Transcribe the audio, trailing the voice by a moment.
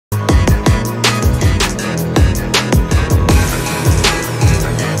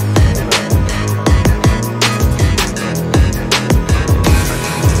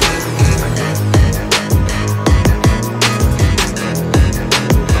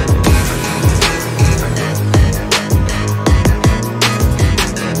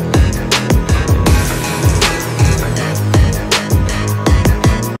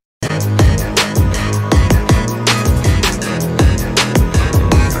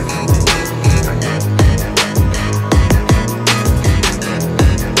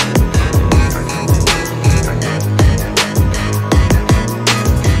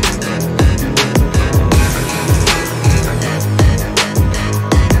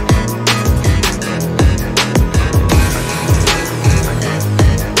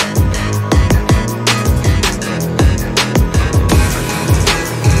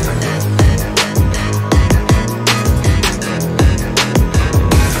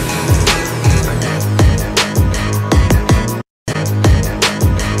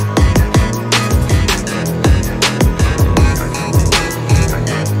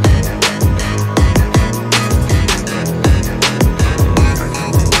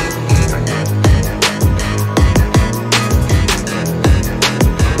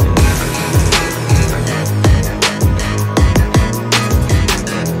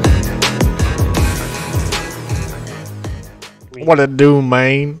What it do,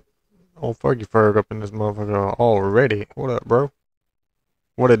 man? Oh, Fergie Ferg up in this motherfucker already. What up, bro?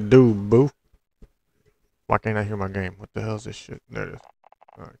 What it do, boo? Why can't I hear my game? What the hell is this shit? There it is.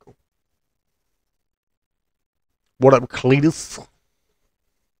 Alright, cool. What up, Cletus?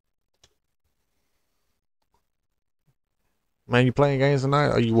 Man, you playing games tonight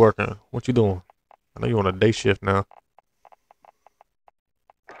or are you working? What you doing? I know you on a day shift now.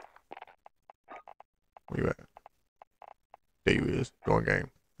 Where you at? There you is. Going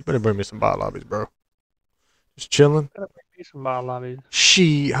game. You better bring me some bot lobbies, bro. Just chilling. Better bring me some bot lobbies.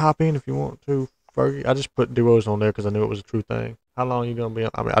 She hop in if you want to, Fergie. I just put duos on there because I knew it was a true thing. How long you gonna be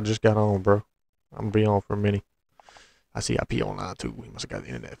on? I mean, I just got on, bro. I'm gonna be on for a minute. I see IP online too. We must have got the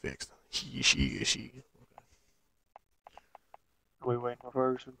internet fixed. She. We waiting for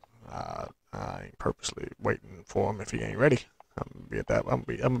Ferguson. I ain't purposely waiting for him if he ain't ready. I'm gonna be at that. I'm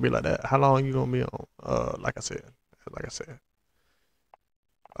gonna be like that. How long you gonna be on? Like I said.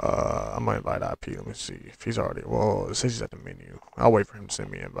 I'm gonna invite IP. Let me see if he's already. Well, it says he's at the menu. I'll wait for him to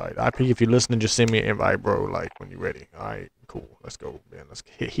send me an invite. IP, if you're listening, just send me an invite, bro. Like when you're ready. All right, cool. Let's go, man. Let's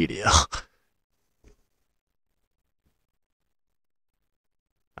hit it.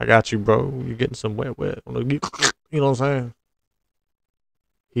 I got you, bro. You're getting some wet. You know what I'm saying?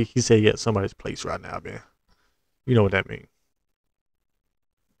 He said he at somebody's place right now, man. You know what that means?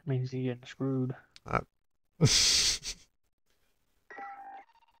 Means he getting screwed.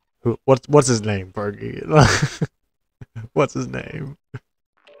 What's his name, Fergie? What's his name?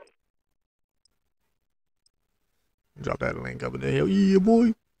 Drop that link up in there. Hell yeah,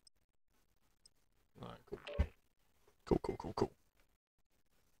 boy. Alright, cool.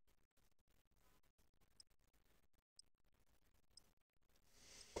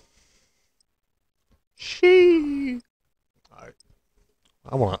 Alright.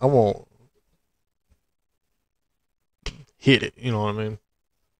 I want hit it, you know what I mean?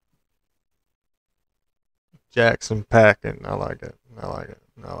 Jackson packing. I like it.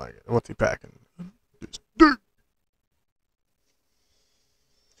 What's he packing? Just dirt.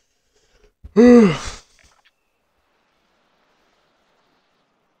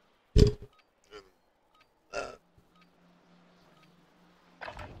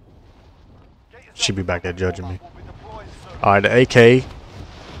 She'd be back there judging me. Alright, the AK.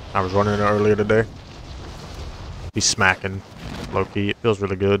 I was running it earlier today. He's smacking. Low key. It feels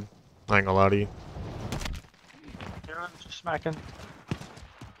really good. I ain't gonna lie to you. Just smacking.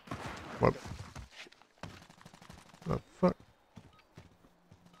 What the fuck?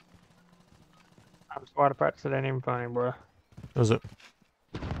 I'm squad practice. It ain't even funny, bro. Is it?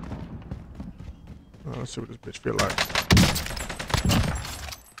 Oh, let's see what this bitch feel like.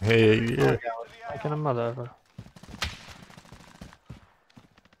 Hey, yeah. Making a mother.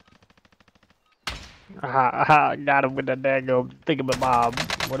 Got him with that daggone thingamabob,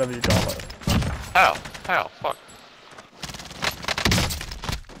 whatever you call it. Ow, fuck.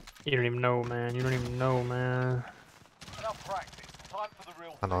 You don't even know, man.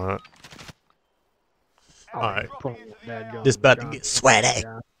 I know that. Alright. Daggone This about to get sweaty.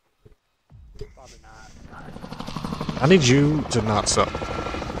 Probably not. I need you to not suck.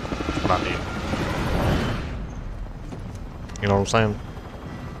 That's what I need. You know what I'm saying?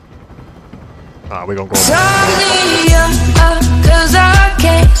 Alright, we gonna go. Cause I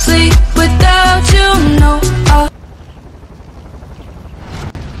can't sleep without you, no.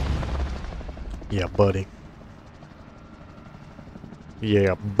 Yeah, buddy.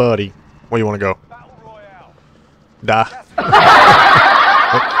 Yeah, buddy. Where you wanna go? Die.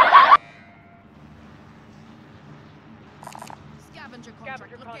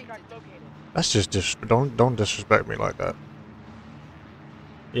 That's just don't disrespect me like that.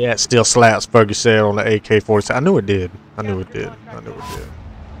 Yeah, it still slaps, Fergie said on the AK-47. I knew it did.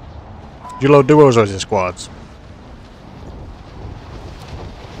 You load duos or is it squads?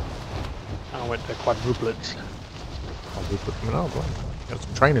 I went to quadruplets. Quadruplets? I mean, got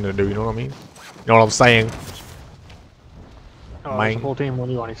some training to do, you know what I mean? You know what I'm saying? Oh, there's a whole team. What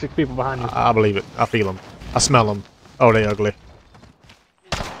do you want? 6 people behind you. I believe it. I feel them. I smell them. Oh, they ugly.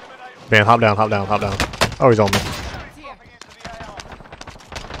 Man, hop down. Oh, he's on me.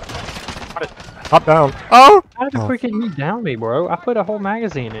 Hop down. Oh! How did the freaking he down me, bro? I put a whole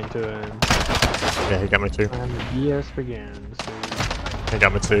magazine into him. Yeah, he got me too. And the BS begins. He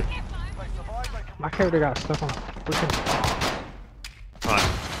got me too. My character got stuck on a freaking...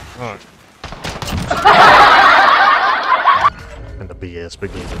 Alright. And the BS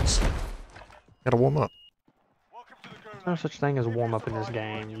begins. Gotta warm up. There's no such thing as warm up in this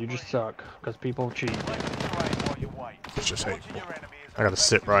game. You just suck because people cheat. It's just hateful. I gotta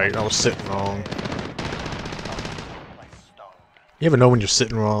sit right. I was sitting wrong. You ever know when you're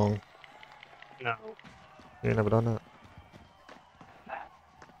sitting wrong? No. You ain't never done that?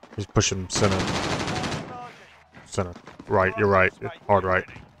 He's pushing center. Center. Right, you're right. Hard right.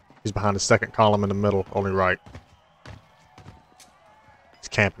 He's behind the second column in the middle, only right. He's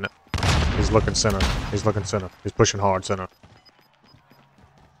camping it. He's looking center. He's looking center. He's pushing hard center.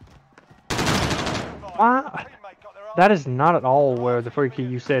 Why? That is not at all where the freaky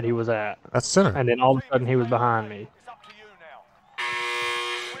you said he was at. That's center. And then all of a sudden he was behind me. It's up to you now.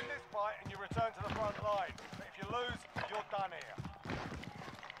 Win this fight and you return to the front line. But if you lose, you're done here.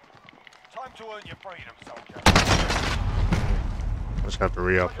 Time to earn your freedom, soldier. I just have to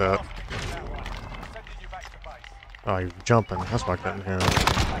re-up that. Sending you back to base. Oh, he's jumping. That's why I couldn't hear him.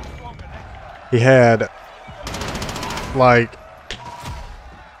 He had, like,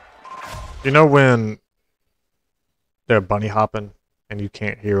 you know when they're bunny hopping and you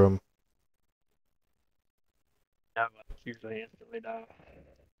can't hear them? Yeah, but usually instantly die.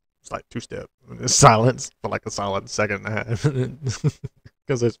 It's like two-step. It's silence for like a solid second and a half.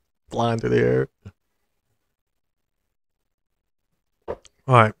 Because it's flying through the air.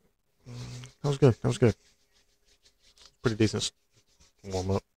 Alright. That was good. That was good. Pretty decent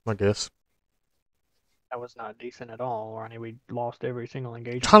warm-up, I guess. That was not decent at all, Ronnie. We lost every single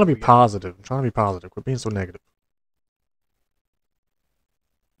engagement. I'm trying to be we got. positive. I'm trying to be positive. Quit being so negative.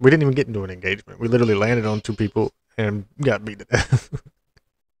 We didn't even get into an engagement. We literally landed on 2 people and got beat to death.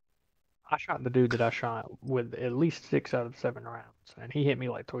 I shot the dude that I shot with at least 6 out of 7 rounds, and he hit me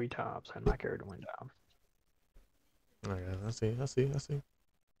like 3 times, and my character went down. Oh yeah, I see.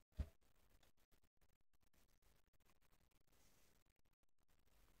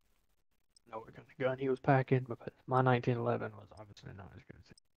 Know what kind of gun he was packing, but my 1911 was obviously not as good as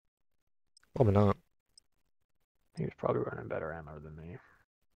his. Probably not. He was probably running better ammo than me.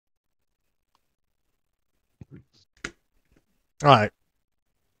 Alright.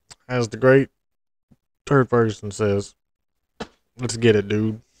 As the great Turd Ferguson says, let's get it,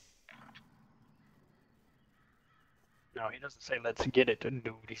 dude. No, he doesn't say let's get it, dude.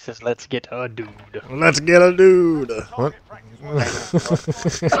 He says let's get a dude. Let's get a dude. What?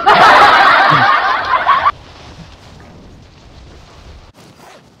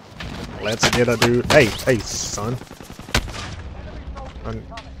 Let's get a dude. Hey, son. I'm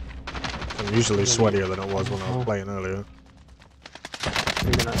usually sweatier than it was when I was playing earlier.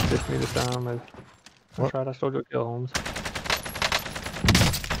 You're gonna assist me this time. I What? tried. I still do kill Holmes.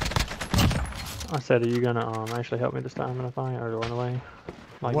 I said, are you gonna actually help me this time in a fight or run away?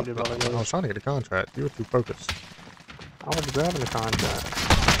 Like What? you did while I was trying to get a contract. You were too focused. I was grabbing the contract.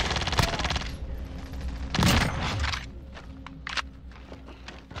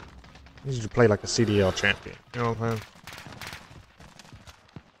 You need to play like a CDL champion. You know what I'm saying?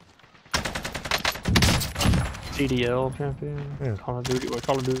 CDL champion? Yeah. Call of Duty,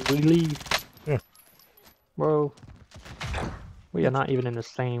 Call of Duty League? Yeah. Bro. We are not even in the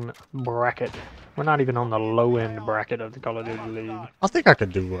same bracket. We're not even on the low end bracket of the Call of Duty League. I think I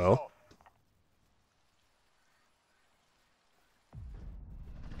could do well.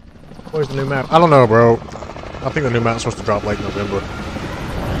 Where's the new map? I don't know, bro. I think the new map's supposed to drop late November.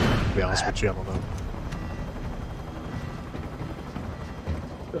 To be honest with you, I don't know.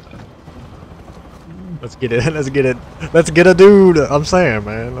 Let's get it. Let's get it. Let's get a dude. I'm saying,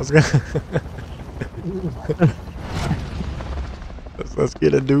 man. Let's go. let's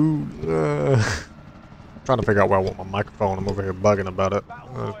get a dude. Trying to figure out where I want my microphone. I'm over here bugging about it.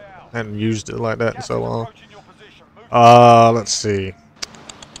 Hadn't used it like that in so long. Let's see.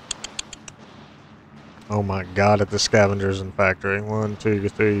 Oh my god, at the scavengers and factory. 1, 2,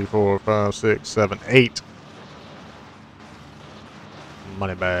 3, 4, 5, 6, 7, 8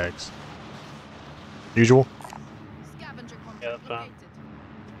 money bags. Usual? Yeah, that's fine.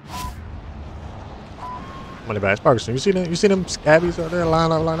 Money bags. Ferguson, you see that? You see them scabbies out there?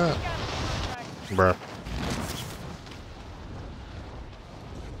 Line up. Bruh.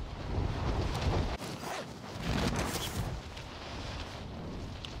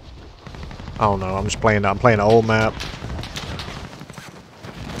 I don't know. I'm just playing. I'm playing an old map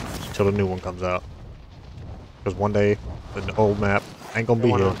until the new one comes out. Because one day the old map ain't gonna be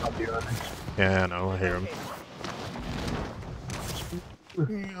here. Yeah, I know. I hear him.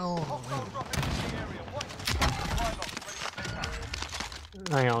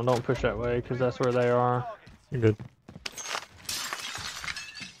 Hang on, don't push that way, because that's where they are. You're good.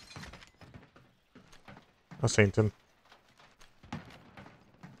 I seen them.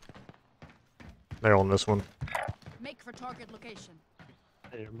 They're on this one. Make for target location.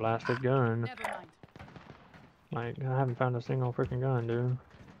 Hey, blasted gun. Never mind. Like, I haven't found a single freaking gun, dude.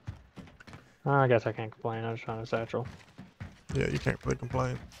 I guess I can't complain. I just found a satchel. Yeah, you can't really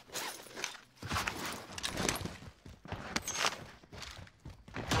complain.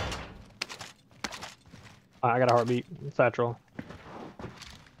 I got a heartbeat. Satchel.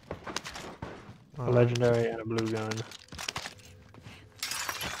 A legendary and a blue gun.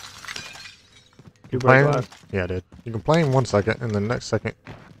 You Two break complain? glass. Yeah, I did. You complain 1 second, and the next second,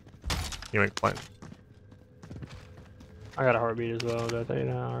 you ain't complaining. I got a heartbeat as well. Did I tell you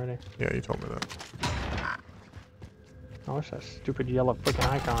that already? Yeah, you told me that. I wish that stupid yellow freaking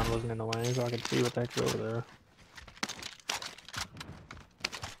icon wasn't in the way so I could see what the heck's over there.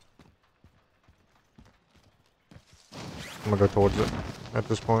 I'm gonna go towards it at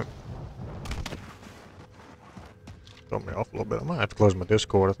this point. Throw me off a little bit. I might have to close my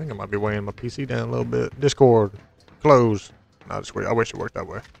Discord. I think I might be weighing my PC down a little bit. Discord, close. No, just wait. I wish it worked that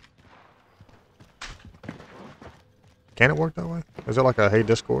way. Can it work that way? Is it like a Hey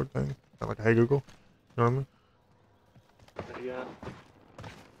Discord thing? Like a Hey Google? You know what I mean? Yeah.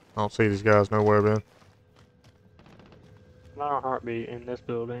 I don't see these guys nowhere, man. Not a heartbeat in this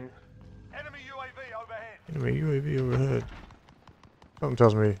building. Enemy UAV overhead. Enemy UAV overhead. Something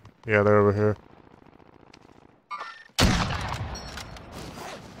tells me, yeah, they're over here.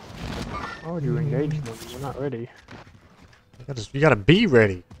 Why would you engage them? We're not ready. You gotta be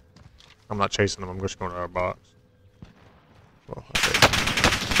ready. I'm not chasing them. I'm just going to our box. Well, okay.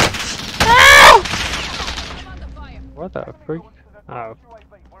 I'm under fire. What the freak? Oh,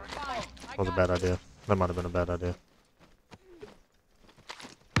 Fine. That was a bad idea. That might have been a bad idea.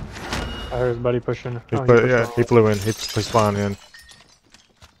 I heard his buddy pushing. He Oh, flew, pushed yeah, off. he flew in. He's flying in.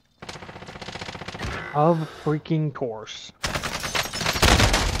 Of freaking course.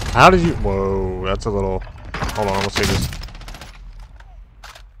 How did you? Whoa, that's a little. Hold on, let's see this.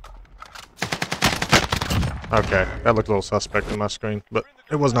 Okay, that looked a little suspect in my screen, but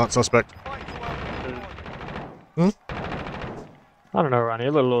it was not suspect. I don't know, Ronnie.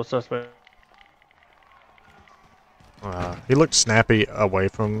 A little suspect. He looked snappy away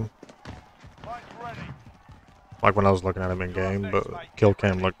from, Fight's ready. like when I was looking at him in game, but kill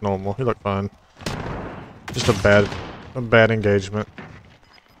cam looked normal. He looked fine. Just a bad engagement.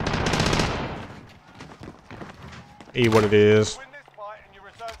 What it is. Win this fight and you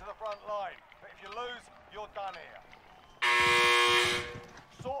return to the front line. But if you lose, you're done here.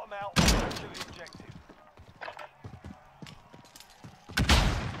 Sort them out and capture the objective.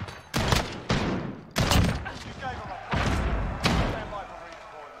 You gave them a fight. Stand by for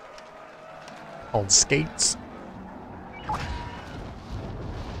redeployment. On skates.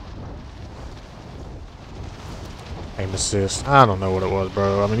 Aim assist. I don't know what it was,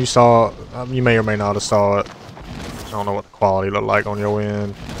 bro. I mean, you saw. You may or may not have saw it. I don't know what the quality looked like on your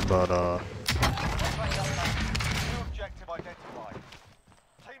end, but New objective identified.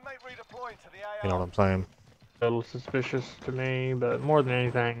 Teammate redeploying to the AR. you know what I'm saying. A little suspicious to me, but more than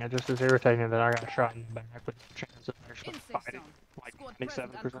anything, it just is irritating that I got shot in the back with the chance of actually In safe fighting. zone. Like Squad 97%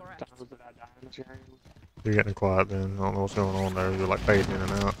 present of the and correct. times that I die in this game. You're getting quiet, man. I don't know what's going on there. You're like fading in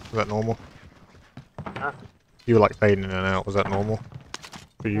and out. Is that normal? Huh? You were like fading in and out. Was that normal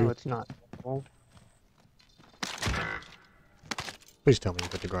for you? No, it's not. Well, Please tell me you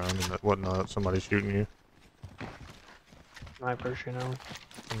hit the ground and that wasn't somebody shooting you. snipers, you know.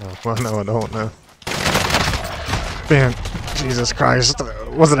 No, well, no, I don't know. Man, Jesus Christ.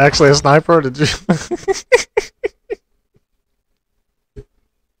 Was it actually a sniper or did you?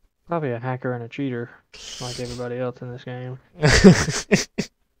 Probably a hacker and a cheater, like everybody else in this game.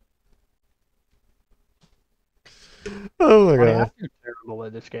 Oh my I mean, I god. do terrible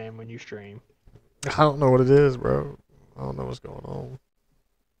at this game when you stream. I don't know what it is, bro. I don't know what's going on.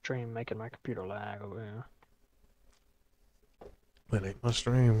 Stream making my computer lag over here. That ain't my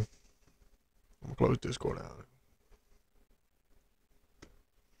stream. I'm gonna close Discord out.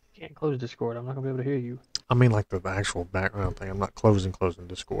 Can't close Discord, I'm not gonna be able to hear you. I mean like the actual background thing. I'm not closing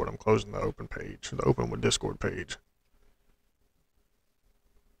Discord. I'm closing the open page. The open with Discord page.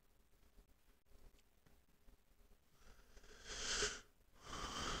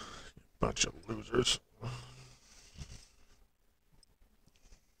 Bunch of losers.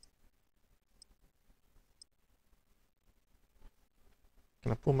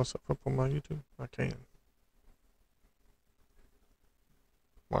 Can I pull myself up on my YouTube? I can.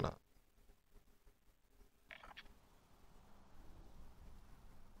 Why not?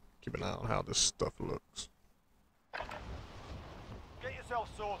 Keep an eye on how this stuff looks. Get yourself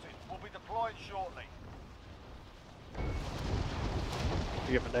sorted. We'll be deployed shortly.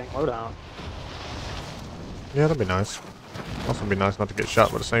 You get my dang loadout. Yeah, that'd be nice. Also be nice not to get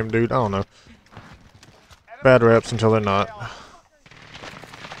shot by the same dude. I don't know. Bad reps until they're not.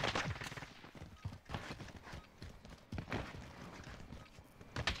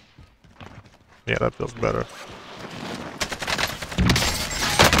 Yeah, that feels better.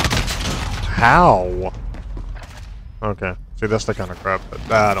 How? Okay. See, that's the kind of crap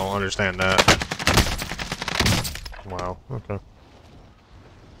that I don't understand that. Wow. Okay.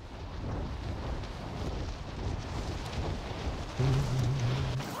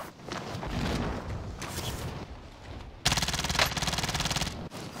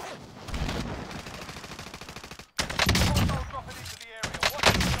 Hostiles dropping into the area. Watch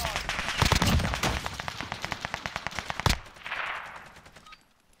the skies.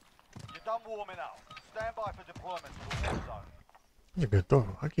 You're done warming up. Stand by for deployment to the war zone. That's a good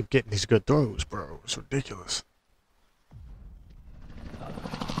throw. I keep getting these good throws, bro. It's ridiculous.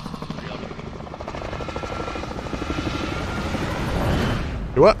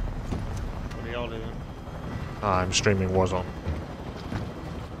 Do what? What are y'all doing? I'm streaming Warzone.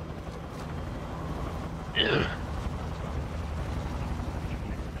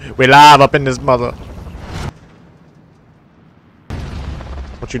 We live up in this mother.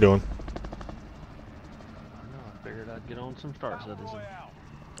 What you doing? I know, I figured I'd get on some Star Citizen. Royale.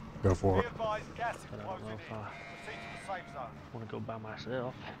 Go for Be it. advised, gas is But I don't closing know in. if I Proceed to the safe zone. want to go by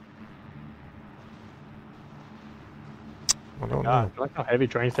myself. I don't God, know. I like how heavy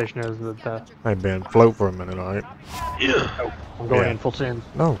train station is with Hey Ben, float for a minute, alright? I'm going Yeah. in full send.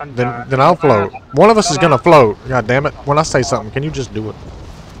 No, then I'll float. One of us is gonna float. God damn it! When I say something, can you just do it?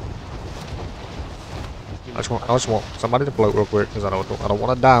 I just want somebody to float real quick because I don't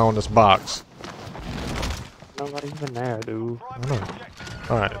want to die on this box. Nobody even there, dude. I know.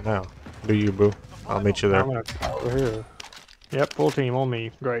 All right, now do you, boo? I'll meet you there. I'm gonna go over here. Yep, full team on me.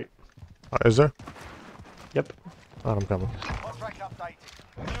 Great. Is there? Yep. All right, I'm coming. Contract updated.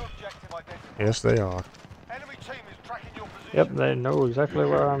 New objective identified. Yes, they are. Enemy team is tracking your position. Yep, they know exactly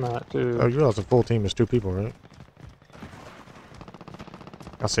where I'm at, too. Oh, you realize the full team is 2 people, right?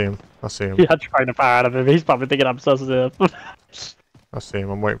 I see him. I see him. Yeah, I'm trying to fire at him. He's probably thinking I'm sensitive. I see him.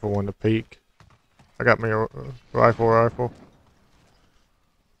 I'm waiting for one to peek. I got me a rifle.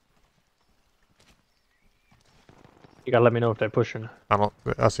 You gotta let me know if they're pushing.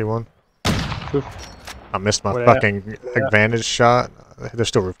 I see one. Oof. I missed my Where they at? fucking advantage shot. They're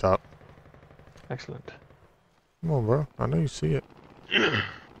still rooftop. Excellent. Come on, bro. I know you see it.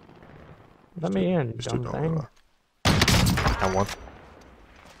 Let me in, It's too dumb dark. thing. I won.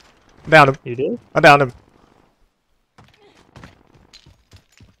 Downed him. You did? I downed him.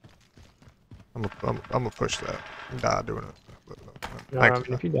 I'm gonna push that. Die doing it. No, I mean,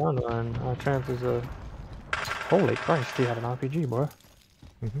 if you down one, chances of... Holy Christ, he had an RPG, bro.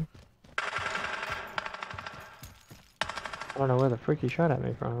 Mhm. I don't know where the freak he shot at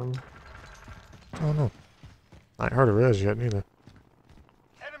me from. I don't know. I ain't heard of Rez yet, neither.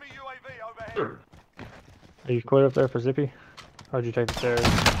 Enemy UAV overhead. Are you clear up there for Zippy? How'd you take the stairs?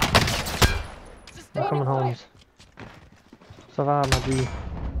 I'm coming home. Survive, my G.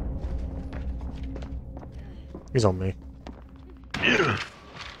 He's on me. I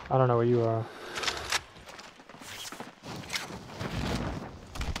don't know where you are.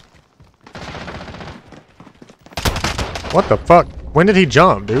 What the fuck? When did he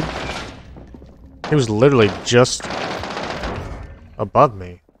jump, dude? He was literally just above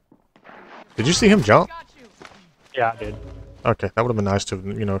me. Did you see him jump? Got you. Yeah, I did. Okay, that would have been nice to,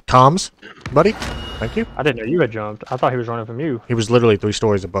 you know, comms, buddy. Thank you. I didn't know you had jumped. I thought he was running from you. He was literally 3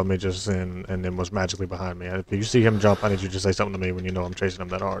 stories above me just and then was magically behind me. If you see him jump, I need you to say something to me when you know I'm chasing him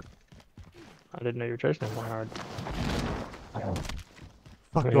that hard. I didn't know you were chasing him that hard.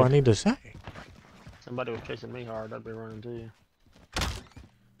 Fuck do I need to say? Somebody was chasing me hard, I'd be running to you. I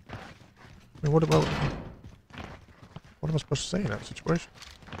mean, what am I supposed to say in that situation?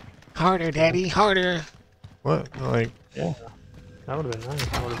 Harder, Daddy, harder. What? Like, Yeah. That would have been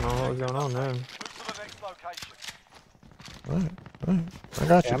nice. I would have known what was going on then. Move to the next location. alright. I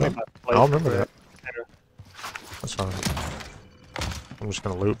got Yeah, you, I made man. my place I'll remember for that. it. That's fine. I'm just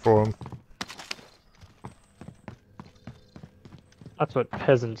gonna loot for him. That's what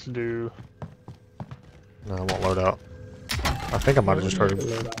peasants do. No, I won't load out. I think I might have just heard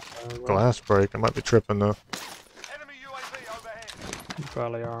glass break. I might be tripping though. Enemy UAV overhead. You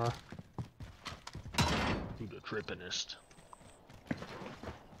probably are. Who the trippinest?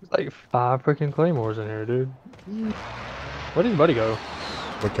 There's like 5 freaking claymores in here, dude. Where did his buddy go?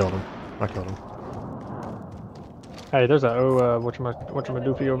 We killed him. I killed him. Hey, there's a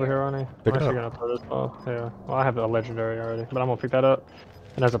whatchamadoofy over here, Ronnie. Pick I'm it actually up. gonna throw this off. Yeah. Well, I have a legendary already, but I'm gonna pick that up.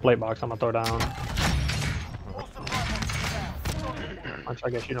 And there's a plate box I'm gonna throw down. All supply boxes down. Which I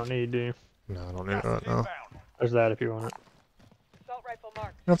guess you don't need, do you? No, I don't need it Gas right is now. inbound. There's that if you want it. Assault rifle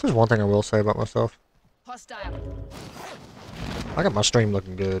marked. You know, if there's one thing I will say about myself, Hostile. I got my stream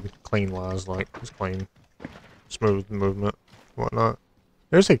looking good, clean wise, like it's clean, smooth movement, whatnot.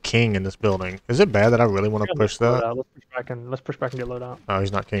 There's a king in this building. Is it bad that I really want to push that? Let's push back and get load out. Oh,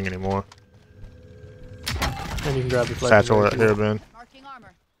 he's not king anymore. And you can grab this Satchel legendary right if here, you Ben. Marking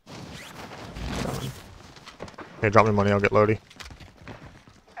armor. want. Hey, drop me money, I'll get Lodi.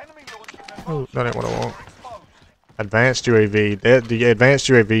 Enemy launching their Oh, that ain't what I want. exposed. Advanced UAV. The advanced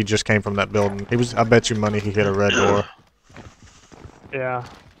UAV just came from that building. He was. I bet you money he hit a red door. Yeah,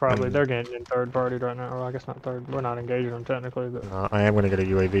 probably. And- They're getting in third party right now. Or I guess not third. We're not engaging them technically, but I am gonna get a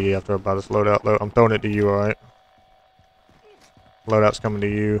UAV after I buy this loadout. I'm throwing it to you, alright? Loadout's coming to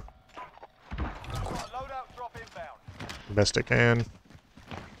you. Got a loadout drop inbound. Best it can.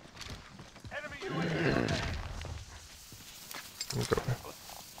 Enemy UAV.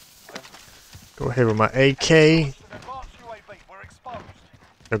 Go ahead with my AK. An advanced UAV. We're exposed.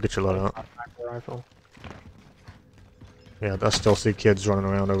 Go get your loadout. sniper rifle. Yeah, I still see kids running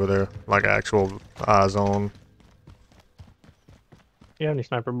around over there, like actual eyes on. You have any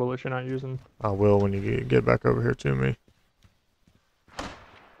sniper bullets you're not using? I will when you get back over here to me.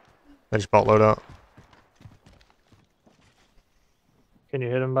 I just bought loadout. Can you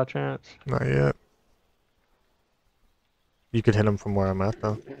hit him by chance? Not yet. You could hit them from where I'm at,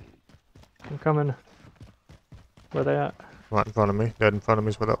 though. I'm coming. Where they at? Right in front of me. Dead in front of me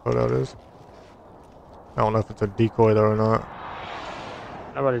is where that loadout is. I don't know if it's a decoy, though, or not.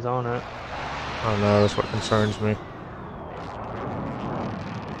 Nobody's on it. I don't know. That's what concerns me.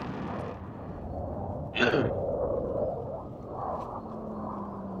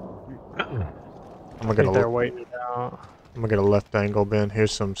 I'm I gonna get think they're a. waiting it out. I'm gonna get a left angle, Ben.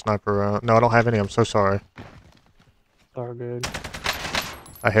 Here's some sniper round. No, I don't have any. I'm so sorry. It's all good.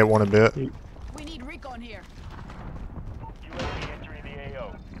 I hit one a bit. We need recon here. UAV entering the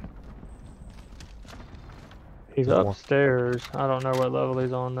AO. He's There's one. upstairs. I don't know what level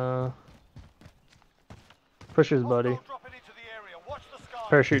he's on. Push his buddy. Hostile dropping into the area. Watch the sky.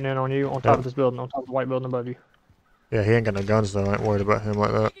 Parachuting in on you on top Yep. of this building, on top of the white building above you. Yeah, he ain't got no guns though. I ain't worried about him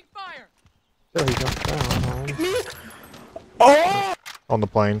like that. Taking fire. There he jumps down. On the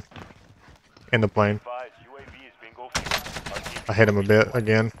plane. In the plane. Advised, UAV is bingo fuel. I hit him a bit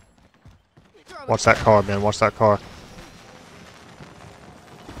again. Throw Watch that car, Ben. Watch that car.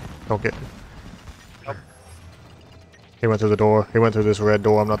 Don't get. He went through the door. He went through this red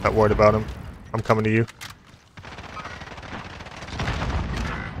door. I'm not that worried about him. I'm coming to you.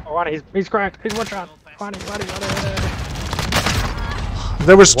 Oh, Ronnie, he's cracked. He's one shot. Ronnie.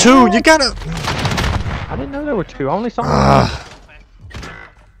 There was two. You gotta. I didn't know there were two. I only saw one.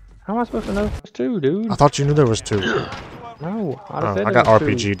 How am I supposed to know there's two, dude? I thought you knew there was two. No, I Oh, said I there got was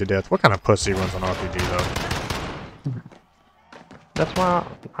RPG two. to death. What kind of pussy runs on RPG though? That's why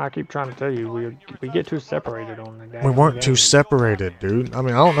I keep trying to tell you we get too separated on the game. We weren't too separated, dude. I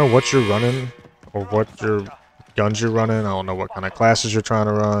mean, I don't know what you're running or what your guns you're running. I don't know what kind of classes you're trying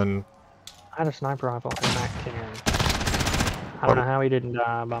to run. I had a sniper rifle and Mac 10. I don't know how he didn't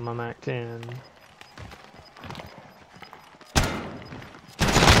die by my Mac 10.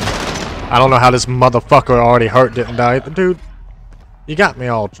 I don't know how this motherfucker already hurt didn't die. Dude, you got me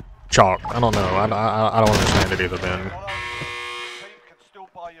all chalked. I don't know. I don't understand it either, Ben. Team can still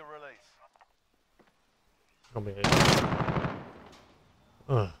buy your release.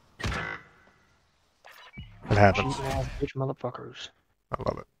 It happens. Bitch motherfuckers. I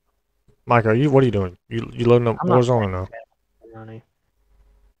love it. Mike, what are you doing? You loading up I'm not Warzone or no? Ronnie.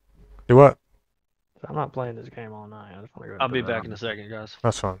 Do what? I'm not playing this game all night. I just want to go. I'll be back in a second, guys.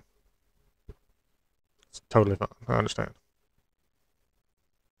 That's fine. It's totally fine. I understand.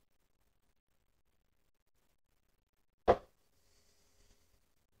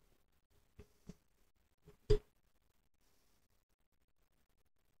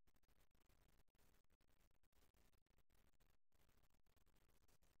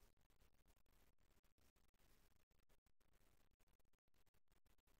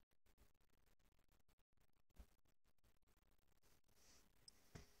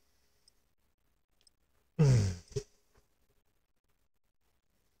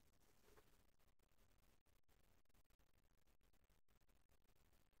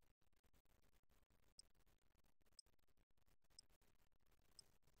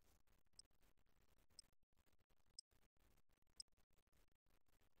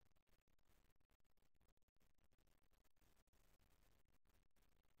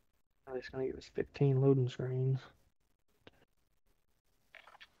 It's gonna give us 15 loading screens.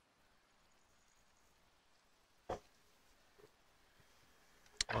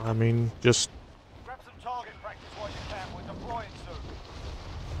 I mean, just Grab some target practice while you can. We're deploying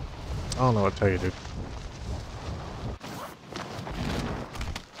soon. I don't know what to tell you, dude.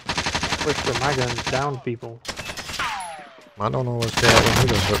 push with my guns down people. I don't always get it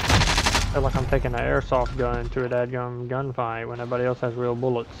either, but I feel like I'm taking an airsoft gun to a dadgum gunfight when everybody else has real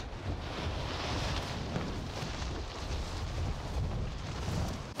bullets.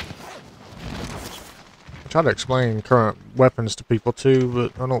 I try to explain current weapons to people too,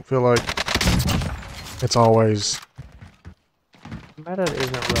 but I don't feel like it's always. Meta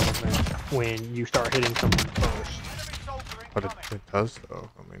isn't relevant when you start hitting someone first. But it does though.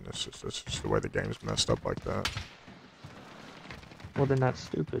 I mean, it's just the way the game's messed up like that. Well, then that's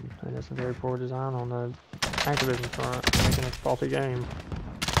stupid, and it's a very poor design on the Activision front, making a faulty game.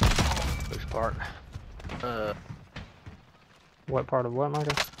 Which part? What part of what,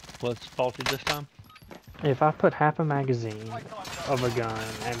 Micah? What's faulty this time? If I put half a magazine of a gun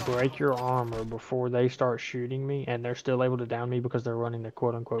and break your armor before they start shooting me, and they're still able to down me because they're running the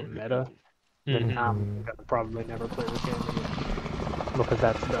quote-unquote meta, then I'm gonna probably never play this game again. Because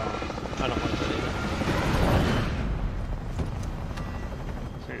that's dumb. I don't like that either.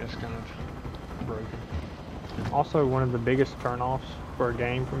 See, that's kind of broken. Also, one of the biggest turnoffs for a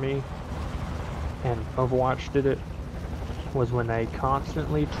game for me, and Overwatch did it, was when they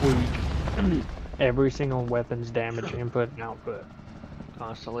constantly tweak every single weapon's damage input and output.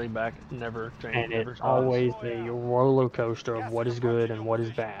 Constantly back, never change. And never it's stops. always the roller coaster of what is good and what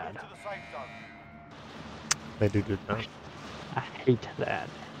is bad. They do that. I hate that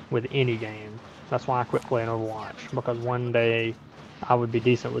with any game. That's why I quit playing Overwatch, because one day I would be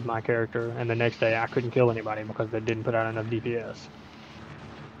decent with my character, and the next day I couldn't kill anybody because they didn't put out enough DPS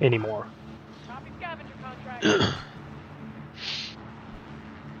anymore.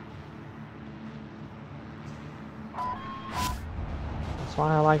 That's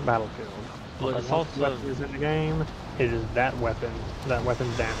why I like Battlefield. Well, Because it's once the also- weapon is in the game, it is that weapon. That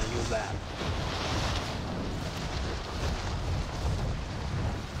weapon's damage is that.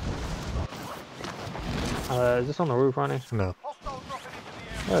 Is this on the roof, Ronnie? No.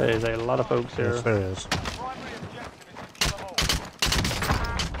 There is a lot of folks here. Yes, there is.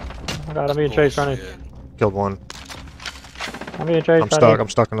 Oh God, I'm being chased, Ronnie. Killed one. I'm being chased, I'm stuck. Ronnie. I'm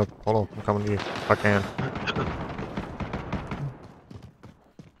stuck in the. Hold on. I'm coming to you if I can.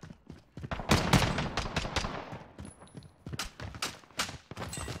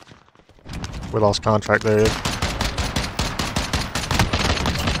 We lost contract there.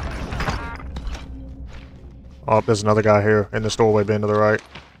 Oh, there's another guy here in this doorway bin to the right.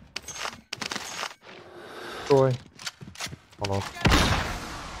 Troy. Hold on.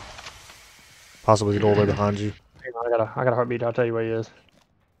 Possibly the doorway behind you. Hang on, I got a heartbeat. I'll tell you where he is.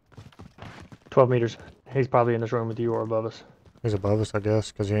 12 meters. He's probably in this room with you or above us. He's above us, I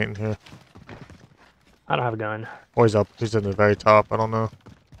guess, because he ain't in here. I don't have a gun. Oh, he's up. He's in the very top. I don't know.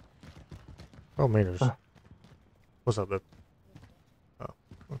 12 meters. Huh. What's up, babe? Oh,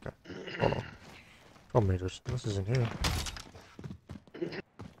 okay. Hold on. 12 meters. This is in here.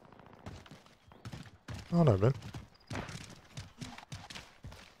 Oh, no, Ben.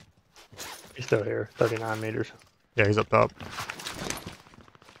 He's still here. 39 meters. Yeah, he's up top.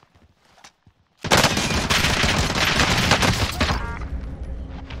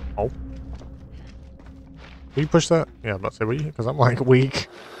 Oh. Will you push that? Yeah, I'm about to say, will you? Because I'm like weak.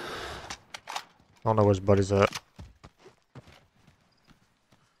 I don't know where his buddy's at.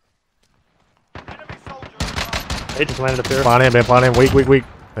 He just landed up here. Blind in, man. Blind in. Weak, weak, weak.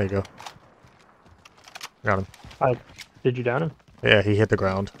 There you go. Got him. Did you down him? Yeah, he hit the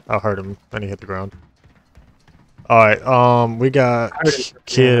ground. I heard him, and he hit the ground. Alright, we got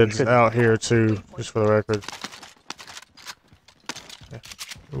kids out here too, just for the record. Yeah.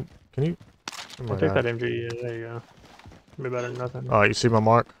 Ooh, can you? Oh my I'll take God. that MG. Yeah, there you go. Be better than nothing. Alright, you see my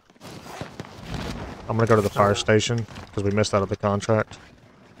mark? I'm gonna go to the fire station, because we missed out of the contract.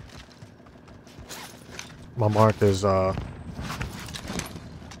 My mark is, some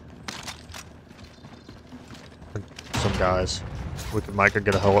guys. Mike could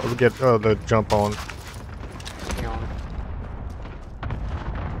get the jump on. Hang on.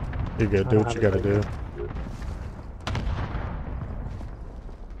 You good, do what you gotta do.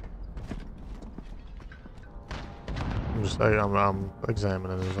 I'm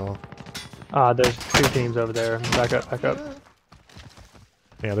examining this all. There's two teams over there. Back up, back up.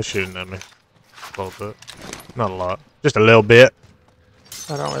 Yeah, they're shooting at me. A little bit. Not a lot. Just a little bit.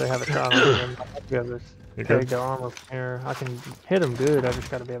 I don't really have a shot on them. I have to be able to You take good? their armor from here. I can hit them good. I just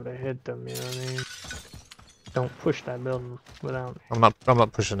gotta be able to hit them, you know what I mean? Don't push that building without me. I'm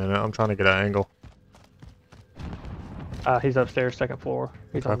not pushing in it. I'm trying to get an angle. He's upstairs, second floor.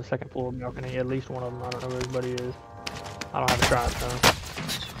 He's Okay. on the second floor balcony. At least one of them. I don't know where his buddy is. I don't have a shot, so.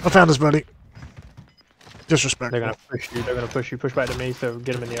 I found his buddy. Disrespectful. They're gonna push you. They're gonna push you. Push back to me, so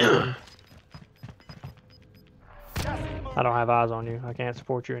get him in the open. I don't have eyes on you. I can't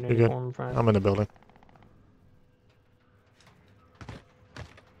support you in any good. form, friend. I'm in the building.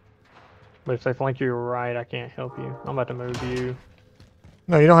 But if they flank you right, I can't help you. I'm about to move you.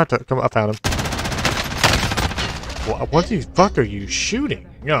 No, you don't have to. Come on, I found him. What the fuck are you shooting?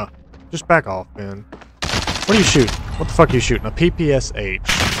 Yeah, just back off, man. What are you shooting? What the fuck are you shooting? A PPSH.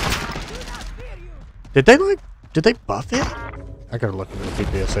 Did they buff it? I gotta look into the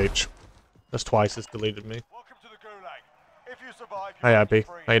PPSH. That's twice it's deleted me. Welcome to the Gulag. If you survive, Hey, you're IP.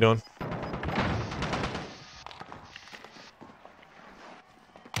 free. How you doing?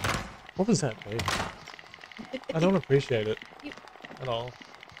 What was that, babe? I don't appreciate it at all.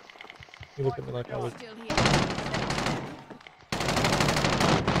 You look at me like I was Still here.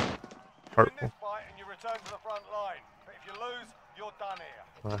 Win hurtful. this fight and you return to the front line. But if you lose, you're done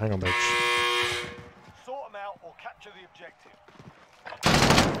here. Hang on, bitch. Sort them out or capture the objective.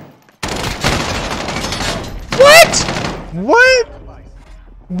 What? What?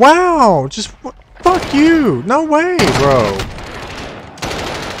 Wow! Fuck you! No way, bro.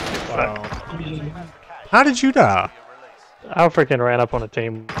 Wow. How did you die? I freaking ran up on a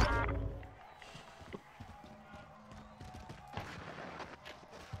team.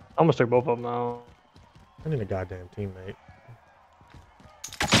 Almost took both of them out. I need a goddamn teammate.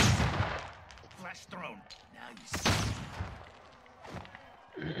 Flash thrown.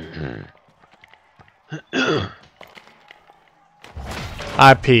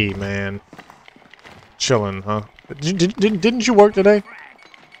 Now IP, man. Chilling, huh? Didn't you work today?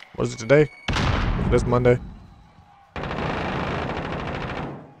 Was it today? Was it this Monday?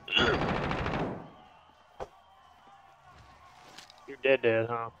 You're dead,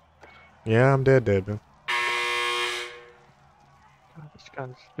 huh? Yeah, I'm dead, man. This guy's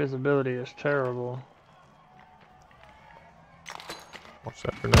visibility is terrible. Watch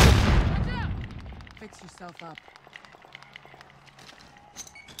that for now. Fix yourself up.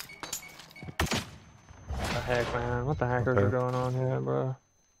 What the heck, man? What the hackers Okay. are going on here, bro?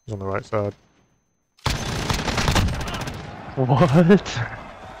 He's on the right side. What?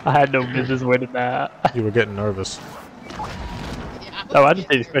 I had no business winning that. You were getting nervous. Oh, I just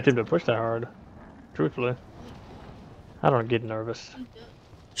didn't expect him to push that hard. Truthfully. I don't get nervous.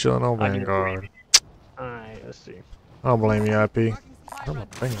 Chilling on I get Vanguard. Alright, let's see. I don't blame you, IP. I hurt my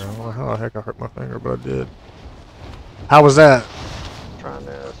finger. I don't know how the heck I hurt my finger, but I did. How was that? Trying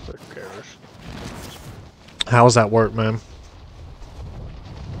this, who cares? How was that work, man?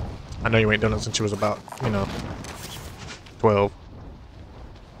 I know you ain't done it since you was about, 12.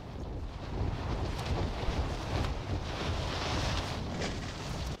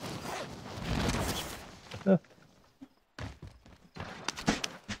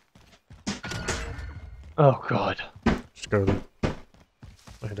 Oh god. Just go there.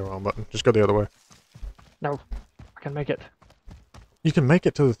 I hit the wrong button. Just go the other way. No, I can make it. You can make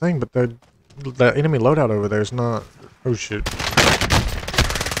it to the thing, but the enemy loadout over there is not. Oh shit.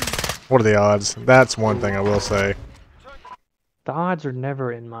 What are the odds? That's one thing I will say. The odds are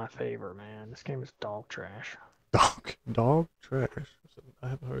never in my favor, man. This game is dog trash. Dog trash. I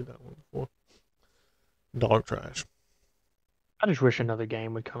haven't heard that one before. Dog trash. I just wish another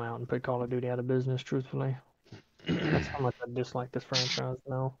game would come out and put Call of Duty out of business, truthfully. That's how much I dislike this franchise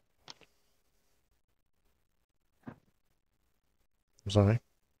now. I'm sorry.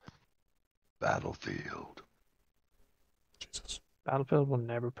 Battlefield. Jesus. Battlefield will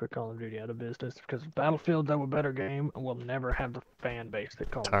never put Call of Duty out of business because Battlefield's a better game and will never have the fan base that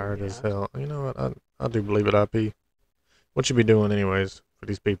Call of Tired Duty as has. hell. You know what? I do believe it, IP. What you be doing anyways for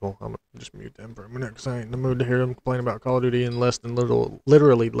these people? I'm gonna just mute them for a minute because I ain't in the mood to hear them complain about Call of Duty in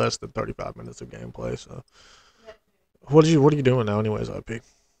literally less than 35 minutes of gameplay. So, what are you doing now, anyways, IP?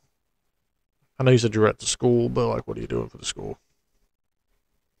 I know you said you're at the school, but like, what are you doing for the school?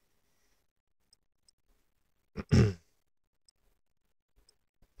 I'm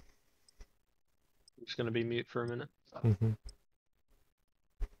just gonna be mute for a minute. Mm-hmm.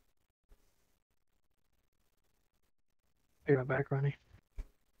 Be right back, Ronnie.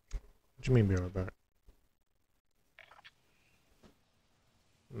 What do you mean be right back?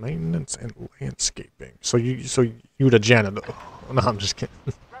 Maintenance and landscaping. So you the janitor? No, I'm just kidding.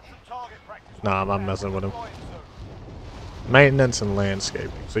 Grab some target practice. Nah, I'm messing with him. Deploying soon. Maintenance and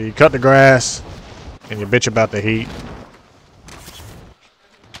landscaping. So you cut the grass and you bitch about the heat.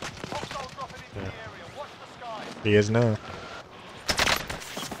 Hostile dropping into Yeah. the area. Watch the skies. He is now.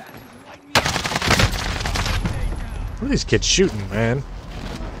 What are these kids shooting, man?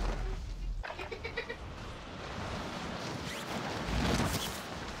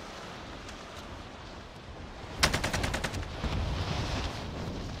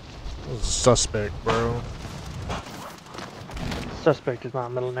 That was a suspect, bro. Suspect is my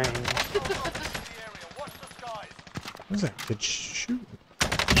middle name. What's that kid shooting?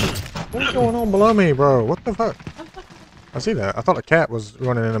 What's going on below me, bro? What the fuck? I see that. I thought a cat was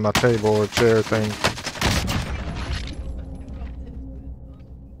running into my table or chair thing.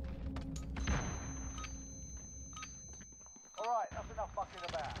 Alright, that's enough fucking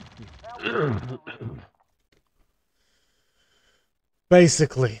about.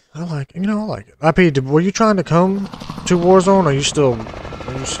 Basically, I like it. IP, were you trying to come to Warzone, or are you still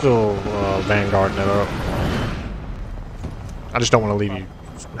vanguarding it up? I just don't want to leave you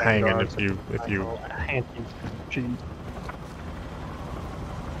hanging if you Cheat.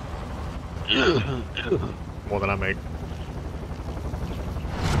 more than I make.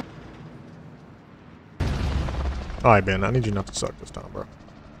 All right, Ben, I need you not to suck this time, bro.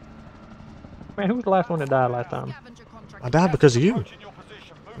 Man, who was the last one that died last time? I died because of you.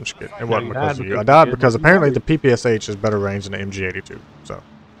 I'm just kidding. It wasn't you because died of you. I because died you because didn't apparently know. the PPSH is better range than the MG82. So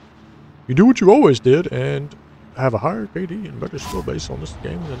you do what you always did and have a higher KD and better skill base on this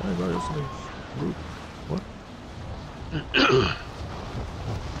game than anybody else in this group. What?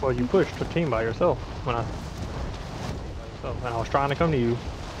 Well, you pushed the team by yourself when I was trying to come to you,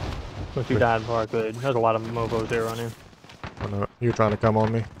 but you died before I could. There's a lot of mofos there running. I know. You trying to come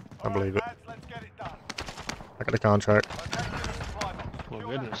on me? I believe it. Let's get it done. I got the contract Oh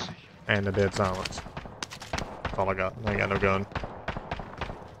goodness. and the dead silence. That's all I got. I ain't got no gun.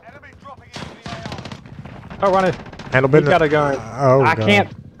 Enemy dropping into the AR. Oh, run it! Handle He's business. got a gun. Oh, I God.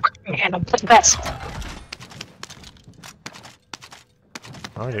 can't handle this.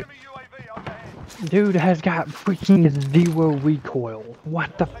 Alright. Enemy UAV overhead. Dude has got freaking 0 recoil.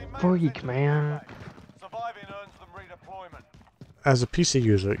 What the freak, man? Surviving earns them redeployment. As a PC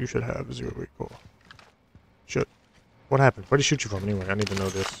user, you should have 0 recoil. Should. What happened? Where'd he shoot you from anyway? I need to know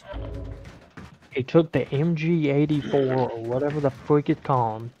this. He took the MG84 or whatever the freak it's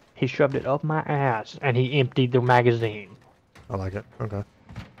called. He shoved it up my ass and he emptied the magazine. I like it. Okay.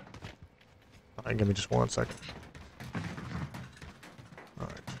 Alright, give me just 1 second.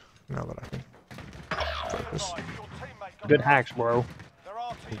 Alright. Now that I can focus. Your teammate got Good hacks, bro. There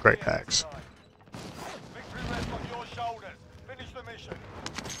are teams Great here hacks. inside. Victory rests on your shoulders. Finish the mission.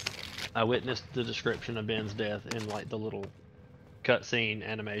 I witnessed the description of Ben's death in like the little cutscene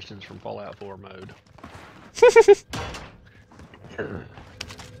animations from Fallout 4 mode.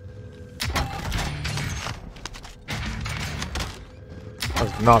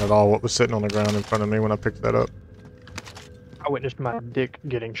 That's not at all what was sitting on the ground in front of me when I picked that up. I witnessed my dick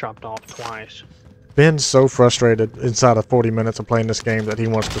getting chopped off twice. Ben's so frustrated inside of 40 minutes of playing this game that he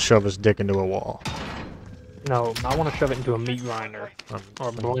wants to shove his dick into a wall. No, I want to shove it into a meat grinder or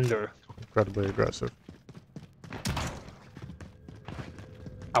a blender. Incredibly aggressive.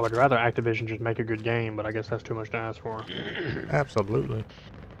 I would rather Activision just make a good game, but I guess that's too much to ask for. Absolutely.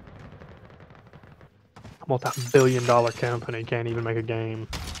 A multi-billion-dollar company can't even make a game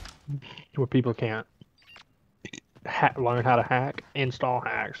where people can't learn how to hack, install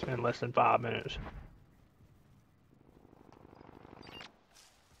hacks in less than 5 minutes.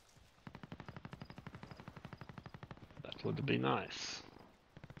 That would be nice.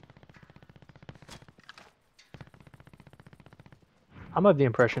 I'm of the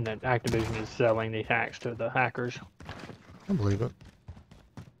impression that Activision is selling these hacks to the hackers. I believe it.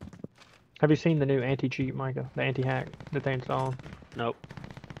 Have you seen the new anti-cheat, Micah? The anti-hack that they installed? Nope.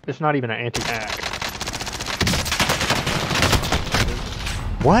 It's not even an anti-hack.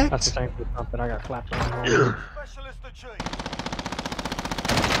 What? That's the same for something I got clapped on. Specialist achieved.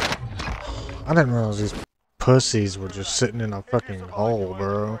 I didn't realize these pussies were just sitting in a fucking hole,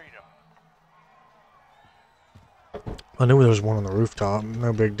 bro. I knew there was one on the rooftop.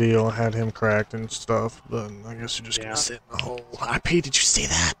 No big deal. I had him cracked and stuff, but I guess you're just gonna sit in the hole. IP, did you see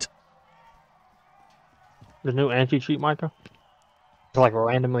that? The new anti-cheat, Micah? It's like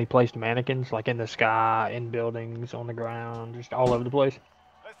randomly placed mannequins, like in the sky, in buildings, on the ground, just all over the place,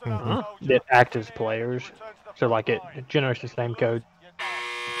 Listen up, soldier. that act as players. Return to the So like it front line. generates the same code. You're done.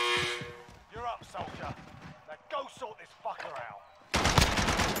 You're up, soldier. Now go sort this fucker out.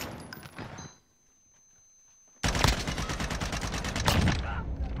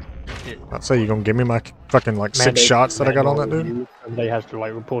 I'd say you gonna give me my fucking like 6 Mandate- shots that I got on that manual dude? review. Everybody has to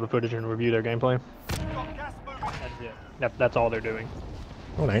like pull the footage and review their gameplay. Got gas moving. That's it. That's all they're doing.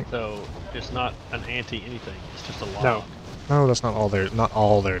 No, it ain't. So it's not an anti-anything. It's just a log. No. No, that's not all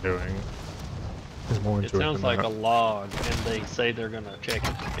they're doing. There's more It into it sounds than like that. a log, and they say they're gonna check it.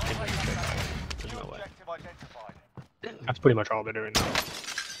 They can never check it. There's New no way. objective identified. That's pretty much all they're doing now.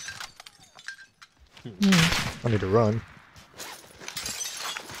 I need to run.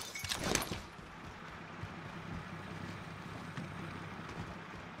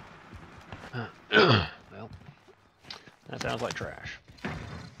 Sounds like trash. A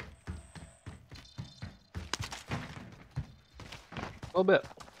little bit.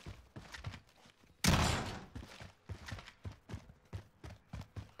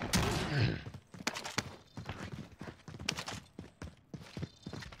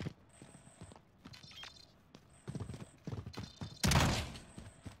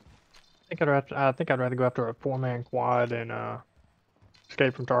 I think I'd rather go after a 4-man quad and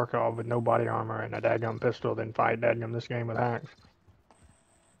escape from Tarkov with no body armor and a dadgum pistol than fight dadgum this game with hacks.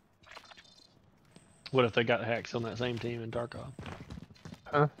 What if they got hacks on that same team in Tarkov?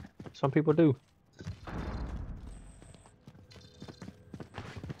 Huh? Some people do.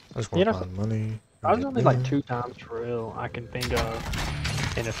 I just want to find money. I was only like 2 times for real I can think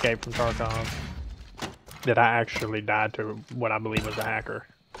of in Escape from Tarkov that I actually died to what I believe was a hacker.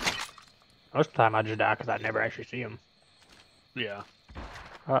 Most of the time I just die because I never actually see him. Yeah.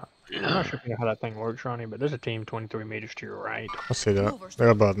 I'm not sure if you know how that thing works, Ronnie, but there's a team 23 meters to your right. I see that. They're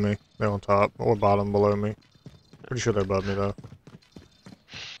above me. They're on top or bottom below me. Pretty sure they're above me though.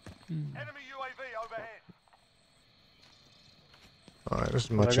 Enemy UAV overhead. Alright, this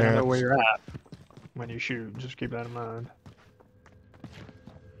is my They're gonna know where chance. you're at when you shoot. Just keep that in mind.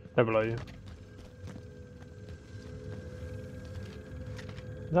 They're below you.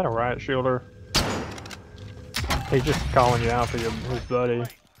 Is that a riot shielder? He's just calling you out for his buddy.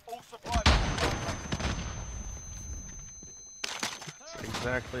 All supply. That's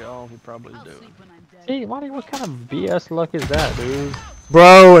exactly all he probably is doing. Hey, what kind of BS luck is that, dude?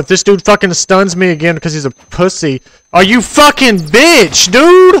 Bro, if this dude fucking stuns me again because he's a pussy, are you fucking bitch,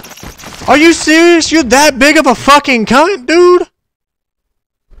 dude? Are you serious? You're that big of a fucking cunt, dude?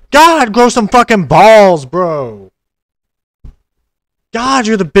 God, grow some fucking balls, bro. God,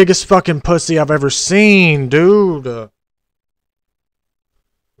 you're the biggest fucking pussy I've ever seen, dude. A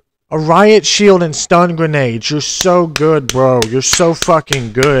riot shield and stun grenades. You're so good, bro. You're so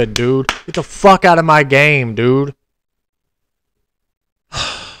fucking good, dude. Get the fuck out of my game, dude.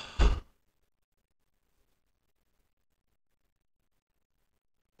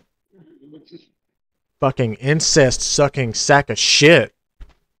 Fucking incest sucking sack of shit.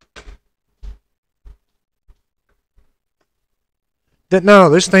 No,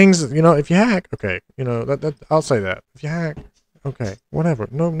 there's things, you know, if you hack, okay, you know, that I'll say that. If you hack, okay, whatever,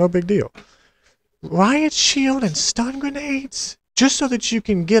 no big deal. Riot shield and stun grenades? Just so that you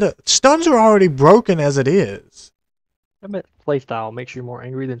can get a... Stuns are already broken as it is. I bet playstyle makes you more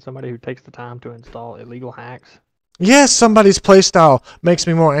angry than somebody who takes the time to install illegal hacks. Yes, somebody's playstyle makes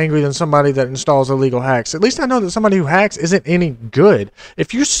me more angry than somebody that installs illegal hacks. At least I know that somebody who hacks isn't any good.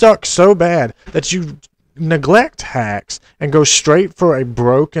 If you suck so bad that you neglect hacks and go straight for a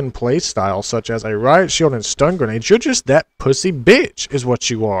broken playstyle such as a riot shield and stun grenades, you're just that pussy bitch is what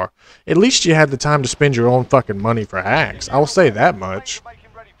you are. At least you had the time to spend your own fucking money for hacks. I'll say that much. Make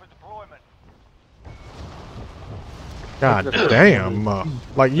him ready for deployment. God damn.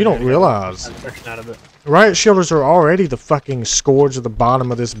 Like, you don't realize. Out of it. Riot shielders are already the fucking scourge at the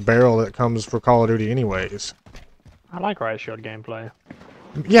bottom of this barrel that comes for Call of Duty anyways. I like riot shield gameplay.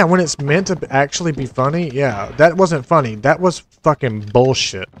 Yeah, when it's meant to actually be funny, yeah, that wasn't funny. That was fucking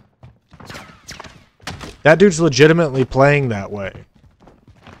bullshit. That dude's legitimately playing that way.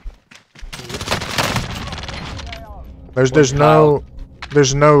 There's no,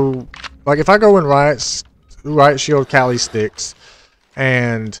 like if I go in Riot Shield Cali sticks,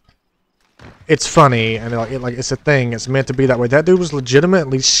 and it's funny and like it's a thing. It's meant to be that way. That dude was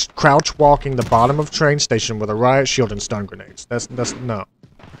legitimately crouch walking the bottom of train station with a riot shield and stun grenades. That's no.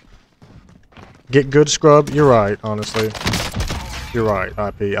 Get good, scrub. You're right. Honestly, you're right.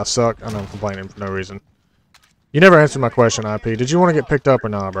 IP. I suck. I know I'm complaining for no reason. You never answered my question, IP. Did you want to get picked up or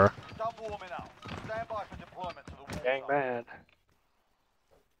not, bro? Start warming up. Stand by for deployment to the war Gang zone. bad.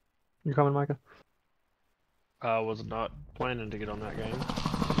 You coming, Micah? I was not planning to get on that game.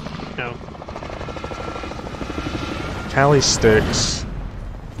 No. Cali sticks.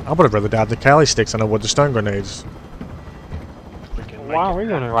 I would have rather died the Cali sticks than I would the stun grenades. We can Why make are we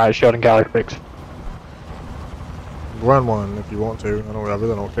going to riot shield and Cali fix? Run one if you want to. I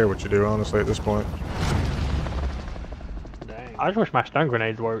really don't care what you do, honestly, at this point. Dang. I just wish my stun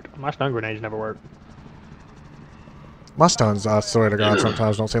grenades worked. My stun grenades never work. My stuns, I swear to God,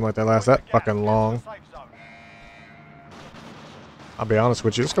 sometimes don't seem like they last that fucking long. Safe zone. I'll be honest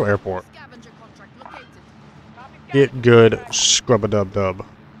with you. Let's go airport. Scavenger contract located. Get good, scrub-a-dub-dub.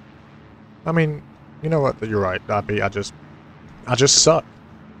 I mean, you know what? You're right, IP. I just suck.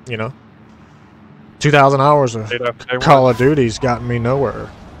 You know? 2,000 hours of Call of Duty's gotten me nowhere.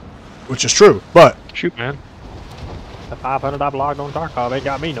 Which is true, but... Shoot, man. The 500 I've logged on Tarkov ain't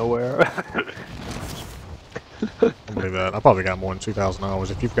got me nowhere. I believe that. I probably got more than 2,000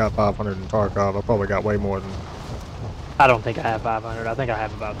 hours. If you've got 500 in Tarkov, I probably got way more than. I don't think I have 500. I think I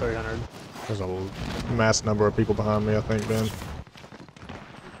have about 300. There's a mass number of people behind me, I think, Ben.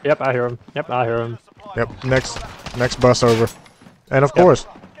 Yep, I hear him. Yep, I hear him. Yep, next bus over. And of course,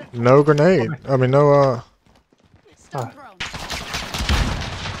 no grenade. I mean, no, Stun thrown.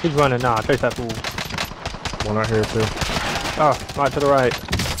 He's running now. Chase that fool. one right here, too. Oh, right to the right.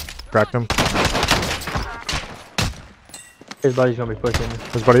 Cracked him. His buddy's gonna be pushing.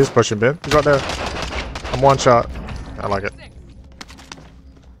 His buddy is pushing, Ben. He's right there. I'm one shot. I like it.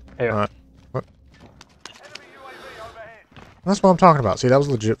 Here. Alright. What? That's what I'm talking about. See, that was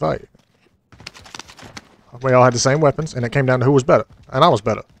a legit fight. We all had the same weapons, and it came down to who was better. And I was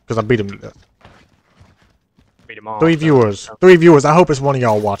better, because I beat him to death. Beat him all. 3 viewers. 3 viewers. I hope it's one of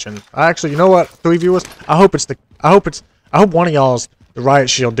y'all watching. Actually, you know what? 3 viewers. I hope one of y'all's the Riot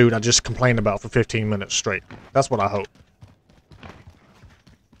Shield dude I just complained about for 15 minutes straight. That's what I hope.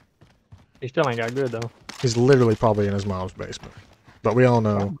 He still ain't got good though. He's literally probably in his mom's basement. But we all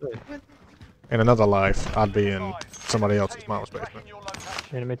know, in another life, I'd be in somebody else's mom's basement.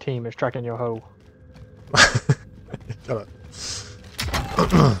 Enemy team is tracking your hoe. Shut up.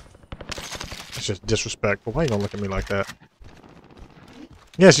 It's just disrespectful. Why you gonna look at me like that?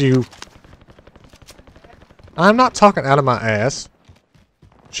 Yes, you. I'm not talking out of my ass.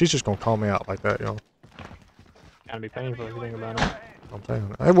 She's just gonna call me out like that, y'all. Gotta be painful if you think about it. I'm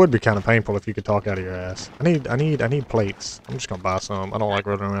saying it would be kind of painful if you could talk out of your ass. I need plates. I'm just gonna buy some. I don't like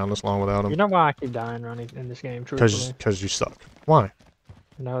running around this long without them. You know why I keep dying running in this game, truthfully? Because you suck. Why?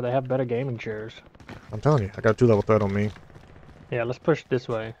 No, they have better gaming chairs. I'm telling you, I got a 2-level threat on me. Yeah, let's push this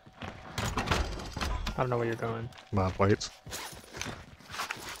way. I don't know where you're going. Buy plates.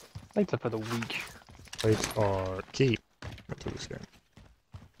 Plates are for the weak. Plates are key into this game.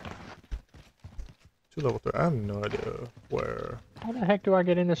 2-level threat. I have no idea where. How the heck do I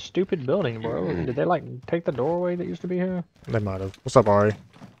get in this stupid building, bro? Did they like take the doorway that used to be here? They might have. What's up, Ari?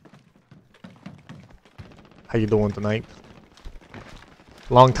 How you doing tonight?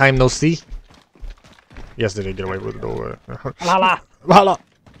 Long time no see. Yes, they did get away with the doorway. La la. La la.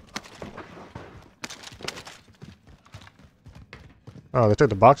 Oh, they took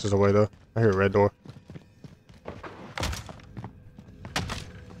the boxes away though. I hear a red door.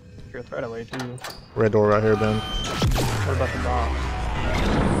 You're a threat away too. Red door right here, Ben. What about the box?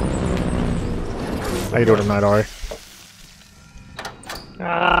 How you doing tonight, Ari?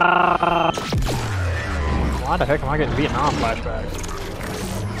 Ah! Why the heck am I getting Vietnam flashbacks?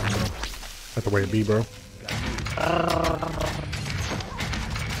 That's the way to be, bro.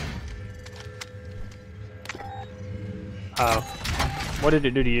 Oh. What did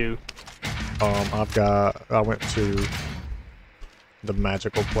it do to you? I went to the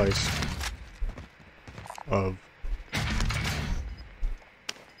magical place of.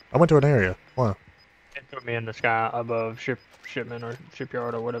 I went to an area. Wow. It put me in the sky above shipment or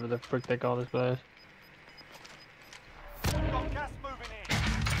shipyard or whatever the frick they call this place.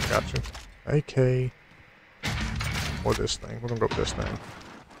 Got you. AK. Or this thing. We're gonna go with this thing.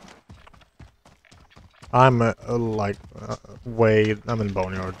 I'm I'm in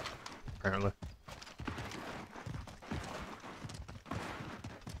Boneyard, apparently.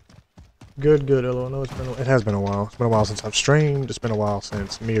 Good, Illo. I know it has been a while. It's been a while since I've streamed. It's been a while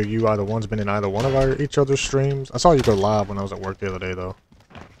since me or you, either one's been in either one of each other's streams. I saw you go live when I was at work the other day, though.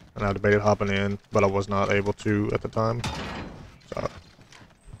 And I debated hopping in, but I was not able to at the time. So,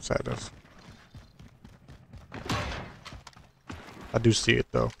 sadness. I do see it,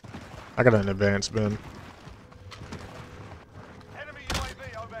 though. I got an advance bin. Enemy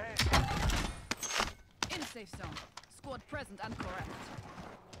UAV overhead. In safe zone. Squad present and correct.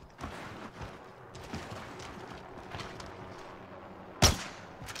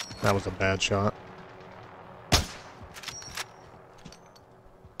 That was a bad shot.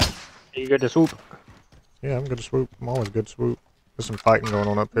 You good to swoop? Yeah, I'm good to swoop. I'm always good to swoop. There's some fighting going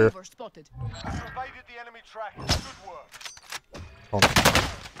on up here. Mover spotted. You evaded the enemy track. Good work.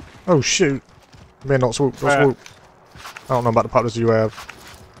 Oh shoot. Man, don't swoop, don't swoop. I don't know about the pop this you have.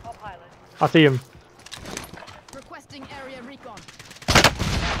 I see him. Requesting area recon.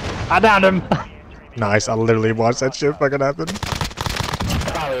 I downed him. Nice, I literally watched that shit fucking happen.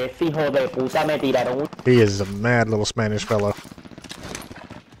 He is a mad little Spanish fellow.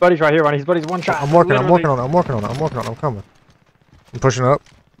 Buddy's right here, Ronnie. His buddy's one shot. I'm working on it, Literally. I'm working on it, I'm coming. I'm pushing up.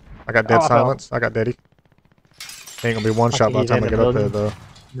 I got dead Oh, I fell. silence. I got Daddy. Ain't gonna be one shot by the time I think get he's up in there the though.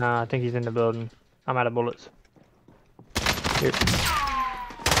 Nah, I think he's in the building. I'm out of bullets. Here.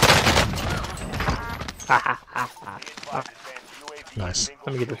 Nice.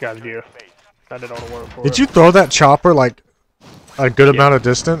 Let me get this guy's gear. I did all the work for Did it. you throw that chopper like a good amount of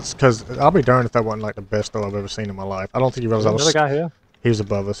distance? Because I'll be darned if that wasn't like the best throw I've ever seen in my life. I don't think you realized I Another was. guy here. He was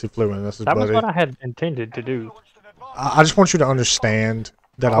above us. He flew in. That's his That was buddy. what I had intended to do. I just want you to understand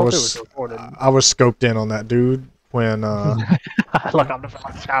that I hope it was recorded. I was scoped in on that dude when Look, I'm the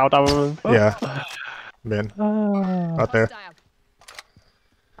first shout. yeah, Ben, right there.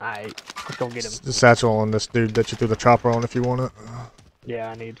 Alright, let's go get him. The satchel on this dude that you threw the chopper on if you want it.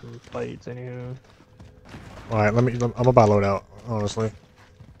 Yeah, I need some plates anywho. All right, I'm gonna buy loadout. Honestly,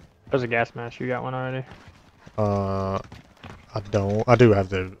 There's a gas mask. You got one already? I don't. I do have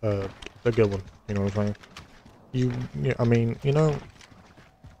the good one. You know what I'm saying? Yeah, I mean, you know.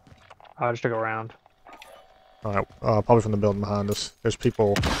 I just took a round. All right, probably from the building behind us. There's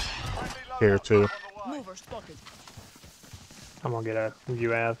people here too. Mover spotted. I'm gonna get a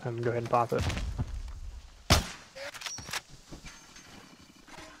UAV and go ahead and pop it.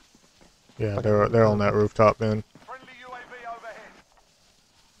 Yeah, they're on that rooftop, Ben. Friendly UAV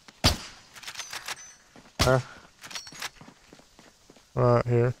overhead. Right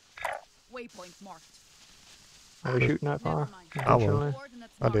here. Waypoint marked. Are we shooting that far? I will. Intentionally?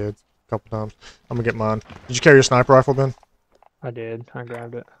 Coordinates I did marked. a couple times. I'm gonna get mine. Did you carry your sniper rifle, Ben? I did. I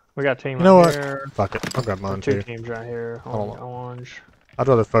grabbed it. We got a team You know right what? here. Fuck it. I'll grab mine Two too. teams right here on Hold the on. orange. I'd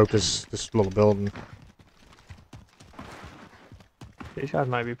rather focus this little building. These guys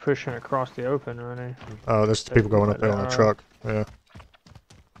might be pushing across the open, really. Oh, there's people going up there on a Alright. truck. Yeah.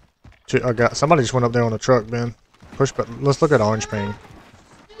 I got somebody just went up there on a truck, Ben. Push, but let's look at orange ping.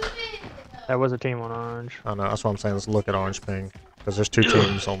 That was a team on orange. I know that's what I'm saying. Let's look at orange ping because there's two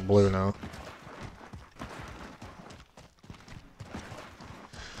teams on blue now.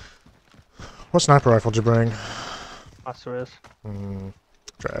 What sniper rifle did you bring? My Swiss.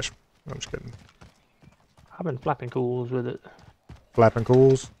 Trash. I'm just kidding. I've been flapping cools with it. Flapping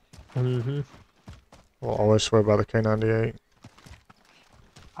cools. Mm-hmm. We'll always swear by the K98.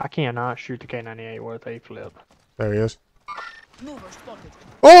 I cannot shoot the K98 worth a flip. There he is. Mover spotted.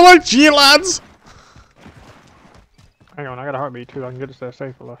 Oh my gee, lads! Hang on, I got a heartbeat too. I can get us there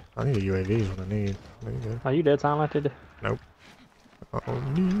safely. I need a UAV is what I need. There you go. Are you dead silented? Uh-oh,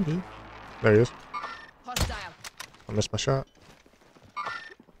 need it. There he is. Hostile. I missed my shot.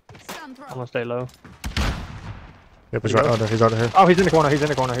 Stand I'm throw. gonna stay low. Yep, he's right under. He's under here. Oh, he's in the corner. He's in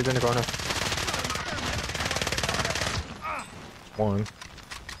the corner. He's in the corner. One.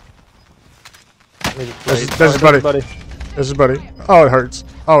 There's There's his buddy. There's his buddy. Oh, it hurts.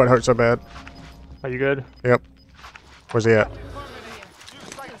 Oh, it hurts so bad. Are you good? Yep. Where's he at? New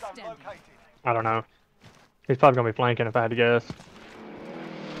safe zone located. I don't know. He's probably gonna be flanking if I had to guess.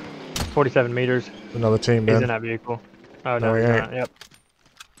 47 meters. Another team, He's in man. that vehicle. Oh No, no, he he's ain't. not. Yep.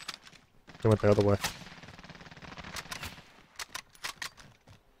 He went the other way.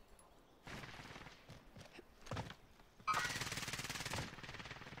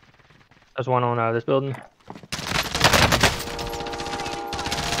 There's one on this building.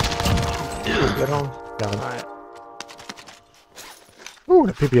 Get home. Got him. Alright. Ooh,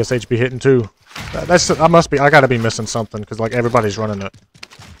 the PPSH be hitting too. I must be. I gotta be missing something because like everybody's running it.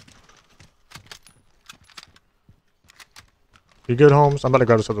 You good, Holmes? I'm about to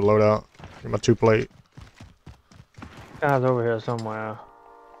go to the loadout. Get my 2 plate. Guy's over here somewhere.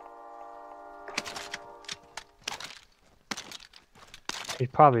 He's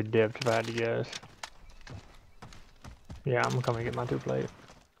probably dipped if I had to guess. Yeah, I'm gonna come and get my 2 plate.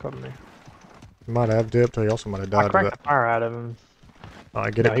 Cover me. He might have dipped, or he also might have I died. cracked the fire out of him.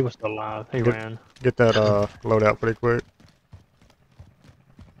 Alright, get No, it. he was still alive. He Get- ran. Get that loadout pretty quick.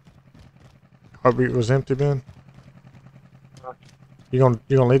 Heartbeat was empty, Ben. You gonna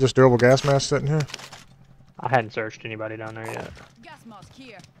leave this durable gas mask sitting here? I hadn't searched anybody down there yet. Gas mask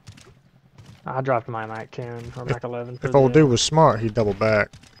here. I dropped my Mac 10 or Mac 11. for If old the- dude was smart, he'd double back.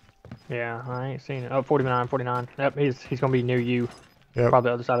 Yeah, I ain't seen it. Oh, 49, 49. Yep, he's gonna be near you. Yep. Probably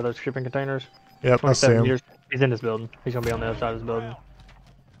the other side of those shipping containers. Yep, I see 27 him. meters. He's in this building. He's gonna be on the other side of this building.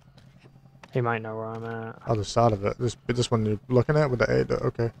 He might know where I'm at. Other side of it. This one you're looking at with the 8.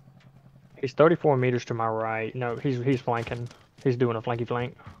 Okay. He's 34 meters to my right. No, he's flanking. He's doing a flanky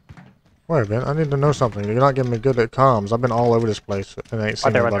flank. Wait, Ben. I need to know something. You're not getting me good at comms. I've been all over this place and I ain't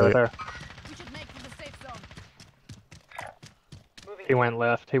seen Right there, right there, anybody. right there. We should make for the safe zone. He went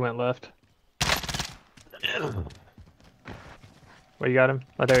left. He went left. Where you got him?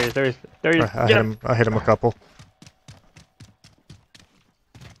 Oh, there he is. There he is. There he is. I Get hit him. I hit him a couple.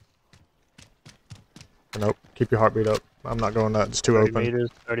 Nope. Keep your heartbeat up. I'm not going that. It's too 30 open. meters.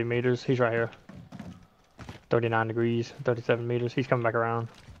 30 meters. He's right here. 39 degrees. 37 meters. He's coming back around.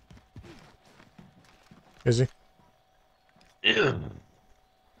 Is he?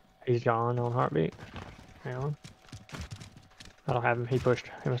 He's gone on heartbeat. Hang on. I don't have him. He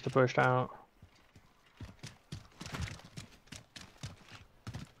must have pushed out.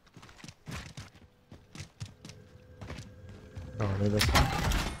 Oh, neither.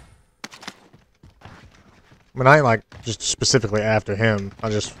 I mean, I ain't like just specifically after him. I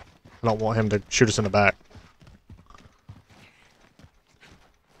don't want him to shoot us in the back.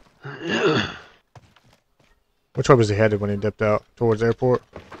 Which way was he headed when he dipped out? Towards airport?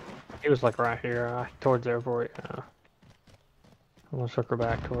 He was like right here, towards the airport. Yeah. I'm gonna circle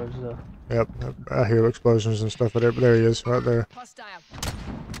back towards the. Yep, I hear explosions and stuff there, but there he is, right there. Hostile.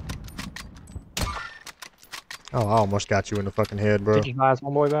 Oh, I almost got you in the fucking head, bro. Did you buy his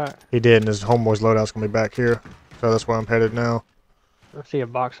homeboy back? He did, and his homeboy's loadout's gonna be back here. So that's where I'm headed now. I see a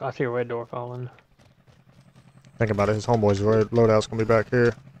box. I see a red door falling. Think about it, his homeboy's loadout's gonna be back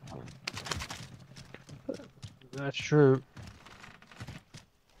here. That's true.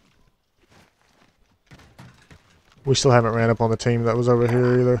 We still haven't ran up on the team that was over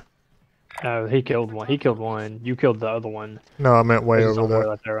here either. No, he killed one. He killed one. You killed the other one. No, I meant way There's over there.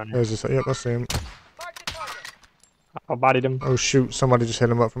 right there running. There's this, yep, I see him. I bodied him. Oh shoot, somebody just hit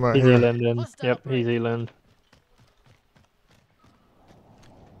him up from right He's here. E-limbed in. Yep, he's E-limbed.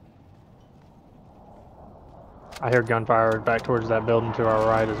 I hear gunfire back towards that building to our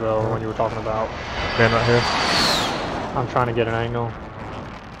right as well, when you were talking about. Man right here. I'm trying to get an angle.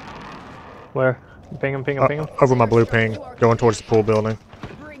 Where? Ping him, ping him, ping him. Over my blue ping, going towards the pool building.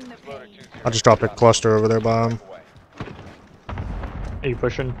 Bring the pain. I just dropped a cluster over there by him. Are you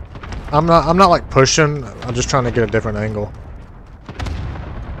pushing? I'm not like pushing, I'm just trying to get a different angle.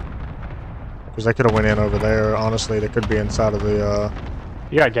 Because they could have went in over there, honestly, they could be inside of the,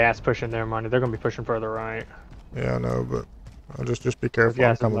 You got gas pushing there, money. They're gonna be pushing further right. yeah, I know, but I'll just be careful,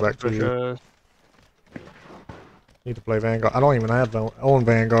 I'm coming back to you. Need to play Vanguard. I don't even have own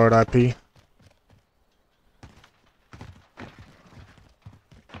Vanguard IP.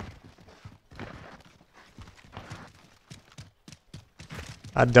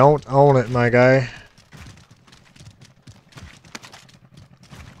 I don't own it, my guy.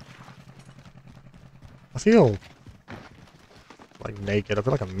 I feel like naked. I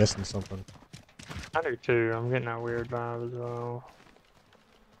feel like I'm missing something. I do too. I'm getting that weird vibe as well.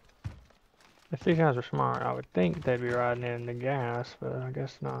 If these guys are smart, I would think they'd be riding in the gas, but I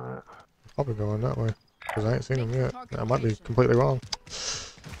guess not. Probably going that way. Because I ain't seen them yet. I might be completely wrong.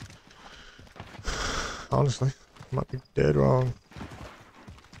 Honestly, I might be dead wrong.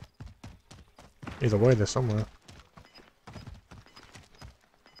 Either way, they're somewhere.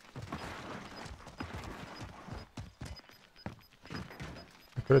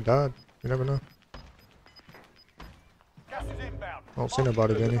 I could have died. You never know. Gas is inbound. I don't see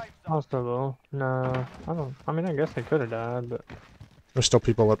nobody, Vinny. Possible. No, I don't. I mean, I guess they could have died, but There's still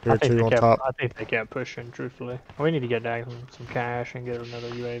people up here too on top. I think they kept pushing. Truthfully, we need to get down some cash and get another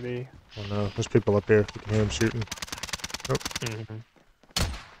UAV. Oh no, there's people up here. You can hear them shooting. Oh,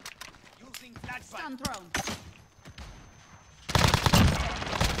 Using flashbang. Stun thrown.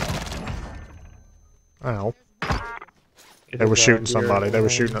 ow. They were shooting somebody. They were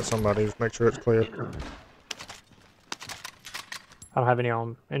shooting at somebody. Just make sure it's clear. I don't have any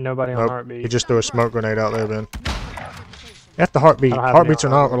on, and nobody on Nope. heartbeat. He just threw a smoke grenade out there, Ben. At the heartbeat. I don't have Heartbeats are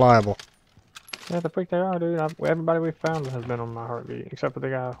any not on. reliable. Yeah, the freak they are, dude. Everybody we found has been on my heartbeat, except for the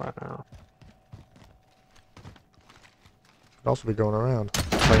guy right now. Could also be going around.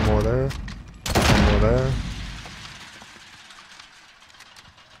 Play more there. One more there.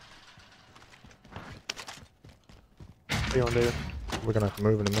 What do you want to do? We're gonna have to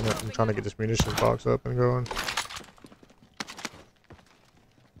move in a minute. I'm trying to get this munitions box up and going.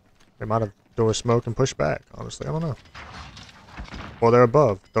 They might have thrown a smoke and pushed back, honestly. I don't know. Or they're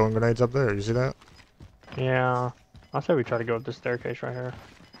above, throwing grenades up there. You see that? Yeah, I say we try to go up this staircase right here.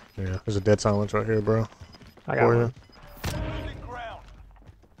 Yeah, there's a dead silence right here, bro. I got For one. you. Losing ground.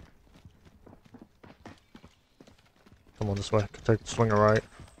 Come on this way. Take the swinger right.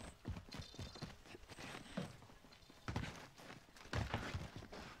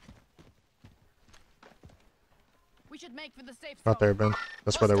 We should make for the safe Right zone. there, Ben.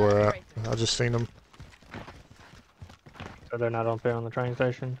 That's where they were at. I just seen them. So they're not up there on the train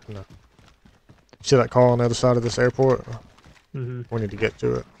station? See that car on the other side of this airport? Mm-hmm. We need to get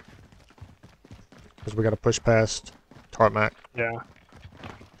to it. Because we got to push past tarmac. Yeah.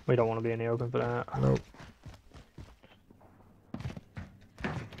 We don't want to be in the open for that. Nope.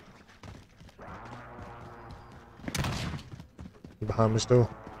 You behind me still?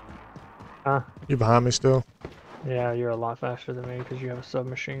 Huh? You behind me still? Yeah, you're a lot faster than me because you have a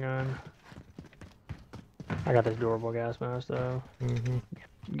submachine gun. I got this durable gas mask though. Mm-hmm.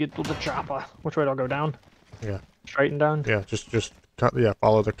 get to the chopper. Which way do I go down? Yeah. Straight and down? Yeah, yeah,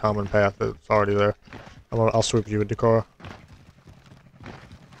 follow the common path that's already there. I'll swoop you with the car.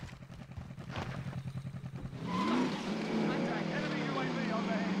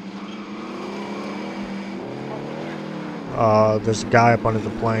 There's a guy up under the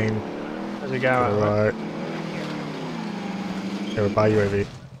plane. There's a guy To the right. Yeah, we're by UAV.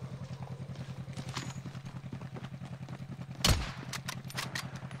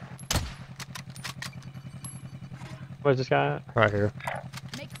 Where's this guy at? Right here.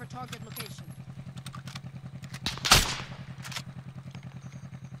 Make for target location.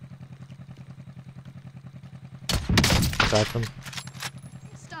 Attack him.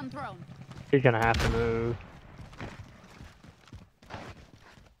 Stun thrown. He's gonna have to move.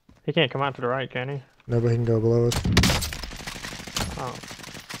 He can't come out to the right, can he? Nobody can go below us. Oh.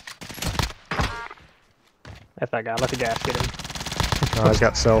 That's that guy. Let the gas get him. Oh, he's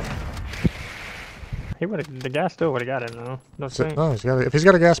got self. He would have. The gas still would have got him though. No sense. Oh, if he's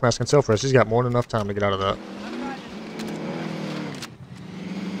got a gas mask and self rest, he's got more than enough time to get out of that.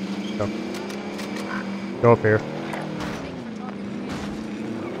 Go. Go up here. Make for target location.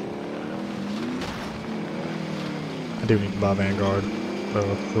 I do need to buy Vanguard.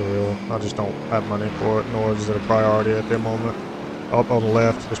 For real. I just don't have money for it, nor is it a priority at the moment. Up on the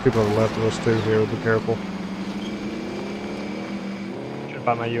left, there's people on the left of us too here, be careful. Should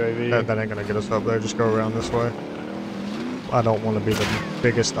buy my UAV. That ain't gonna get us up there, just go around this way. I don't want to be the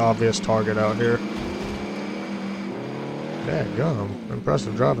biggest obvious target out here. Dadgum,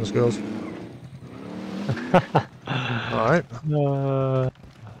 impressive driving skills. Alright.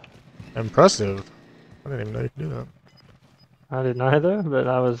 Impressive. I didn't even know you could do that. I didn't either, but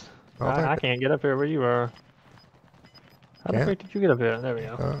I'll take I it. can't get up here where you are. How the Can't? frick did you get up here? There we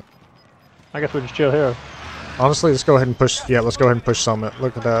go. Uh, I guess we'll just chill here. Honestly, let's go ahead and push. Yeah, let's go ahead and push Summit.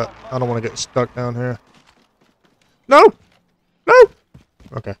 Look at that. I don't want to get stuck down here. No! No!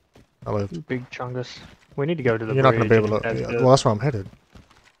 Okay. I lived. You big chungus. We need to go to the You're not going to be bridge able to. and Yeah, that's well, that's where I'm headed.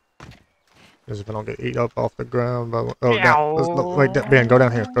 Because if I don't get eat up off the ground. Oh, wait, Ben, go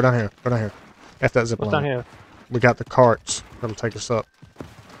down here. Go down here. Go down here. F that zip What's line. down here? We got the carts that'll take us up.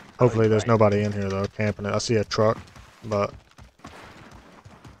 Hopefully there's nobody in here though camping it. I see a truck, but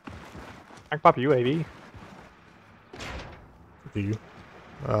I can pop a UAV. do you?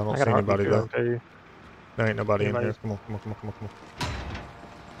 I don't I see got a anybody though. heartbeat too. There ain't nobody in here. Anybody's- Come on, come on, come on, come on, come on.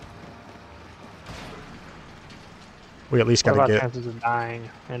 We at least What gotta about get. chances of dying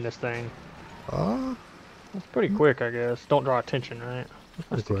in this thing? Uh, It's pretty quick, I guess. Don't draw attention, right?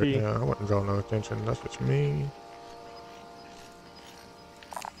 That's the quick. key. Yeah, I wouldn't draw no attention. That's what's me.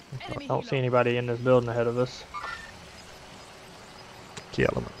 I don't see anybody in this building ahead of us. Key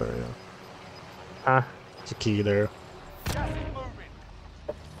element there, yeah. Huh? It's a key there. Gas is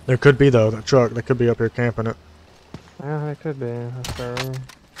moving. There could be though, that truck. They could be up here camping it. Yeah, it could be. That's fair.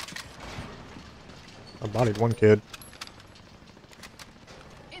 I bodied one kid.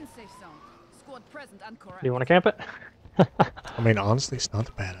 In safe zone. Squad present and correct. Do you want to camp it? I mean, honestly, it's not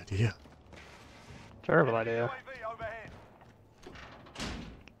a bad idea. Terrible idea. UAV overhead.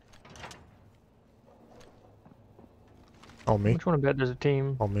 On me. Which one of bet there's a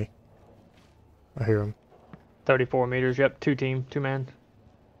team? On me. I hear him. 34 meters. Yep, two man.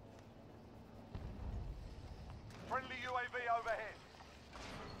 Friendly UAV overhead.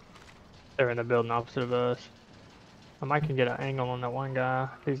 They're in the building opposite of us. I might can get an angle on that one guy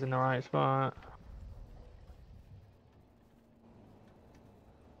if he's in the right spot.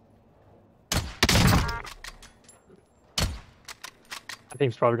 I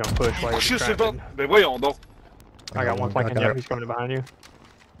think he's probably gonna push while you're Je sais pas. distracted. Mais voyons donc. I got one flanking. Yep, he's coming behind you.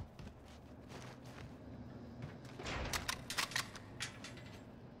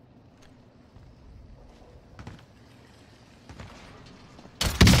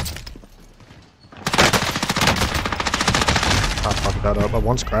 I fucked that up. But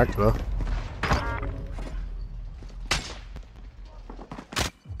one's cracked though.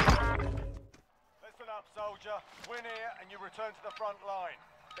 Listen up, soldier. Win here and you return to the front line.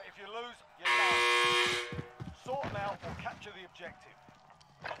 But if you lose, you're done. Sort them out or capture the objective.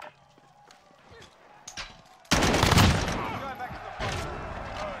 Going back to the front.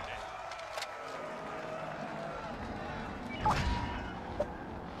 Earned it.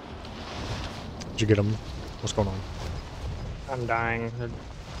 Did you get him? What's going on? I'm dying. A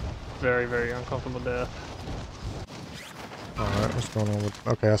very, very uncomfortable death. Alright, what's going on with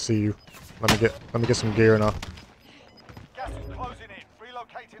okay, I see you. Let me get some gear and I'll Gas is closing in.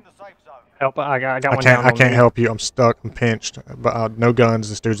 Relocating the safe zone. Help! I got one down I on can't me. help you. I'm stuck. I'm pinched. But no guns.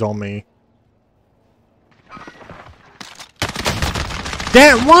 This dude's on me.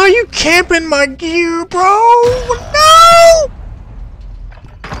 Damn, why are you camping my gear, bro? No!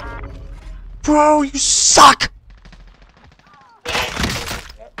 Bro, you suck!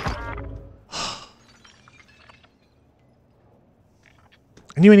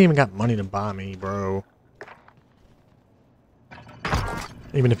 And you ain't even got money to buy me, bro.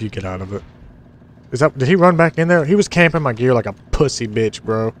 Even if you get out of it. Did he run back in there? He was camping my gear like a pussy bitch,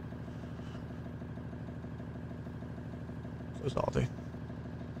 bro. So salty.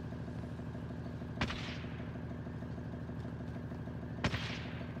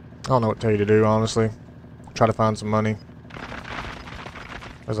 I don't know what to tell you to do, honestly. Try to find some money.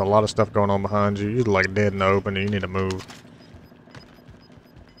 There's a lot of stuff going on behind you. You're like dead in the open and you need to move.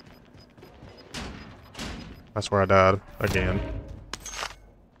 That's where I died. Again.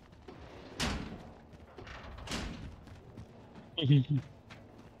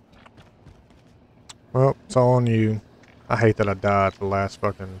 Well, it's all on you. I hate that I died the last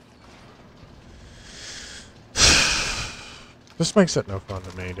fucking... This makes it no fun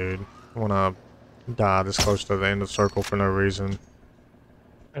to me, dude. When I die this close to the end of the circle for no reason.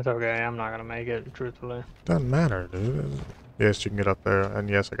 It's okay, I'm not gonna make it, truthfully. Doesn't matter, dude. Yes, you can get up there, and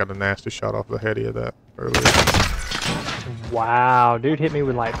yes, I got a nasty shot off the heady of that earlier. Wow, dude hit me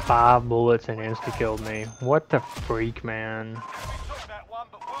with like 5 bullets and insta-killed me. What the freak, man.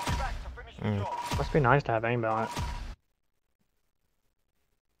 Must be nice to have aimbot.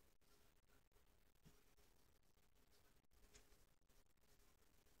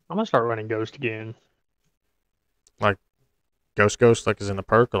 I'm gonna start running Ghost again. Like, Ghost, like is in the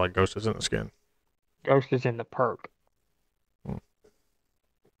perk, or like Ghost is in the skin? Ghost is in the perk. I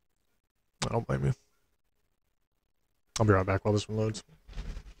don't blame you. I'll be right back while this one loads.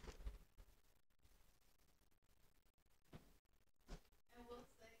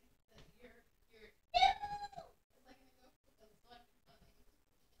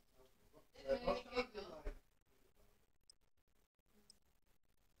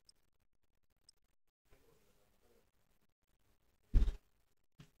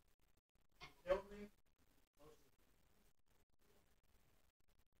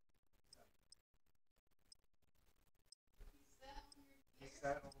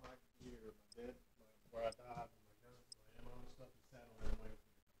 Sat on my gear, my bed, where I died, my guns, my ammo and stuff, he sat on it and waited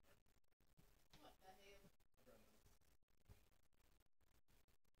for me to come back. What the hell?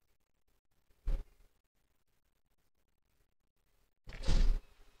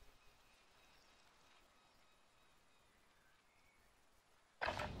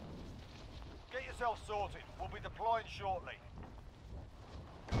 Get yourself sorted. We'll be deploying shortly.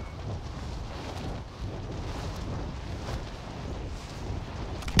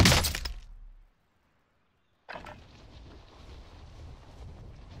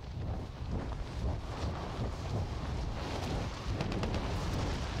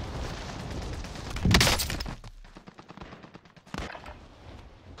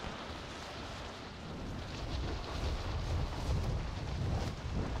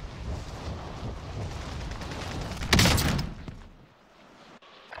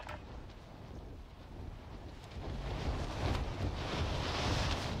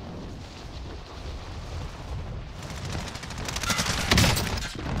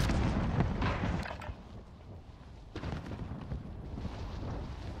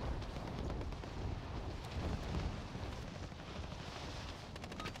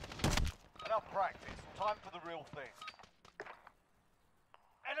 Enough practice. Time for the real thing.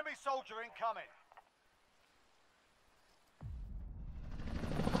 Enemy soldier incoming.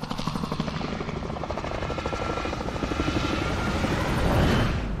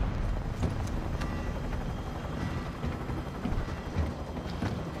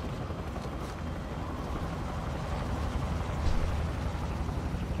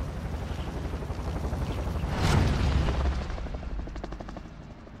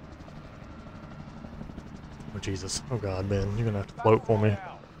 Oh, Jesus. Oh, God, Ben. You're going to have to float for me.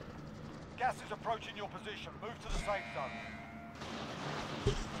 Gas is approaching your position. Move to the safe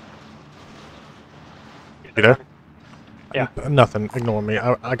zone. You there? Yeah. Nothing. Ignore me.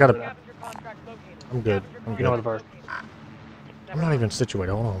 I gotta... I'm good. I'm You know good. the verse. I'm not even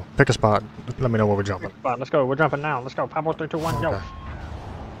situated. Hold on. Pick a spot. Let me know where we're jumping. Right, let's go. We're jumping now. Let's go. 5, 4, 3, 2, 1, go. Okay.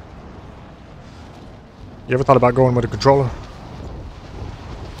 You ever thought about going with a controller?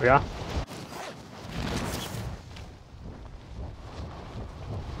 Yeah.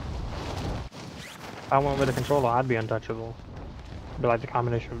 If I went with a controller, I'd be untouchable. Be like the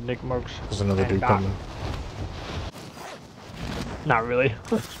combination of Nick Merckx. There's another and dude Doc. coming. Not really.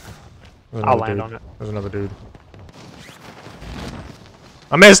 There's I'll another land dude. on it. There's another dude.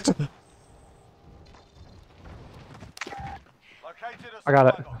 I missed! Located a I got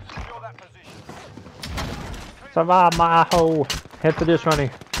it. Secure that position. Survive my hole. Head for this, Ronnie.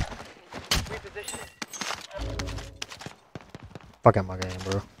 Fuck out my game,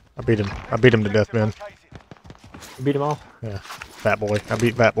 bro. I beat him. I beat him to death, man. You beat him off. Yeah. Fat boy. I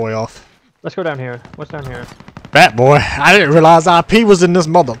beat Fat boy off. Let's go down here. What's down here? Fat boy. I didn't realize IP was in this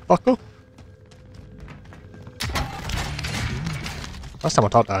motherfucker. Last time I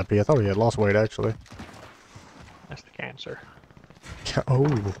talked to IP, I thought he had lost weight, actually. That's the cancer. Oh,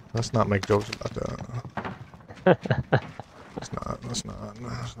 let's not make jokes about that. That's not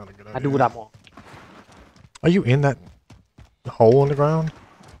a good idea. I do what I want. Are you in that hole in the ground?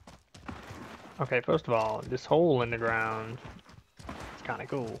 Okay, first of all, this hole in the ground is kind of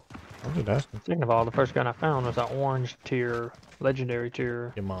cool. I'm just asking. Second of all, the first gun I found was an orange tier, legendary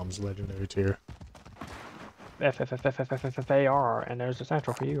tier, Your mom's legendary tier. FFFFFFFAR, and there's a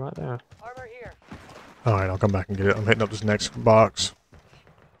satchel for you right there. Armor here. Alright, I'll come back and get it. I'm hitting up this next box.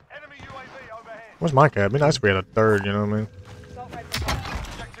 Enemy UAV overhead. Where's my cat? It'd be nice if we had a third, you know what I mean? Assault rifle.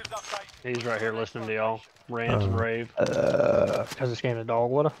 Objectives updated. He's right here listening to y'all rant and rave. Because this game is dog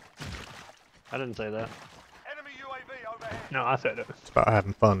water. I didn't say that. Enemy UAV overhead. No, I said it. It's about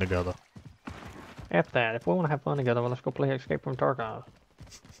having fun together. F that. If we want to have fun together, well, let's go play Escape from Tarkov.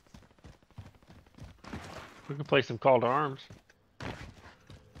 We can play some Call to Arms.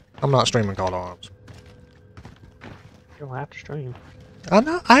 I'm not streaming Call to Arms. You don't have to stream. I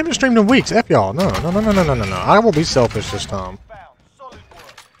know. I haven't streamed in weeks. F y'all. No. I will be selfish this time. Found. Solid work.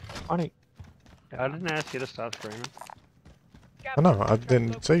 Funny. I didn't ask you to stop streaming. I know. I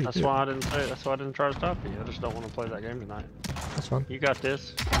didn't say you That's did. why I didn't say. That's why I didn't try to stop you. I just don't want to play that game tonight. That's fine. You got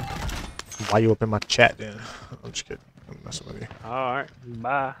this. Why you up in my chat then? I'm just kidding. I'm messing with you. All right.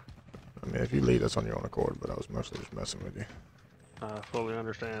 Bye. I mean, if you leave, that's on your own accord, but I was mostly just messing with you. I fully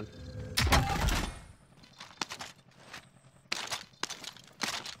understand.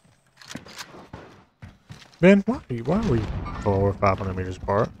 Ben, why are we 400 or 500 meters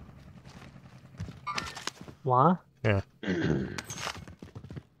apart? Why? Yeah.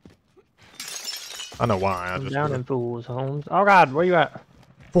 I know why. I I'm just down in fools' homes. Oh God, where you at?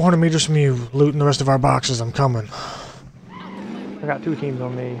 400 meters from you, looting the rest of our boxes. I'm coming. I got two teams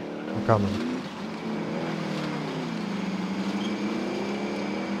on me. I'm coming.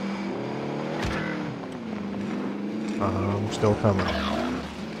 I'm still coming.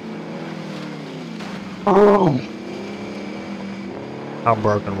 Oh! How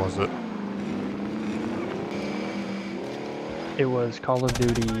broken was it? It was Call of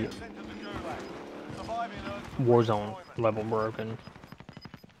Duty Sent to the Gulag. Surviving earns Warzone level broken.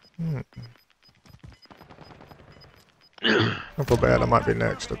 I feel bad. I might be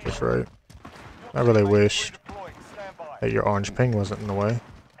next at this rate. I really wished deployed. Stand by. that your orange ping wasn't in the way.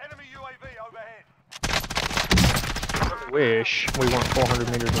 Enemy UAV overhead. Wish we weren't 400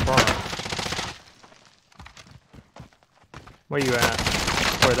 meters apart. Where you at?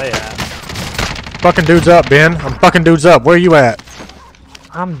 Where they at? Fucking dudes up, Ben. I'm fucking dudes up. Where you at?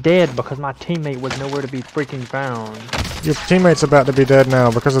 I'm dead because my teammate was nowhere to be freaking found. Your teammate's about to be dead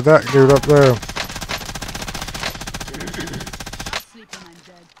now because of that dude up there. I'm sleeping, I'm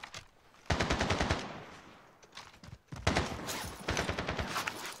dead.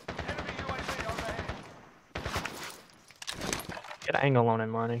 Enemy UAV overhead. Get an angle on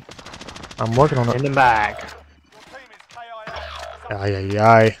him, Ronnie. I'm working on In it. the back. Your team is KIA. Aye,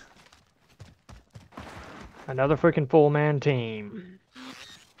 aye, aye. Another freaking full man team.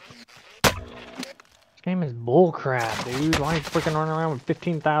 This game is bullcrap, dude. Why are you freaking running around with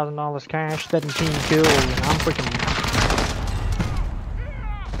 $15,000 cash, 17 kills, and I'm freaking.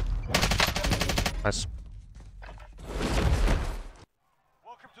 Nice.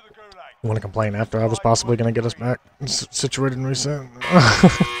 Welcome to the Gulag. You want to complain after I was possibly going to get us back situated and reset?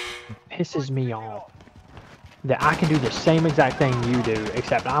 Pisses me off that I can do the same exact thing you do,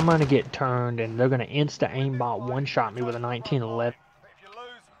 except I'm gonna get turned and they're gonna insta aimbot one shot me with a 1911. But if you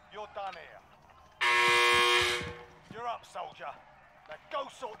lose, you're done here. You're up, soldier. Now go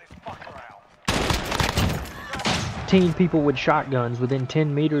sort this fucker out. 15 people with shotguns within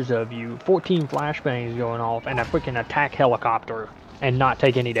 10 meters of you, 14 flashbangs going off, and a freaking attack helicopter, and not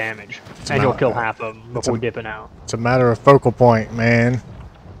take any damage. And you'll kill half of them before dipping out. It's a matter of focal point, man.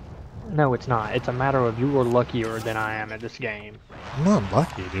 No, it's not. It's a matter of you are luckier than I am at this game. I'm not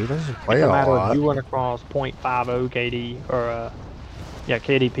lucky, dude. I just play It's a a matter of lot. you run across .50 KD, or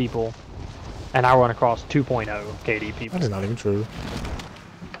KD people, and I run across 2.0 KD people. That is not even true.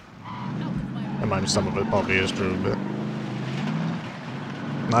 That might be some of it probably is true, but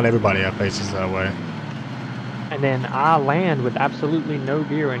not everybody I face is that way. And then I land with absolutely no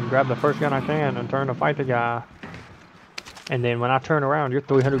gear and grab the first gun I can and turn to fight the guy. And then when I turn around, you're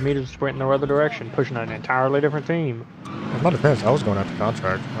 300 meters sprinting the other direction, pushing an entirely different team. It might depend. I was going after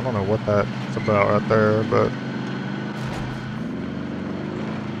contract. I don't know what that's about right there, but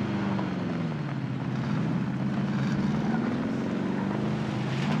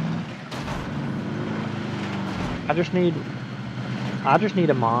I just need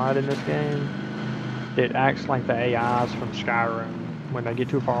a mod in this game that acts like the AIs from Skyrim. When they get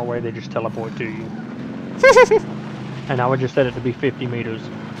too far away, they just teleport to you. And I would just set it to be 50 meters.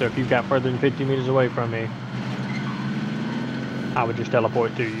 So if you got further than 50 meters away from me, I would just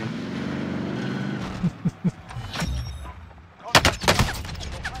teleport to you.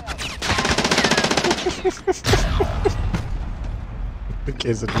 the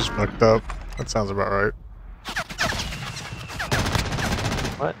kids are just fucked up. That sounds about right.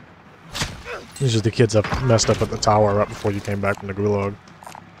 What? These are the kids that messed up at the tower right before you came back from the gulag.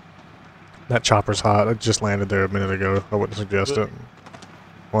 That chopper's hot. It just landed there a minute ago. I wouldn't suggest it.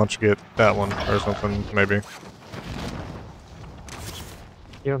 Why don't you get that one or something, maybe?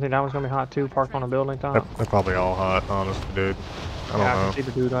 You don't think that one's gonna be hot too? Parked on a building top? They're probably all hot, honestly, dude. I don't Yeah, I know. can see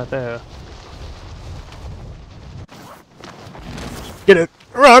the dude right there. Get it!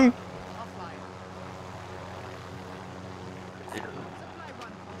 Run! I'll fly. Supply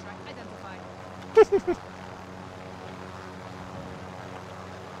run contract identified.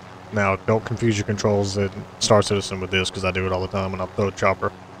 Now, don't confuse your controls in Star Citizen with this, because I do it all the time when I throw a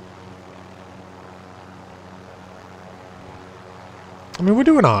chopper. I mean, we're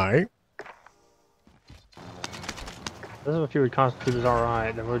doing alright. This is what you would constitute as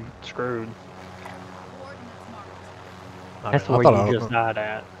alright, then we're screwed. Coordinates marked. I That's mean, I where thought you just died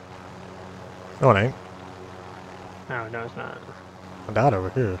at. No, it ain't. No, it's not. I died over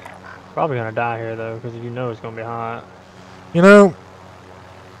here. Probably gonna die here though, because you know it's gonna be hot. You know,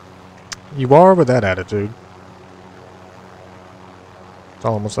 you are with that attitude. That's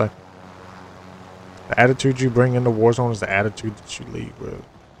all I'm gonna say. The attitude you bring into Warzone is the attitude that you leave with.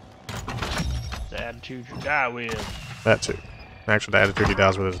 The attitude you die with. That too. Actually, the attitude he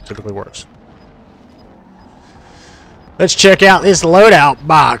dies with is typically worse. Let's check out this loadout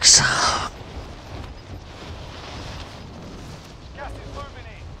box. Gas is moving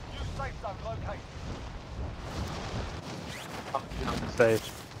in. New safe zone located. Safe.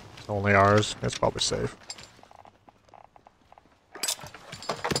 Only ours. It's probably safe.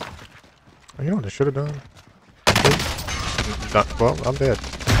 Oh, you know what I should have done? Well, I'm dead.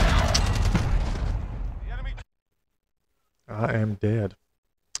 The enemy I am dead.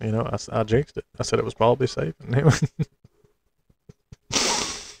 You know, I jinxed it. I said it was probably safe. And it was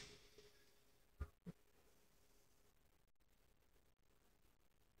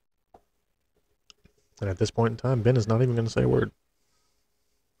and at this point in time, Ben is not even going to say a word.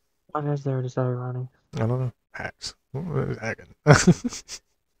 What is there to say, Ronnie? I don't know. Hacks. Hacking.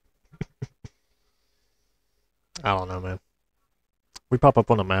 I don't know, man. We pop up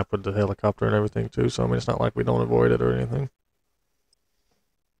on the map with the helicopter and everything, too, so I mean, it's not like we don't avoid it or anything.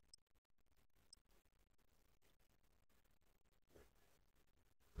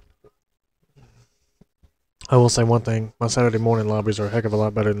 I will say one thing. My Saturday morning lobbies are a heck of a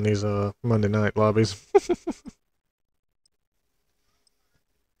lot better than these Monday night lobbies.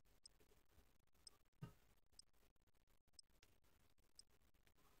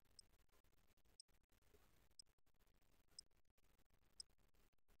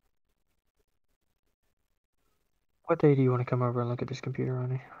 What day do you want to come over and look at this computer,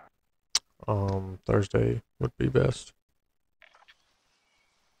 Ronnie? Thursday would be best.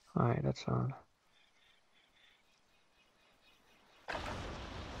 Alright, that's fine.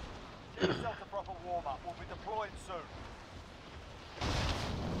 Give yourself a proper warm-up. We'll be deploying soon.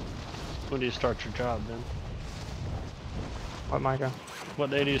 When do you start your job then? What, Micah? What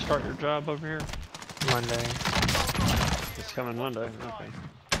day do you start your job over here? Monday. It's coming Monday. Okay.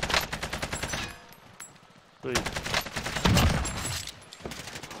 Sweet.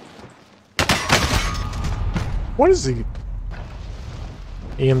 What is the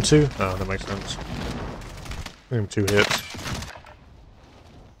EM2? Oh, that makes sense. EM2 hits.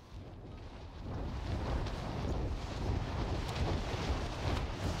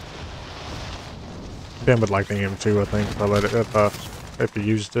 Ben would like the EM2, I think, if I let it, if you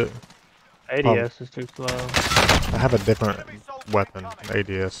used it. ADS is too slow. I have a different weapon,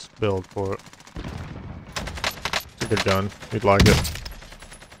 ADS build for it. It's a good gun. You'd like it.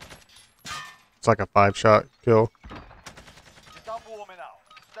 It's like a 5-shot kill. You're done warming up.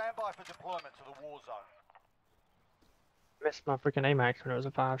 Stand by for deployment to the war zone. Missed my freaking AMAX when it was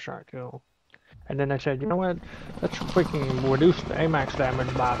a 5-shot kill. And then they said, you know what? Let's quickly reduce the AMAX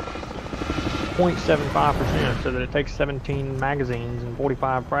damage by 0.75%, so that it takes 17 magazines and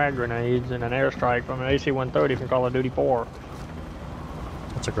 45 frag grenades and an airstrike from an AC-130 from Call of Duty 4.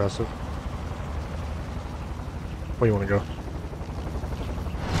 That's aggressive. Where you want to go?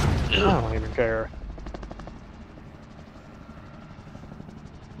 I don't even care.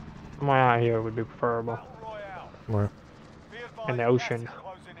 Somewhere out here would be preferable. Where? In the ocean.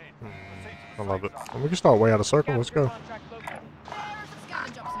 I love it. And we can start way out of circle. Let's go.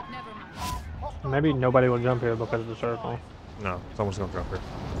 Scavenge ops, never mind. Maybe nobody will jump here because of the circle. No, someone's gonna jump here.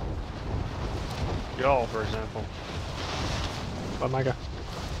 Y'all, for example. What, Micah?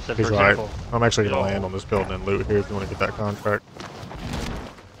 Said, He's for right. example. I'm actually gonna y'all. land on this building and loot here if you want to get that contract.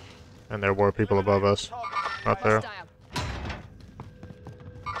 And there were people above us, right there. Hostile.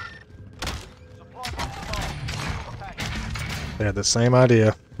 They had the same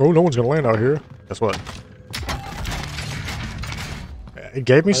idea. Oh, no one's gonna land out here. Guess what? It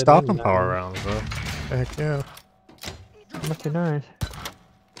gave me Why they stopping didn't power land? rounds, though. Heck yeah. Must be nice.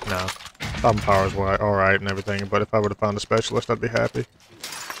 No. Stopping power is alright and everything, but if I would have found a specialist, I'd be happy.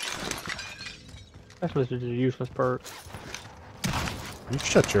 Specialist is a useless perk. You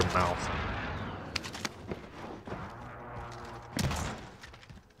shut your mouth.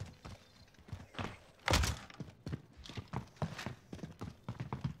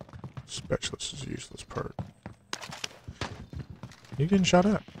 Specialist is a useless perk. You getting shot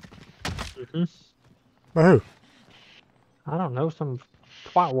at? Mm-hmm. By who? I don't know, some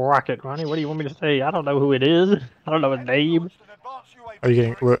twat rocket, Ronnie. What do you want me to say? I don't know who it is. I don't know his name. Are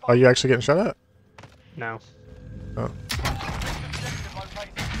you actually getting shot at? No. Oh.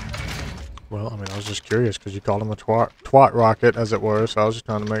 Well, I mean, I was just curious because you called him a twat rocket, as it were, so I was just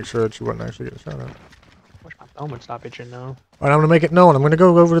trying to make sure that you wasn't actually getting shot at. Wish my thumb would stop itching now. Alright, I'm gonna make it known. I'm gonna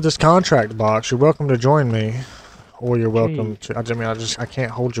go over to this contract box. You're welcome to join me, or you're welcome to. I mean, I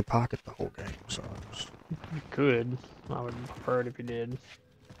can't hold your pocket the whole game, so. You could. I would prefer it if you did.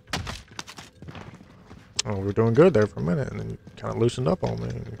 Oh, we were doing good there for a minute, and then you kind of loosened up on me.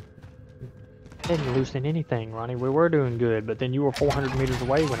 I didn't loosen anything, Ronnie. We were doing good, but then you were 400 meters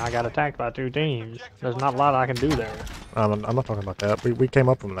away when I got attacked by 2 teams. There's not a lot I can do there. I'm not talking about that. We came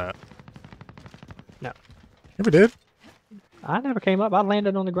up from that. No. Yeah, we did. I never came up. I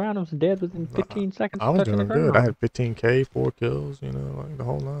landed on the ground and was dead within 15 seconds. I of was touching doing the good. ground. I had 15K, 4 kills, you know, like the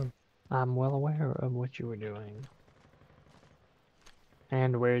whole nine. I'm well aware of what you were doing.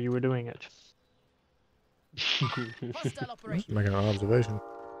 And where you were doing it. Hostile operator. Just making an observation.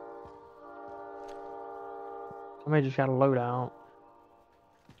 Somebody just got a loadout.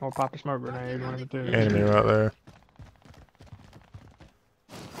 Or popped a smoke grenade, one of the two. Enemy right there.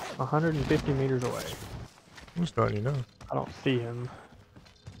 150 meters away. I'm just letting you know. I don't see him.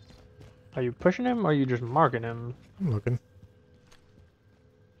 Are you pushing him or are you just marking him? I'm looking.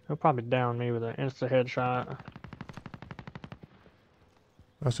 He'll probably down me with an insta headshot.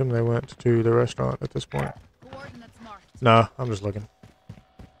 I assume they went to the restaurant at this point. Coordinates marked. Nah, I'm just looking.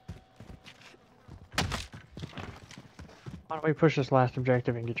 Why don't we push this last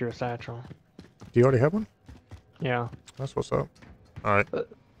objective and get you a satchel? Do you already have one? Yeah. That's what's up. Alright.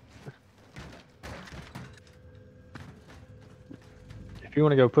 If you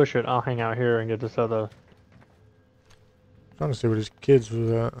want to go push it, I'll hang out here and get this other. Trying to see where these kids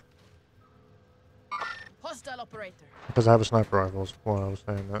was at. Hostile operator. Because I have a sniper rifle is why I was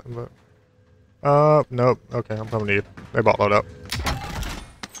saying that, but... nope. Okay, I'm coming to you. They bought load up.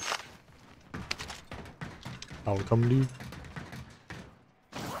 I'll come to you.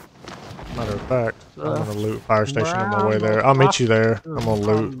 Matter of fact, I'm gonna loot fire station on my way there. I'll meet you there. I'm gonna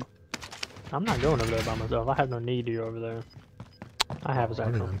loot. I'm not going over there by myself. I have no need to go over there. I have a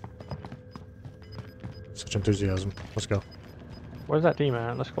satchel. Such enthusiasm. Let's go. Where's that team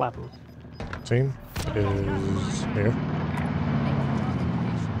at? Let's clap them. Team is here.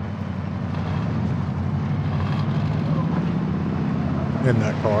 In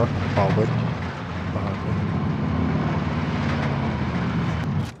that car, probably. Behind me.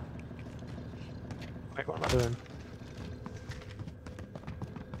 Wait, what am I doing?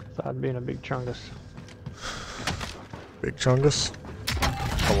 Side being a big chungus. Big chungus.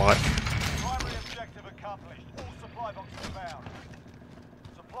 A lot. Primary objective accomplished. All supply boxes are bound.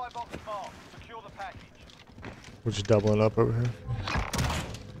 Supply box marked. Secure the package. We're just doubling up over here.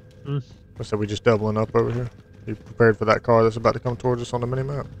 Hmm. I said we just doubling up over here. You prepared for that car that's about to come towards us on the mini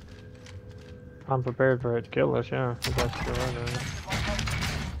map? I'm prepared for it to kill us, yeah. If that's what you're doing.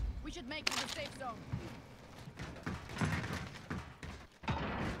 We should make it to the safe zone.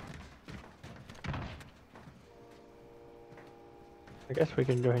 I guess we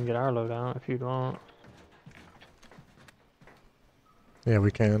can go ahead and get our loadout if you'd want. Yeah,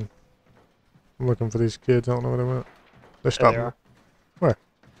 we can. I'm looking for these kids. I don't know where they went. They There stopped. they are. Where?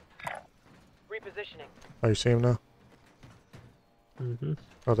 Repositioning. Oh, you see them now? Mm-hmm.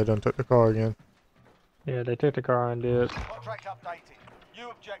 Oh, they done took the car again. Yeah, they took the car and did. Contract updated.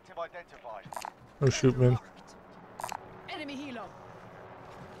 New objective identified. Oh, shoot, man. Enemy helo.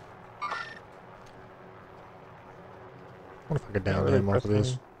 What if I could down really him off of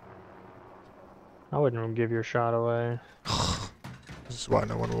this? I wouldn't even give your shot away. This is why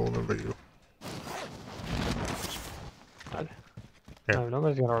no one will remember you. Yeah. No,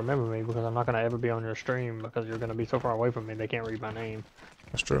 nobody's gonna remember me because I'm not gonna ever be on your stream because you're gonna be so far away from me they can't read my name.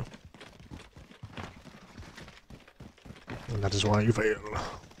 That's true. And that is why you fail.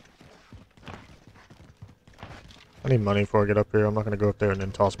 I need money before I get up here. I'm not gonna go up there and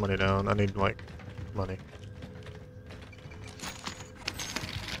then toss money down. I need, like, money.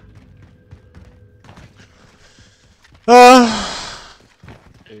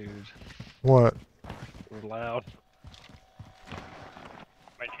 Dude, What? we're loud.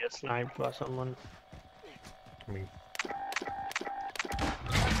 Might get sniped by someone. I mean,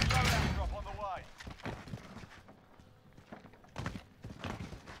 Loadout drop on the way.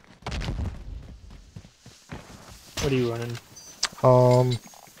 What are you running?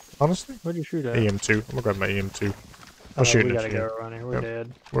 honestly, What'd you shoot at? EM2. I'm gonna grab my EM2. I'm Oh, shooting we at gotta you. go running. We're Yep.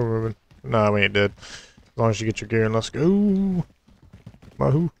 dead. We're moving. No, we ain't dead. As long as you get your gear and let's go.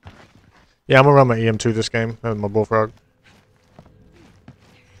 Wahoo. Yeah, I'm gonna run my EM2 this game. And my bullfrog.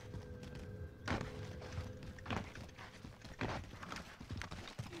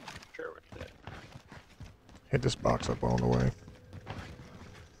 Sure, we're dead. Hit this box up on the way.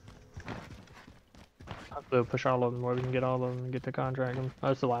 I'll have to push all of them where we can get all of them and get the contract. Oh,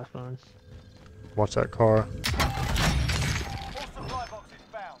 that's the last one. Watch that car. All supply boxes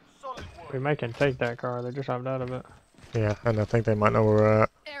found. Solid work. We may can take that car. They just hopped out of it. Yeah, and I think they might know where we're at.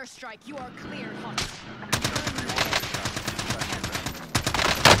 Airstrike, you are cleared, hot.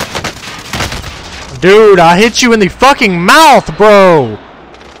 Dude, I hit you in the fucking mouth, bro!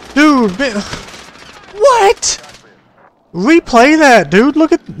 Dude, what? Replay that, dude.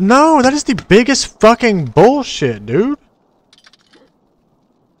 Look at... No, that is the biggest fucking bullshit, dude.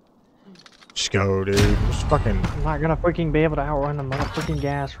 Just go, dude. Just fucking... I'm not gonna freaking be able to outrun the motherfucking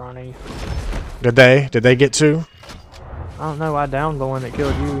gas, Ronnie. Did they? Did they get to? I don't know. I downed the one that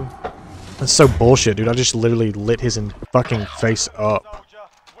killed you. That's so bullshit, dude. I just literally lit his fucking face up. Soldier,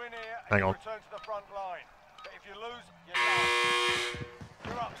 win here and Hang you on. return to the front line. But if you lose, you're done.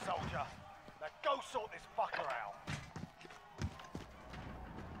 You're up, soldier. Now go sort this fucker out.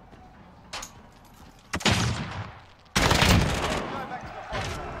 Go back to the front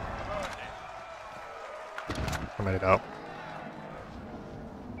line. Earned it. I made it out.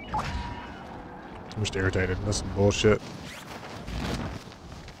 I'm just irritated. That's some bullshit.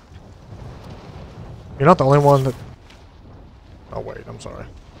 You're not the only one that... Oh, wait. I'm sorry.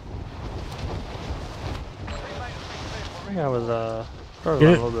 I think I was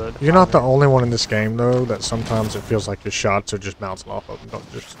struggling a little bit. You're not the only one in this game, though, that sometimes it feels like your shots are just bouncing off of them.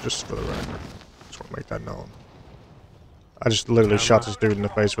 Don't, just for the record. Just want to make that known. I just literally shot this dude in the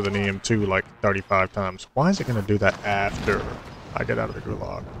face with an EM2 like 35 times. Why is it going to do that after I get out of the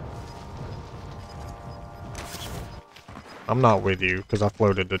gulag? I'm not with you, because I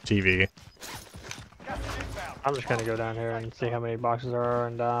floated the TV. I'm just gonna go down here and see how many boxes there are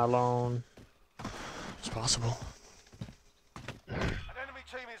and die alone. It's possible. An enemy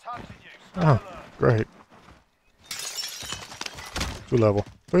team is hunting you. Stay Oh, alert. great. 2 level.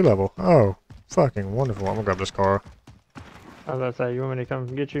 3 level. Oh, fucking wonderful. I'm gonna grab this car. I was about to say, you want me to come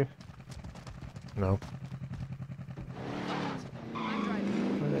get you? No. I'm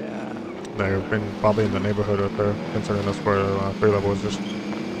driving. Yeah. They've been probably in the neighborhood right there, considering that's where 3 level is just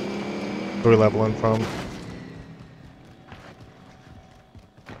 3 leveling from.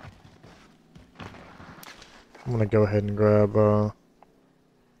 I'm gonna go ahead and grab a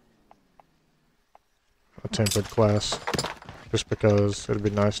tempered class, just because it'd be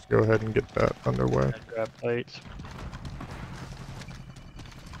nice to go ahead and get that underway. I grab plates.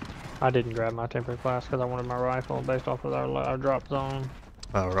 I didn't grab my temporary class because I wanted my rifle based off of our drop zone.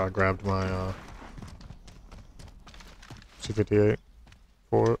 I grabbed my C58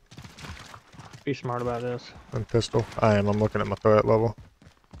 for it, Be smart about this. and pistol. I am. I'm looking at my threat level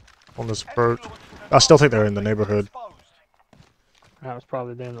on this approach. I still think they're in the neighborhood. That was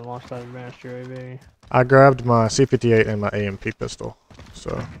probably them that launched that advanced UAV. I grabbed my C58 and my AMP pistol,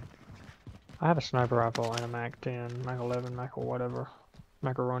 so I have a sniper rifle and a Mac 10, Mac 11, Mac or whatever.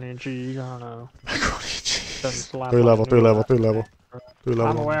 Macaroni and cheese, I don't know. macaroni and cheese. Doesn't slap 3 like level, a 3 new level, one. 3 level, 3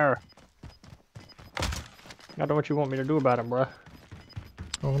 level. I'm aware. I don't know what you want me to do about him, bruh.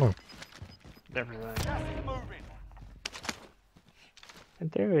 Oh no. everything. Gas is moving. In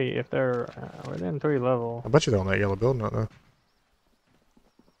theory, if they're within 3 level, I bet you they're on that yellow building right there.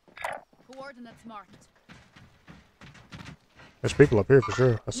 Coordinates marked. There's people up here for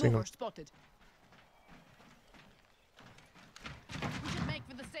sure. I seen them. Mover spotted. We should make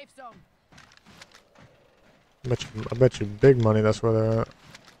for the safe zone. I bet you big money that's where they're at.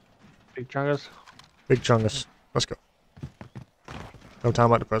 big chungus. Big chungus. Let's go. No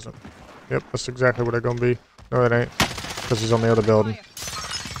time like the present. Yep, that's exactly where they're gonna be. No, it ain't. Because he's on the other building.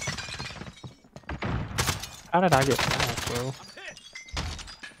 How did I get past, bro?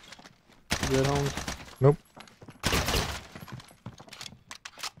 Good homes. Nope.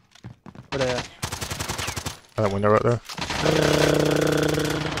 Where they at? That window right there.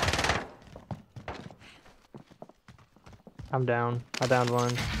 I'm down. I downed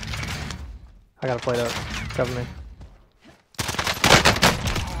one. I gotta plate up. Cover me.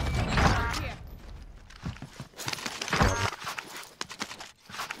 Here.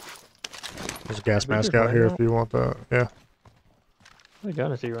 There's a gas Did we mask just out land here that? if you want that. Yeah. What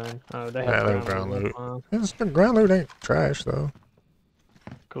gun is he running? Oh, they Yeah, have they have ground loot. loot. Yeah, the ground loot ain't trash though.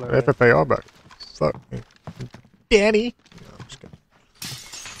 Hilarious. FFAR back. Fuck me. Daddy! No, I'm just kidding.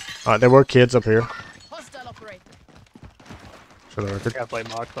 Alright, there were kids up here. Hostile operator. For the record. I got plate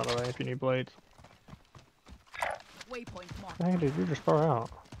box by the way if you need plates. Waypoint marked. Hey, did you just far out?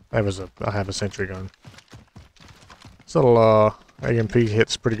 I have a sentry gun. This little AMP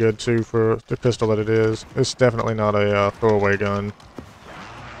hits pretty good too for the pistol that it is. It's definitely not a throwaway gun.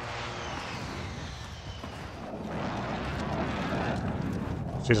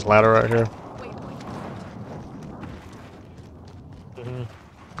 See this ladder right here? Waypoint.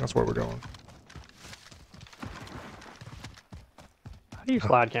 That's where we're going. How do you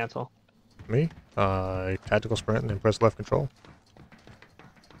slide cancel? Me? Tactical sprint and then press left control.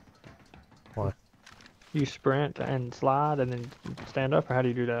 Why? You sprint and slide and then stand up, or how do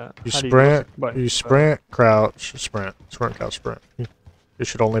you do that? You How do sprint, button- you sprint, crouch, sprint. Sprint, crouch, sprint. It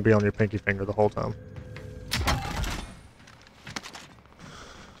should only be on your pinky finger the whole time.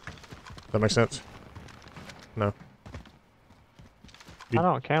 That make sense? No. I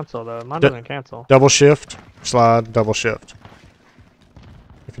don't cancel though. Mine D- doesn't cancel. Double shift, slide, double shift.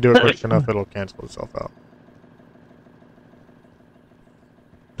 If you do it quick enough, it'll cancel itself out.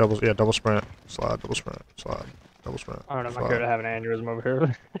 Double sprint, slide, double sprint, slide, double sprint. I don't know. My slide. character have an aneurysm over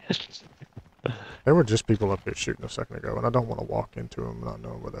here. There were just people up here shooting a second ago, and I don't want to walk into them not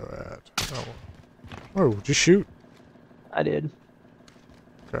knowing where they're at. Oh, did you shoot? I did.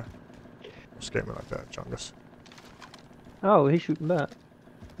 Okay. Don't scare me like that, Chungus. Oh, he's shooting back.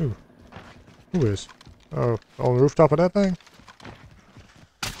 Who is? Oh, on the rooftop of that thing?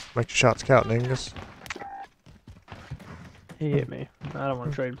 Make your shots count, Dingus. He hit me. I don't want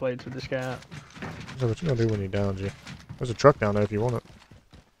to trade plates with this guy. So what you gonna do when he downs you? There's a truck down there if you want it.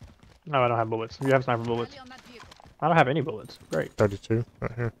 No, I don't have bullets. You have sniper bullets. Rally on that vehicle. I don't have any bullets. Great. 32,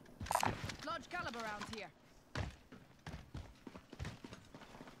 right here. Large caliber rounds here.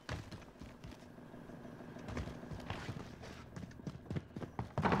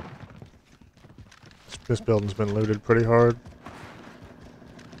 This building's been looted pretty hard.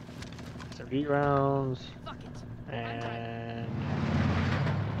 SMG rounds Fuck it. and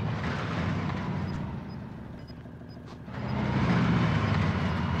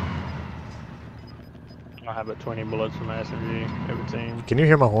I have 20 bullets from my SMG. Every team. Can you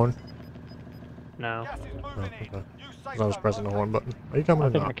hear my horn? No. Gas is moving Oh, in. okay. New safe 'Cause I was zone pressing the horn located. button. Are you coming I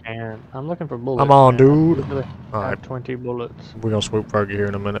or think I not? can. I'm looking for bullets. I'm on, man. I dude. literally Alright. have 20 bullets. We're gonna swoop Fergie here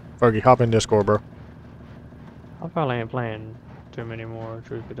in a minute. Fergie, hop in Discord, bro. I probably ain't playing too many more,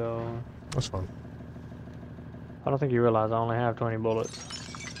 truth be told. That's fine. I don't think you realize I only have 20 bullets.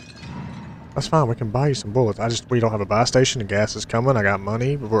 That's fine. We can buy you some bullets. We don't have a buy station. The gas is coming. I got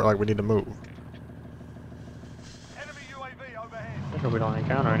money. But we need to move. Enemy UAV overhead. I hope we don't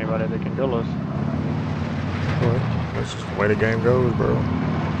encounter anybody that can kill us. That's just the way the game goes, bro. It's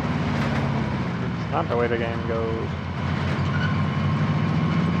not the way the game goes.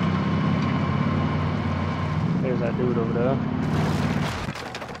 There's that dude over there.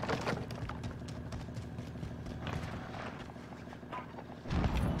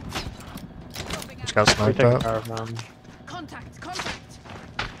 Just got We sniped take out. fire from. Contact. Contact.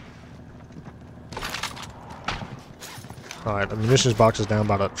 Alright, the munitions box is down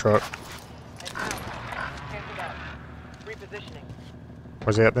by that truck. Repositioning.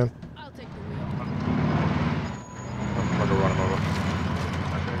 Where's he at, Ben? I'll take the wheel. I'll go run him over.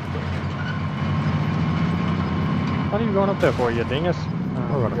 What are you going up there for, you dingus?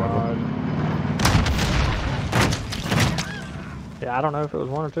 I'll Oh, run him over. God. Yeah, I don't know if it was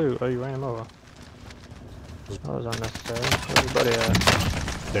one or two. Oh, you ran him over. That was unnecessary. Where's everybody at?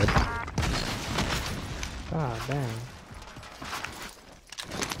 Dead. God dang.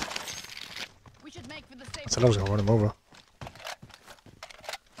 We should make for the safe. I said I was gonna run him over.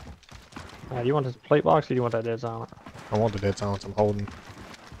 Do you want this plate box or do you want that dead silent? I want the dead silence I'm holding.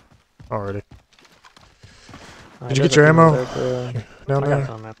 Already. Alright, Did you get there's your a few ammo? more there, Down I there? got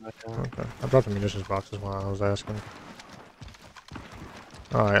some ammo back there. Okay. I dropped the munitions boxes while I was asking.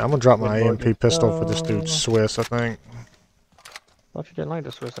 Alright, I'm gonna drop my Good AMP pistol for this dude go. Swiss, I think. Thought you didn't like the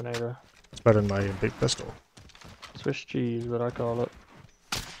Swissinator. It's better than my AMP pistol. Swiss cheese, what I call it.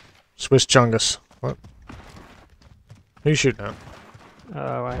 Swiss Chungus. What? Who you shooting at?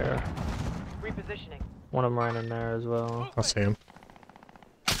 Right here. Repositioning. One of them ran in there as well. I see him.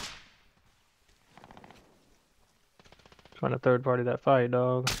 Trying to third party that fight,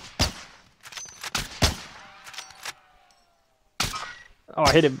 dog. Oh,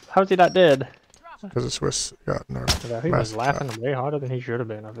 I hit him. How's he not dead? Because the Swiss got nerfed. Yeah, he was Massive laughing way harder than he should have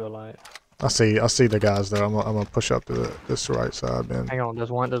been, I feel like. I see the guys there. I'm gonna push up to this right side, man. Hang on,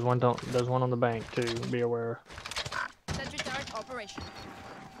 there's one on the bank too, be aware. Sentry turret operation.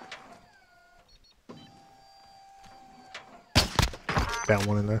 Down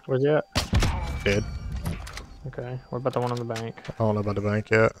one in there. Where's he at? Dead. Okay, what about the one on the bank? I don't know about the bank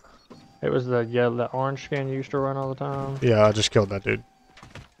yet. It was the yellow, the orange skin you used to run all the time? Yeah, I just killed that dude.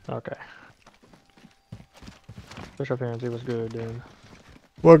 Okay. Push up here and see what's good, dude.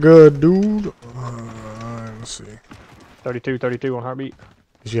 What good, dude? Let's see. 32 on heartbeat.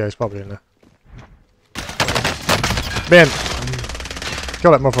 Yeah, he's probably in there. Ben!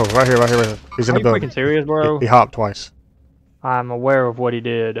 Kill that motherfucker right here. He's in Are the you building. freaking serious, bro? He hopped twice. I'm aware of what he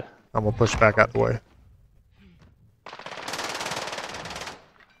did. I'm gonna push back out the way.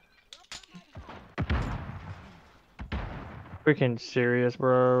 Freaking serious,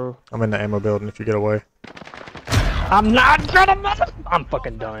 bro. I'm in the ammo building if you get away. I'm not gonna mother. I'm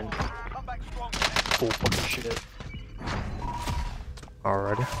fucking done. Come back strong. Full fucking shit.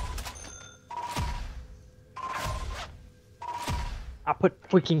 Alrighty. I put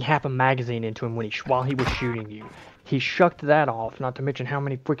freaking half a magazine into him when while he was shooting you. He shucked that off, not to mention how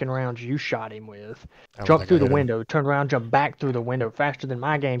many freaking rounds you shot him with. Jumped through the window, turned around, jumped back through the window faster than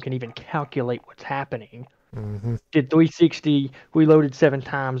my game can even calculate what's happening. Did 360, reloaded 7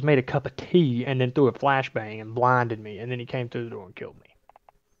 times, made a cup of tea, and then threw a flashbang and blinded me, and then he came through the door and killed me.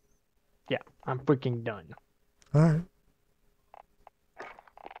 Yeah, I'm freaking done. Alright.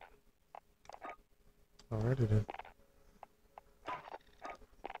 Alrighty then.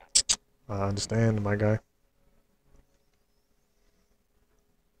 I understand, my guy.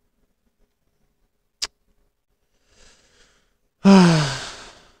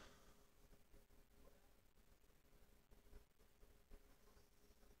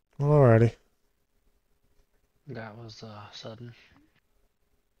 Alrighty. That was sudden.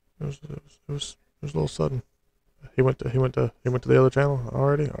 It was a little sudden. He went to the other channel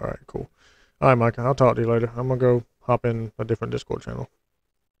already? Alright, cool. Alright, Mike, I'll talk to you later. I'm gonna go hop in a different Discord channel.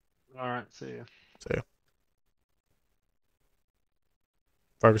 Alright, see ya. See ya.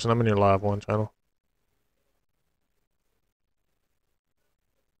 Ferguson, I'm in your live one channel.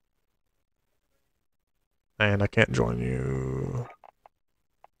 And I can't join you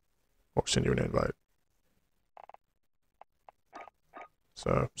or send you an invite.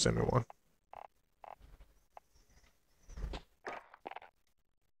 So send me one.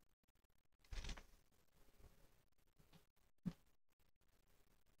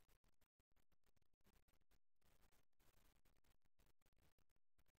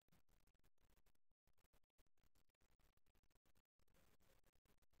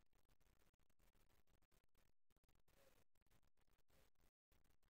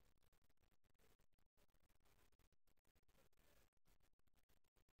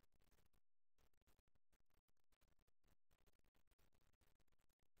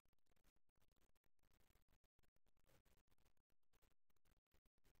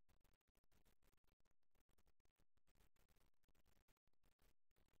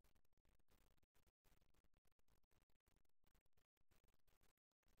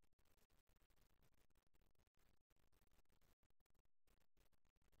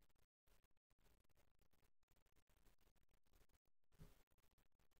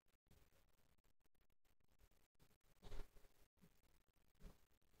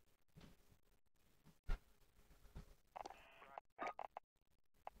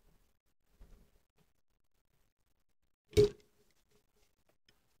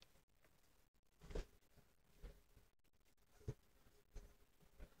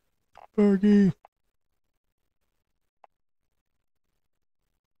 Fergie.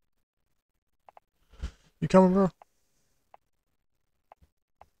 You coming, bro?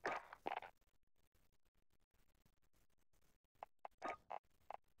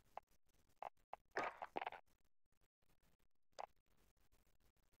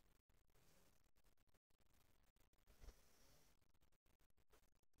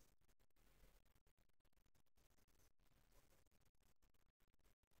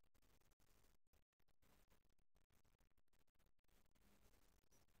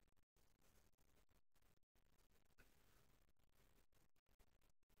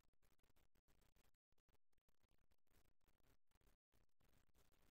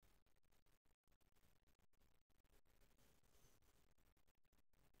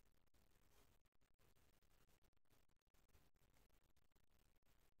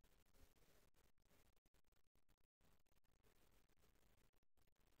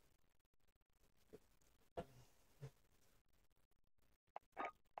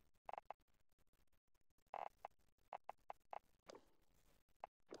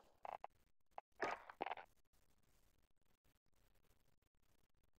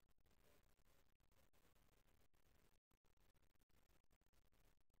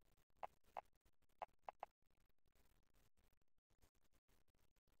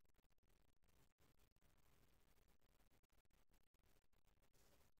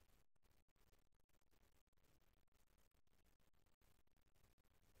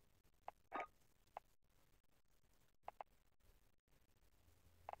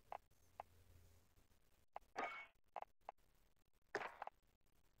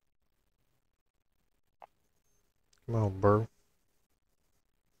 Come on, bro.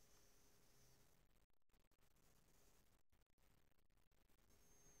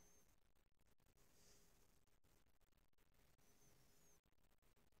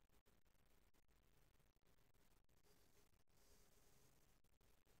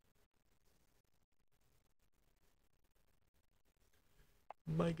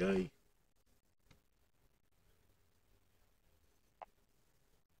 My guy.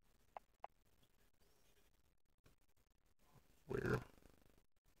 Weird.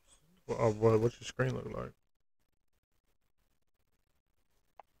 What's your screen look like?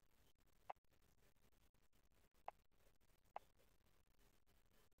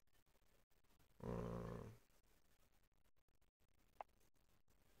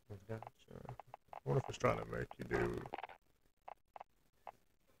 Gotcha. I wonder if it's trying to make you do.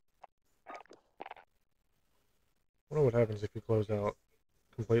 I wonder what happens if you close out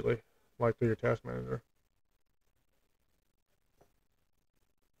completely, like through your task manager.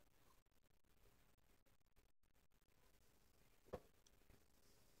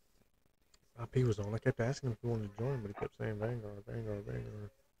 IP was on. I kept asking him if he wanted to join, but he kept saying Vanguard, Vanguard, Vanguard.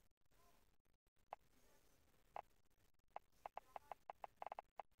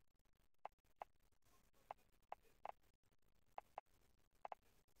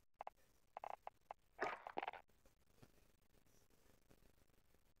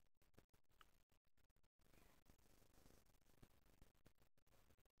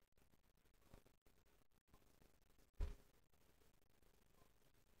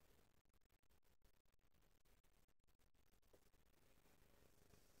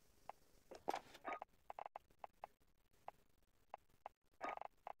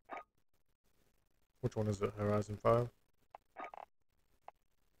 Which one is it? Horizon 5?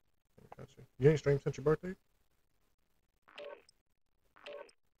 Gotcha. You ain't streamed since your birthday?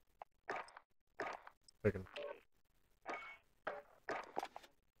 Taking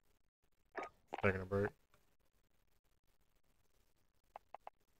a break.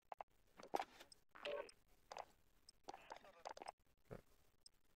 Okay.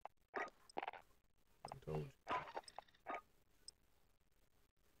 I told you.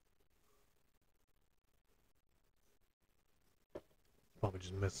 Probably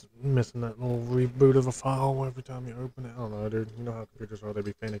just missing that little reboot of a file every time you open it. I don't know, dude. You know how computers are, they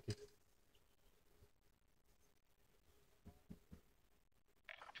be finicky.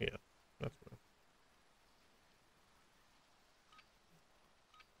 Yeah, that's fine.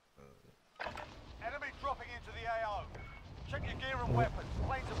 Enemy dropping into the AO. Check your gear and weapons.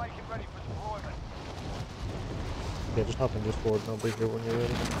 Planes are making ready for deployment. Yeah, just hop in Discord and I'll be here when you're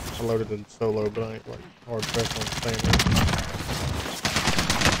ready. I loaded it solo, but I ain't like hard pressed on staying here.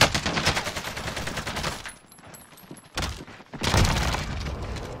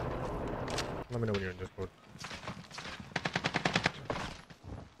 Let me know when you're in Discord.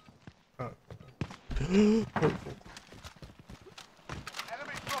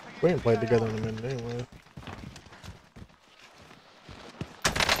 We ain't played together in a minute anyway.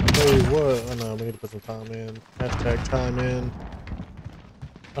 Tell you what, I know we need to put some time in. Hashtag time in.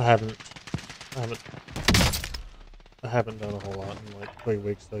 I haven't I haven't done a whole lot in like 3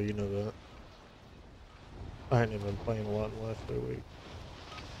 weeks, though. You know that. I haven't even been playing a lot in the last 3 weeks.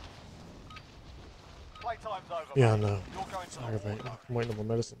 Playtime's over. Yeah, I mate. know. You're going It's to the aggravating. war zone. I'm waiting on my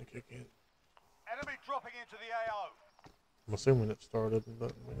medicine to kick in. Enemy dropping into the AO. I'm assuming it started,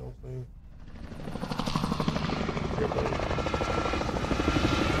 but we don't see. Here, buddy.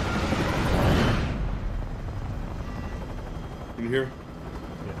 Can you hear?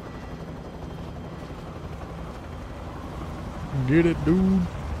 Get it, dude.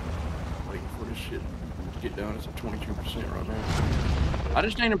 Waiting for this shit to get down. It's at 22% right now. I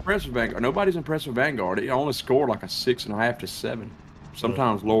just ain't impressed with Vanguard. Nobody's impressed with Vanguard. It only scored like a 6.5 to 7.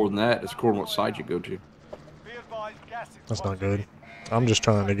 Sometimes lower than that, it's according to what site you go to. Be advised, gas is That's not closing good. I'm just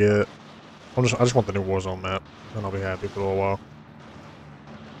trying to get. I just want the new Warzone map, and I'll be happy for a little while.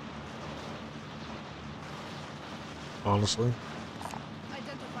 Honestly,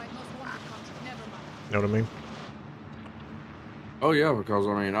 Identified most wanted contract. Never mind. you know what I mean? Oh yeah, because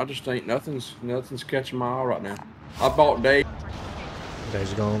I mean, I just ain't nothing's catching my eye right now. I bought Dave.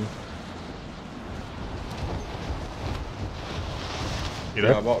 Days gone. You Yeah,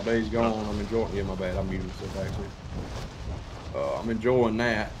 there? I bought Days Gone. I'm enjoying. Yeah, my bad. I'm muting myself actually. I'm enjoying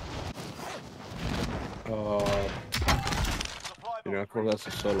that. You know, of course that's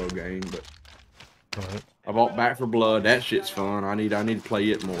a solo game, but Alright. I bought Back for Blood. That shit's fun. I need to play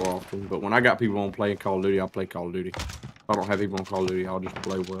it more often. But when I got people on playing Call of Duty, I play Call of Duty. If I don't have people on Call of Duty, I'll just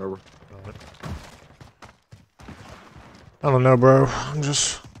play wherever. Alright. I don't know, bro.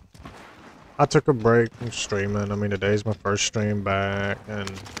 I took a break from streaming. I mean, today's my first stream back, and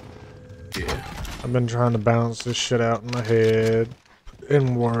Yeah. I've been trying to balance this shit out in my head,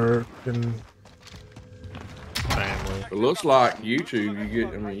 and work, and family. It looks like YouTube.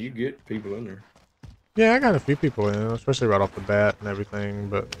 You get people in there. Yeah, I got a few people in, especially right off the bat and everything,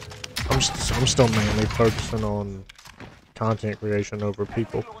 but I'm still mainly focusing on content creation over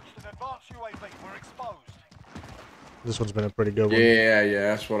people. launched an advanced UAV. We're exposed. This one's been a pretty good one. Yeah,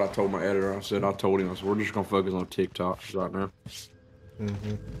 that's what I told my editor. I said, we're just gonna focus on TikTok right now.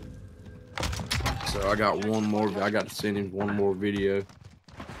 Mm-hmm. So I got one more. I got to send him one more video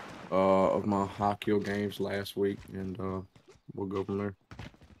of my high kill games last week, and we'll go from there.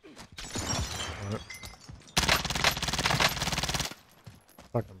 Alright.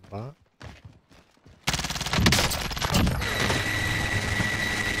 Fucking bot.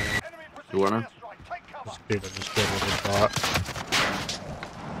 Enemy Do what now? precision airstrike. Take cover. This dude just killed with a bot.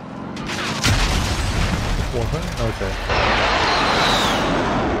 What? Okay.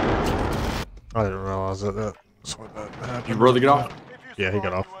 I didn't realize that. That's what that happened. Your brother get off? If you Yeah, he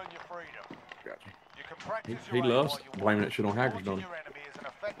got survive, off. you earn your freedom. Gotcha. You can practice He your aim loves while you blaming work. that shit on hackers, don't he? Your enemy is an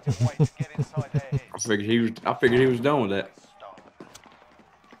effective way to get inside their heads. I figured he was done with that.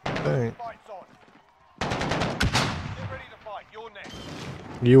 Dang. Fight's on. Get ready to fight. You're next.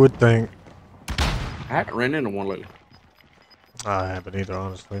 You would think. I haven't ran into one lately. I haven't either,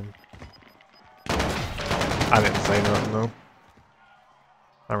 honestly. I didn't say nothing though.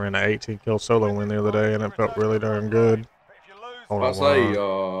 I ran an 18 kill solo win the other day, and it felt really darn good. But if you lose, Hold I on, say,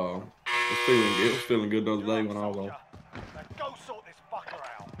 wow. it was feeling good the other day when I was on. now go sort this fucker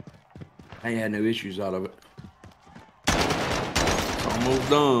out. I ain't had no issues out of it. It's almost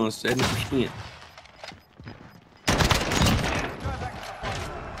done, 70%.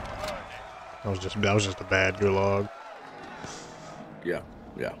 That was just a bad gulag. Yeah.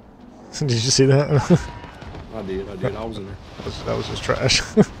 Did you see that? I did. I was in there. That was just trash.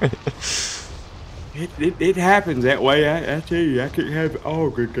 It happens that way. I tell you, I couldn't have it all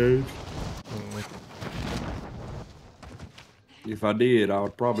good days. If I did, I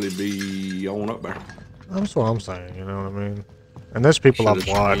would probably be on up there. That's what I'm saying, you know what I mean? And there's people I've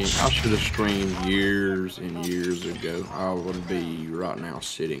watched. I should have streamed years and years ago. I would be right now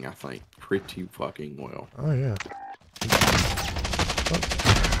sitting, I think, pretty fucking well. Oh, yeah.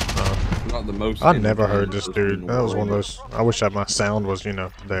 Not the most. I never heard this dude. That was one of those. I wish that my sound was,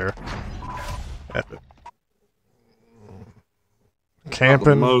 there. F it. Not the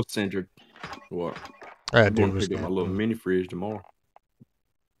Camping. most centered. What? That I'm dude going was to pick up my little camping. mini fridge tomorrow.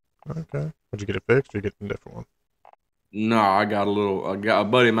 Okay. Would you get it fixed or you get a different one? No, I got a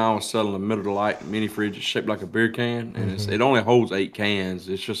buddy of mine was selling a middle of light mini fridge. It's shaped like a beer can, and it only holds 8 cans.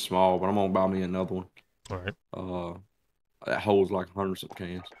 It's just small, but I'm gonna buy me another one. All right. That holds like 100-something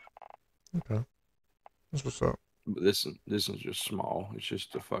cans. Okay. That's what's up. But this is just small. It's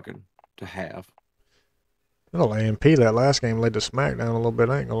just to have. Little AMP that last game laid the smack down a little bit.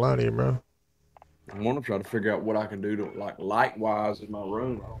 I ain't gonna lie to you, bro. I want to try to figure out what I can do to light-wise in my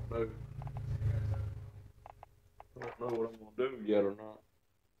room. I don't know. I don't know what I'm gonna do yet or not.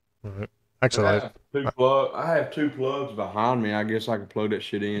 All right. Actually, I have two plugs behind me. I guess I could plug that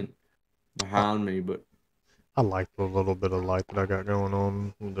shit in behind me, but I like the little bit of light that I got going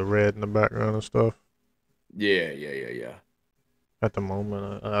on, with the red in the background and stuff. yeah. At the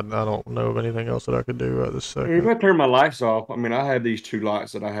moment, I don't know of anything else that I could do at this If second. I turn my lights off, I mean, I have these two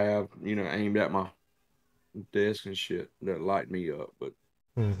lights that I have, you know, aimed at my desk and shit that light me up. But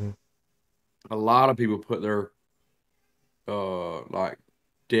a lot of people put their like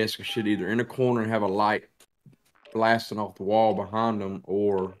desk and shit either in a corner and have a light blasting off the wall behind them,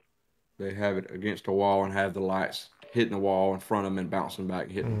 or they have it against a wall and have the lights hitting the wall in front of them and bouncing back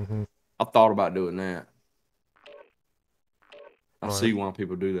and hitting. I thought about doing that. I see why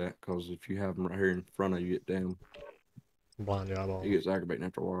people do that, because if you have them right here in front of you, get damn blind your eyeball. It gets aggravating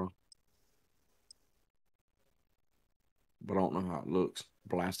after a while. But I don't know how it looks.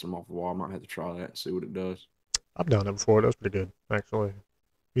 Blast them off the wall. I might have to try that and see what it does. I've done it before. It does pretty good, actually.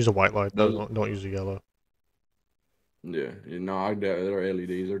 Use a white light, though. Don't use a yellow. Yeah, no, they're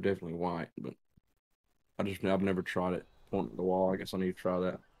LEDs. They're definitely white, but I've never tried it. Pointing at the wall. I guess I need to try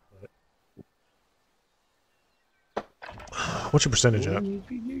that. What's your percentage at?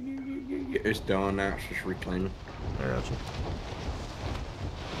 It's done now. It's just reclaiming. I gotcha.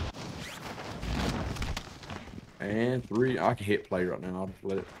 And 3. I can hit play right now. I'll just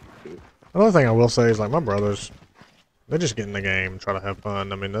let it do it. Another thing I will say is, like, my brothers, they just get in the game and try to have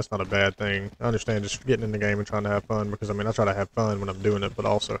fun. I mean, that's not a bad thing. I understand just getting in the game and trying to have fun, because, I mean, I try to have fun when I'm doing it, but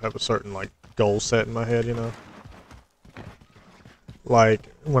also have a certain, like, goal set in my head, you know? Like,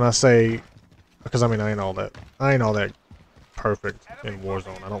 when I say, because, I mean, I ain't all that perfect in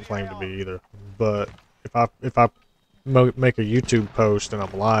Warzone. I don't claim to be either. But if I make a YouTube post and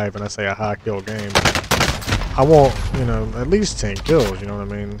I'm live and I say a high kill game, I want, you know, at least 10 kills, you know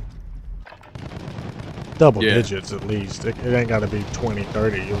what I mean? Double digits at least. It ain't got to be 20,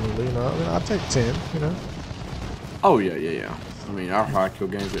 30, you know? I mean, I'll take 10, you know? Oh, yeah. I mean, our high kill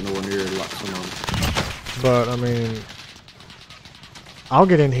games are nowhere near like some of them. But, I mean, I'll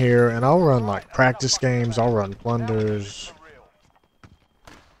get in here and I'll run, like, practice games. I'll run plunders.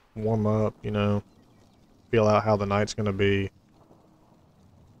 Warm up, you know? Feel out how the night's going to be.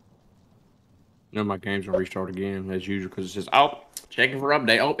 You know, my game's gonna restart again as usual because it says, "Oh, checking for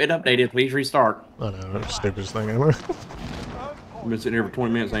update. Oh, it updated. Please restart." I know, that's the stupidest thing ever. I've been sitting here for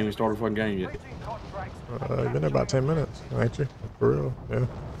 20 minutes. I ain't even started a fucking game yet. You've been there about 10 minutes, ain't you? For real, yeah.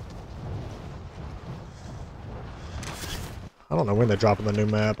 I don't know when they're dropping the new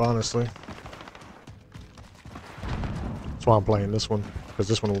map, honestly. That's why I'm playing this one, because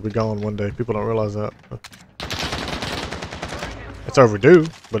this one will be gone one day. People don't realize that. It's overdue,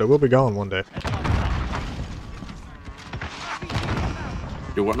 but it will be gone one day.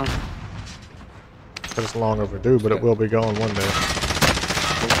 Do what now? It's long overdue, but it will be gone one day.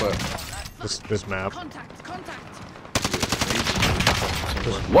 This map.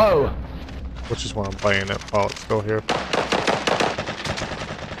 Whoa! Which is why I'm playing it while it's still here.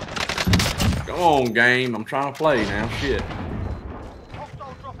 Come on, game. I'm trying to play now. Shit.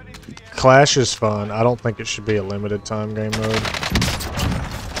 Clash is fun. I don't think it should be a limited time game mode.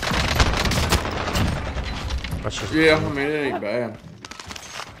 That's just I mean, it ain't bad.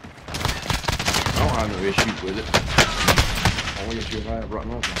 I don't have no issues with it. Only issue I have right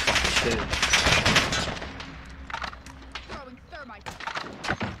now is my fucking head.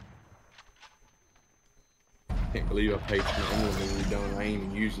 Can't believe I paid for it. I'm really done. I ain't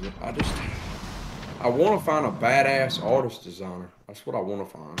even using it. I want to find a badass artist designer. That's what I want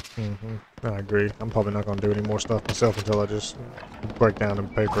to find. I agree. I'm probably not going to do any more stuff myself until I just break down and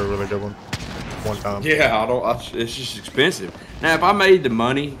pay for a really good one time. Yeah, it's just expensive. Now, if I made the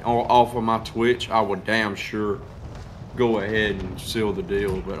money off of my Twitch, I would damn sure go ahead and seal the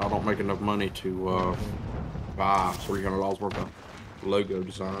deal. But I don't make enough money to buy $300 worth of logo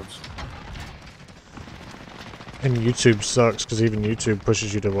designs. And YouTube sucks because even YouTube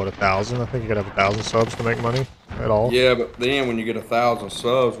pushes you to what, 1,000? I think you gotta have 1,000 subs to make money at all. Yeah, but then when you get 1,000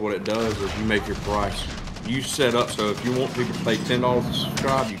 subs, what it does is you make your price. You set up so if you want people to pay $10 to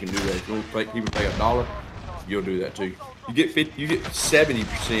subscribe, you can do that. If you want people to pay $1, you'll do that too. You get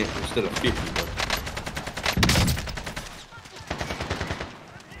 70% instead of 50%.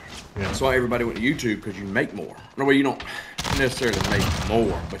 Yeah. That's why everybody went to YouTube, because you make more. No way, you don't necessarily make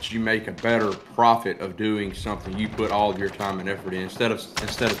more, but you make a better profit of doing something you put all of your time and effort in instead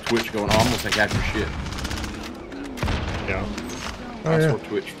of Twitch going, "Oh, I'm gonna take half your shit." Yeah. That's where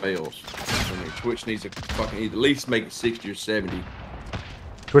Twitch fails. I mean, Twitch needs to fucking at least make it 60 or 70.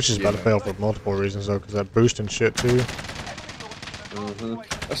 Twitch is about to fail for multiple reasons though, because that boosting shit too.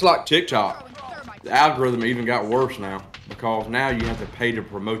 That's like TikTok. The algorithm even got worse now. because now you have to pay to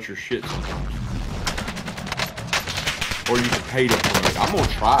promote your shit sometimes. Or you can pay to promote. I'm gonna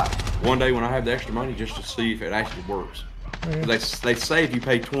try it one day when I have the extra money just to see if it actually works. They say if you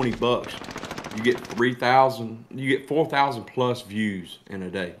pay $20, you get 3,000, you get 4,000 plus views in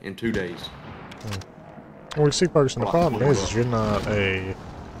a day, in 2 days. Well, see, Ferguson, the problem is you're not a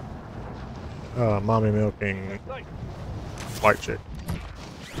mommy milking white chick.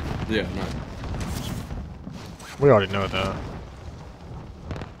 Yeah, no. We already know that.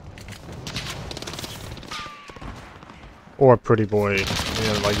 Or pretty boy,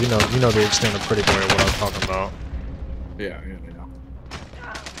 like you know the extent of pretty boy of what I'm talking about. Yeah.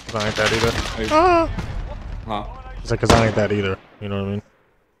 I ain't that either. Hey. Ah! Huh? It's like, cause I ain't that either. You know what I mean?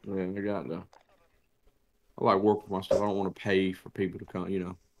 Yeah, I got that. I like work for myself. I don't want to pay for people to come, you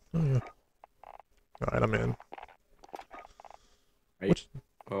know. Oh yeah. Alright, I'm in. Hey,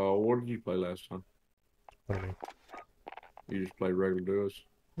 what did you play last time? What do you mean? You just played regular duos?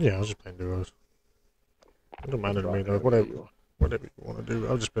 Yeah, I was just playing duos. It don't matter to me though. Whatever you want to do.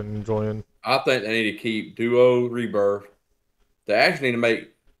 I've just been enjoying. I think they need to keep duo rebirth. They actually need to make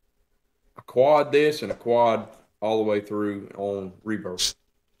a quad this and a quad all the way through on rebirth.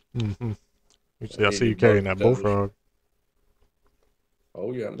 Mm-hmm. You see, I see you carrying that bullfrog.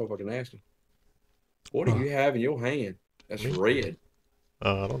 Oh yeah, that motherfucking nasty. What do you have in your hand? That's red.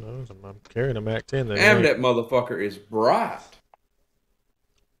 I don't know. I'm carrying a Mac 10. Damn, that motherfucker is bright.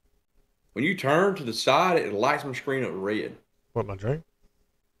 When you turn to the side, it lights my screen up red. What, my drink?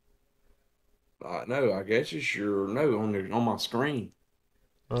 No, I guess it's your on my screen.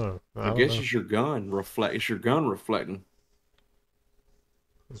 Oh, I guess it's your gun It's your gun reflecting.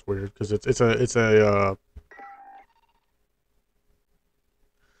 It's weird because it's a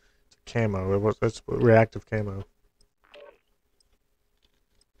camo. It's reactive camo.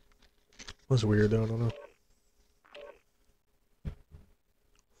 What's weird though? I don't know.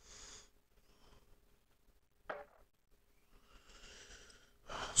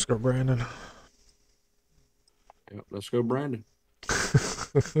 Let's go, Brandon. Yep, let's go, Brandon.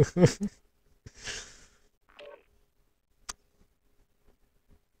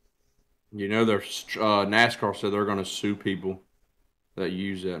 You know, there's NASCAR said they're going to sue people that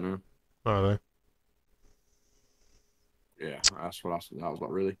use that now. Are they? Yeah, that's what I said. I was like,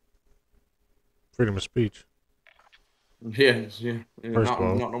 really? Freedom of speech. Yes, yeah. First of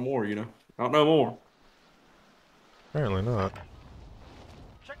all, not no more, you know. Not no more. Apparently not.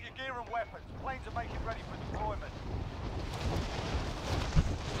 Check your gear and weapons. Planes are making ready for deployment.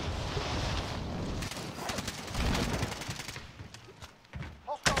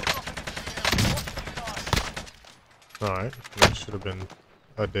 Alright, that should have been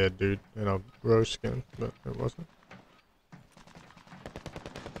a dead dude in a rose skin, but it wasn't.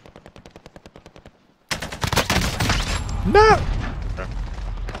 No! Okay.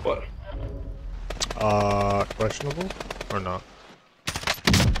 What? Questionable? Or not?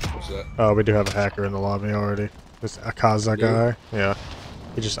 What's that? Oh, we do have a hacker in the lobby already. This Akaza guy. Yeah.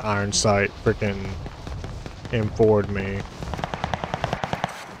 He just iron sight freaking M4'd me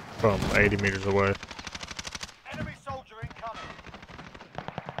from 80 meters away. Enemy soldier incoming.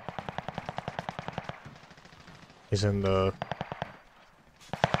 He's in the...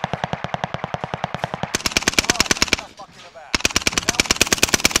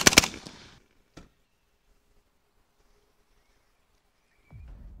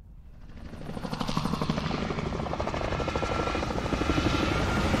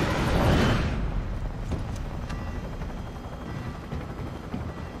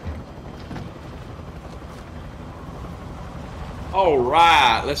 All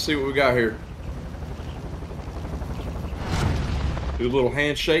right, let's see what we got here. Do little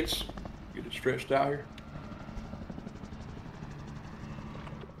handshakes. Get it stretched out here.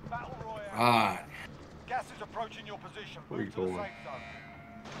 All right. Gas is approaching your position. Where you Move to the going? safe zone.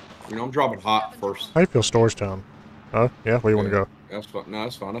 You know, I'm dropping hot first. How you feel Storage Town? Huh? Yeah, where you want to go? That's fine. No,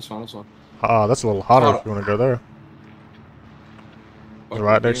 that's fine. That's fine. That's fine. That's a little hotter if you want to go there.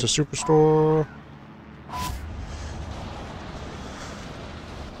 Right next to Superstore.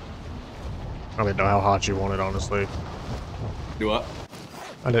 I didn't know how hot you wanted, honestly. Do what?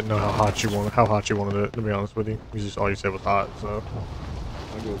 I didn't know how hot you wanted it, to be honest with you. All you said was hot, so.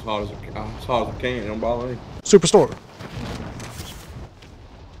 I go as hot as I can. It don't bother me. Superstore.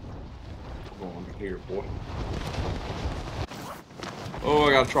 Come on here, boy. Oh,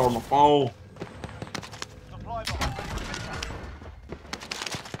 I gotta charge my phone. Supply box.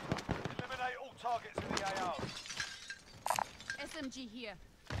 Eliminate all targets in the AO. SMG here.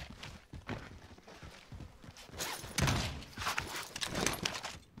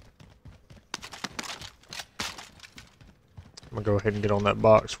 I'm gonna go ahead and get on that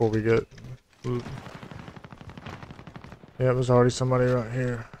box before we get. Yeah, there's already somebody right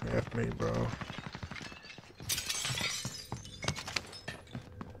here. F me, bro.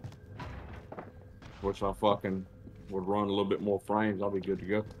 Wish I fucking would run a little bit more frames. I'll be good to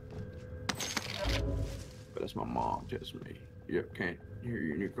go. But that's my mom, just me. Yep, can't hear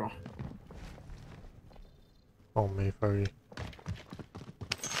you in your car. On me, Fergie.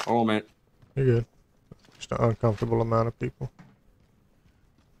 Oh man. You're good. Just an uncomfortable amount of people.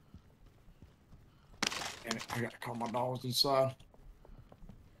 Damn it, I gotta call my dogs inside.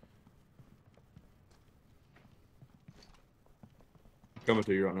 Coming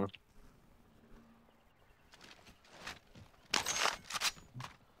to you right now.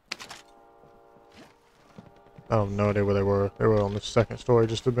 I have no idea where they were. They were on the second story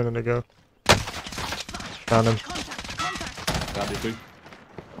just a minute ago. Found him. Got you too.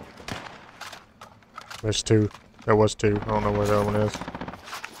 There's two. There was two. I don't know where the other one is.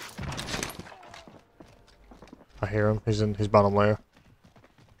 I hear him. He's bottom layer.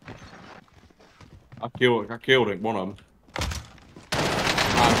 I killed him, one of them.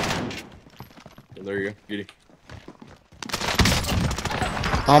 Yeah, there you go. Get him.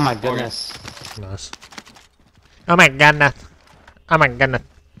 Oh my goodness. Nice. Oh my goodness. Oh my goodness.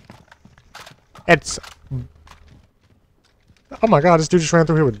 It's... Oh my god, this dude just ran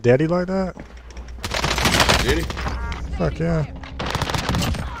through here with Daddy like that? Get him. Fuck yeah.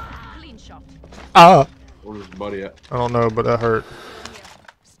 Clean shot. Ah! Where's his buddy at? I don't know, but that hurt.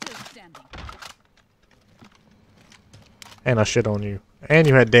 Still standing. And I shit on you. And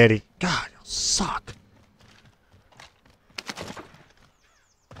you had Daddy. God, you suck.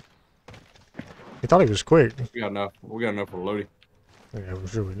 He thought he was quick. We got enough. We got enough for loading. Yeah, I'm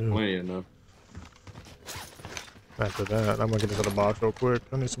sure we do. Plenty enough. After that, I'm gonna get this other box real quick.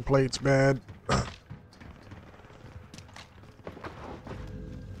 I need some plates bad.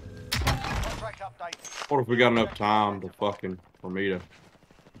 Contract update. What if we got enough time to fucking for me to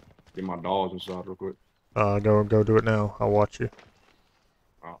get my dogs inside real quick? Go do it now. I'll watch you.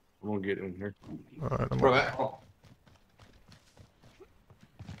 I'm gonna get in here. Alright, I'm Bro, gonna... that, oh.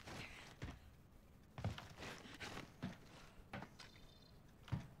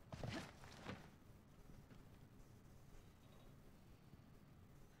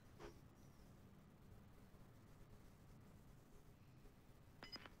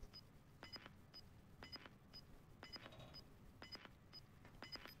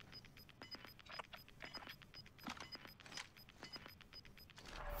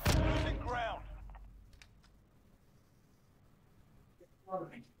 Losing ground.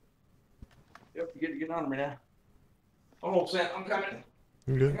 Yep, you get under me now. Hold on, Sam, I'm coming.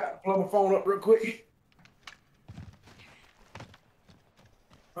 You I good? gotta plug my phone up real quick.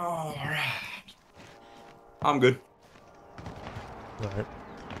 Alright. I'm good. Alright.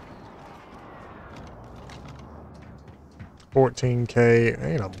 14K.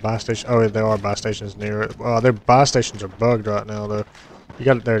 Ain't a buy station. Oh, there are buy stations near it. Their buy stations are bugged right now, though. You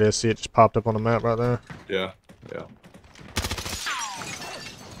got it there. To see it just popped up on the map right there. Yeah, yeah.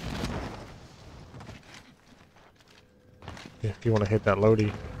 Yeah, if you want to hit that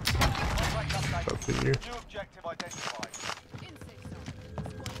loady, Contract update. up for you. New objective identified. In safe zone.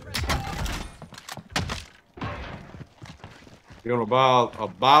 Squad ready. You want to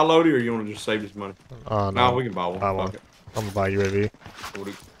buy a loadie or you want to just save this money? No, Nah, we can buy one. buy one. Fuck it. I'm gonna buy UAV. What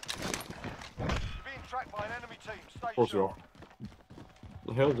do- You're being tracked by an enemy team. Stay Of course you sharp. are.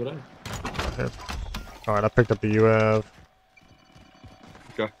 The hell is it at? Alright, I picked up the UAV.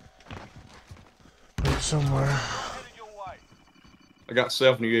 Okay. It's somewhere. Headed your way. I got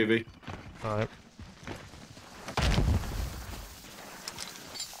self in the UAV. Alright.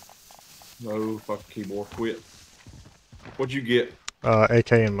 No fucking keyboard. Quit. What'd you get?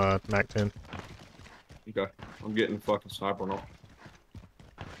 AK and my MAC 10. Okay. I'm getting fucking sniper now.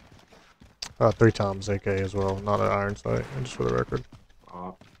 3 times AK as well, not an iron sight, just for the record.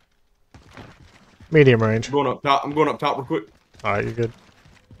 Medium range. I'm going up top. I'm going up top real quick. Alright, you're good.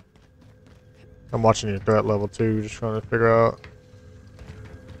 I'm watching your threat level too, just trying to figure out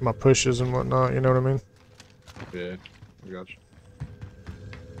my pushes and whatnot, you know what I mean? Yeah, I got you.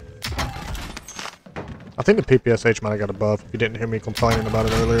 I think the PPSH might have got a buff if you didn't hear me complaining about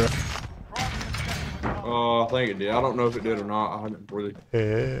it earlier. I think it did. I don't know if it did or not. I haven't really.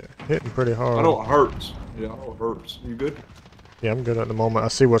 Yeah, hitting pretty hard. I know it hurts. Yeah, I know it hurts. You good? Yeah, I'm good at the moment. I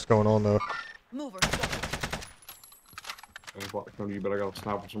see what's going on though. Mover. I was about to come to you, but I got a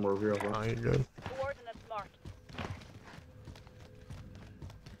sniper somewhere over here. I think. Oh, you're good. Coordinates marked.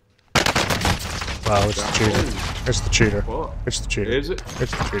 Wow, it's the cheater. It's the cheater. Fuck. It's the cheater. Is it?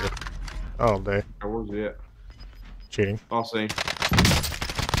 It's the cheater. All day. Where's he at? Cheating. I'll see.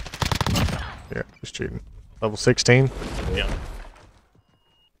 Yeah, he's cheating. Level 16? Yeah.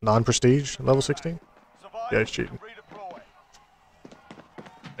 Non-prestige? Level 16? Yeah, he's cheating.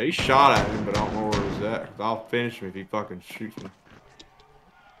 He shot at him, but I don't know where he's at. 'Cause I'll finish him if he fucking shoots me.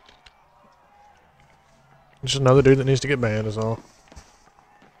 Just another dude that needs to get banned is all.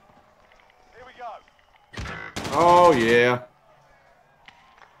 Here we go. Oh, yeah.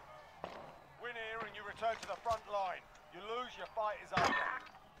 Win here and you return to the front line. You lose, your fight is over.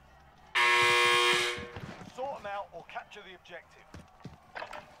 Sort them out or capture the objective.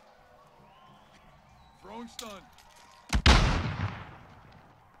 Throwing stun.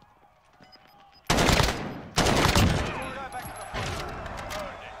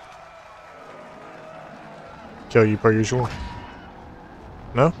 Kill you per usual.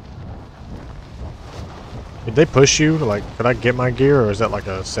 No? Did they push you? Like, could I get my gear, or is that like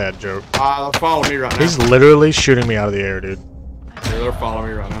a sad joke? They're following me right now. He's literally shooting me out of the air, dude. Yeah, they're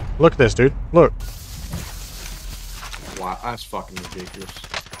following me right now. Look at this, dude. Look. Wow, that's fucking ridiculous.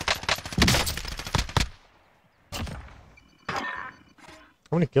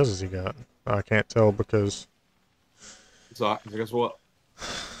 How many kills has he got? I can't tell because... So, guess what?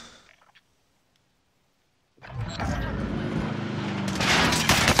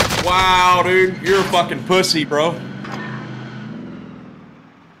 Wow, dude, you're a fucking pussy, bro.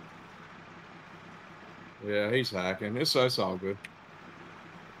 Yeah, he's hacking. It's all good.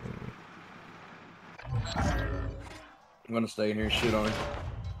 I'm gonna stay in here and shit on him.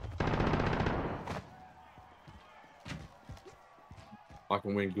 I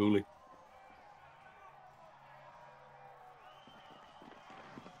can win Ghoulie.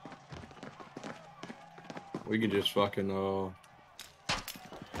 We can just fucking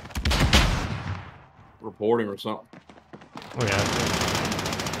report him or something. Oh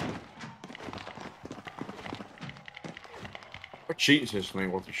yeah. Our cheating system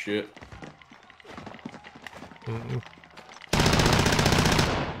ain't worth a shit. Mm-mm.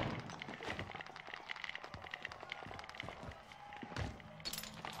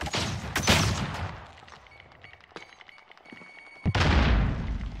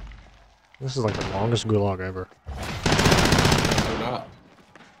 This is like the longest gulag ever. Or not.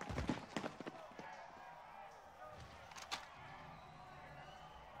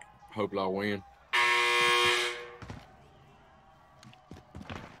 Hope I win.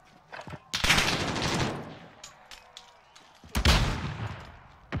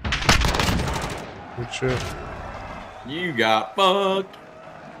 Good shit. You got fucked.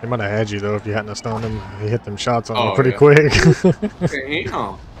 He might have had you though if you hadn't have stoned him. He hit them shots on you Oh, pretty yeah. quick.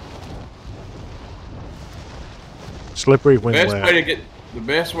 Damn. Slippery when The wet.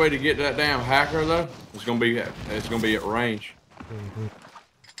 best way to get that damn hacker though is gonna be at range. Mm-hmm.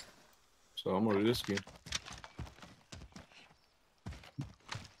 So I'm gonna do this again.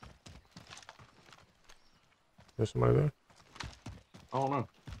 There's somebody there. I don't know.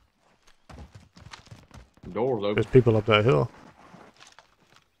 The door's open. There's people up that hill.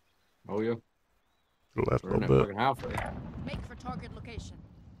 Oh yeah. To the left a They're in that little fucking bit. house there. Make for target location.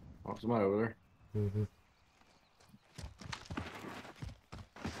 Oh, somebody over there. Mm-hmm.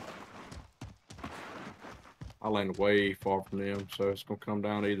 I landed way far from them, so it's gonna come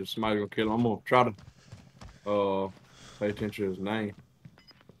down to either somebody's gonna kill him. I'm gonna try to pay attention to his name.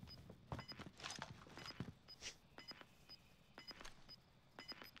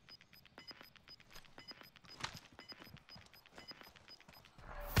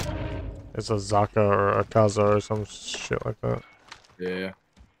 It's a Zaka or a Kaza or some shit like that. Yeah.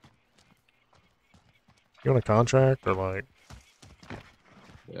 You want a contract or like? Yeah,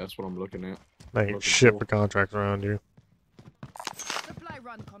 that's what I'm looking at. They ain't Looking shit for. for contracts around you. Supply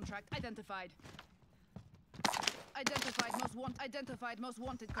run contract identified. Identified most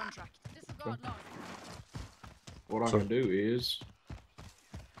wanted contract. Disregard loss. What I So- can do is,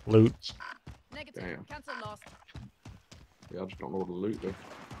 Loot. Negative. Damn. Cancel lost. yeah, I just don't know what to loot though.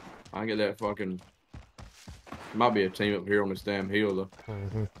 I can get that fucking. Might be a team up here on this damn hill though.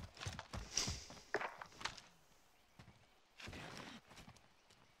 Mm-hmm.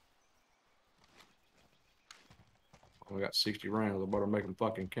 I got 60 rounds. I better make them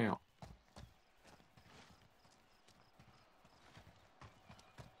fucking count.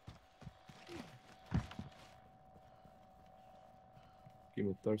 Give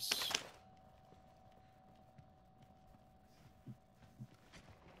me 30.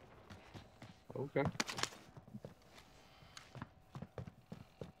 Okay.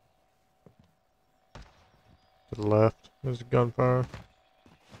 To the left. There's a gunfire.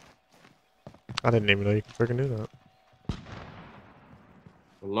 I didn't even know you could freaking do that.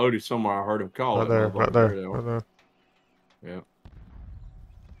 Loaded somewhere. I heard him call Right it. there, and I right thought, there, they are. right there. Yeah.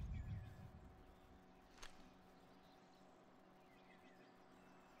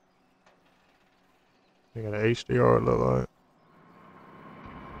 You got an HDR, it look like.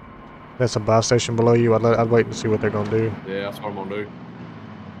 That's a buy station below you. I'd wait and see what they're gonna do. Yeah, that's what I'm gonna do.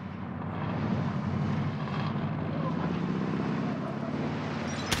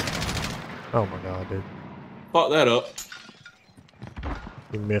 Oh my god, dude. Fuck that up.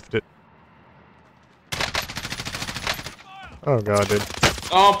 You miffed it. Oh god, dude.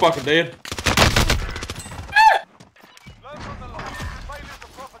 Oh, I'm fucking dead.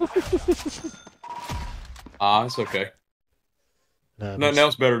 Ah, it's okay. Nothing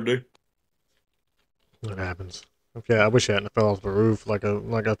else better to do. What happens? Okay, I wish I hadn't fell off the roof. Like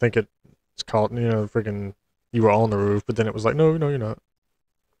I think it's called, freaking. You were on the roof, but then it was like, no, you're not.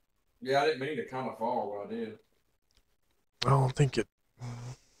 Yeah, I didn't mean to kind of fall when I did. I don't think it.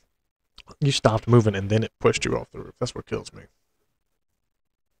 You stopped moving and then it pushed you off the roof. That's what kills me.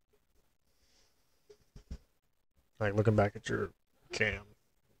 Like looking back at your cam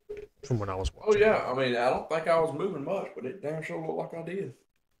from when I was watching. Oh yeah, I mean, I don't think I was moving much, but it damn sure looked like I did.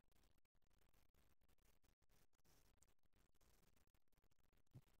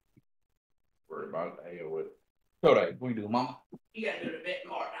 Worry about it. Hell with it. Kodak, what you do, Mama? You gotta do it a bit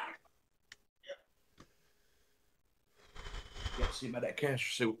more now. You gotta see about that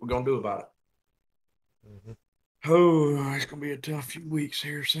cash. See what we're gonna do about it. Oh, it's gonna be a tough few weeks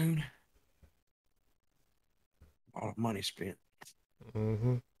here soon. A lot of money spent.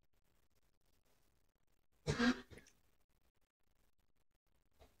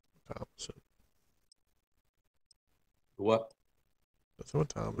 What? So what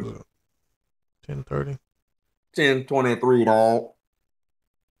time is it? 10:30. 10:23, dog.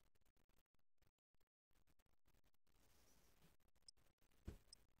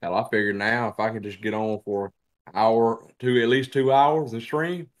 Hell, I figured now if I could just get on for an hour, at least 2 hours of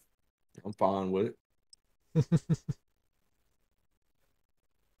stream, I'm fine with it.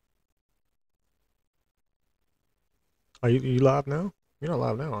 Are you live now? You're not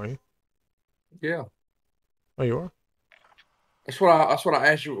live now, are you? Yeah. Oh, you are? That's what I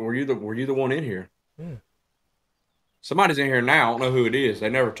asked you. Were you the one in here? Yeah. Somebody's in here now. I don't know who it is. They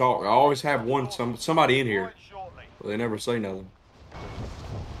never talk. I always have somebody in here, but they never say nothing.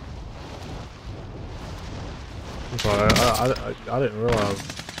 I'm sorry. I didn't realize.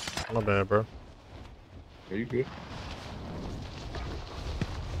 My bad, bro. Are you good?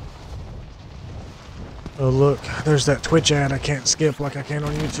 Oh look, there's that Twitch ad I can't skip like I can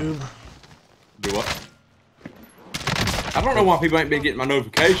on YouTube. Do what? I don't know why people ain't been getting my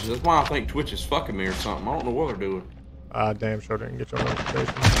notifications. That's why I think Twitch is fucking me or something. I don't know what they're doing. I damn sure didn't get your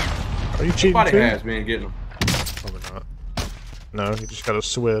notifications. Are you cheating Somebody too? has been getting them. Probably not. No, you just got a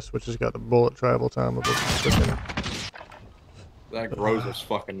Swiss, which has got the bullet travel time of a freaking. That grows is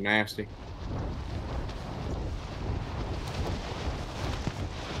fucking nasty.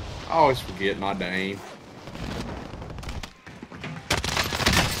 I always forget my name.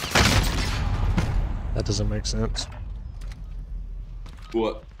 That doesn't make sense.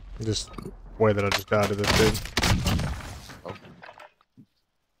 What? Just the way that I just died to this dude.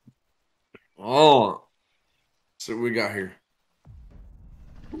 Oh. So what we got here?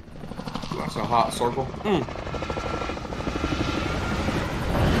 That's a hot circle.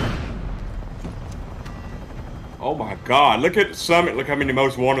 Oh my god, look at the summit. Look how many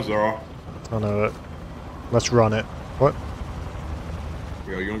most wonders there are. I know it. Let's run it. What?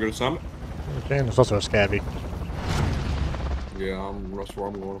 Yeah, you wanna go to the summit? Okay, there's also a scabby. Yeah, that's where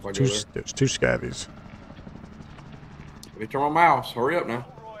I'm going if I go there. There's two scabbies. Let me turn my mouse. Hurry up now.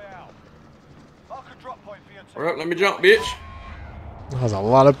 Hurry up, let me jump, bitch. There's a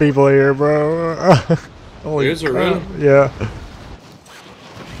lot of people here, bro. Holy Is there really? Yeah.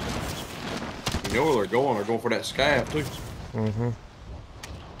 You know where they're going. They're going for that scab, too.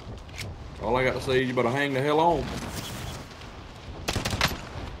 All I got to say is you better hang the hell on.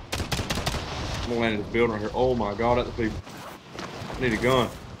 I'm going to land in this building right here. Oh, my God, that's the people. I need a gun.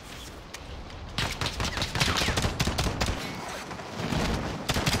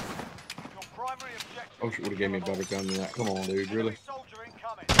 Oh, shit, would have gave me a better gun than that. Come on, dude, really?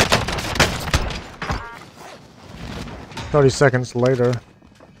 30 seconds later.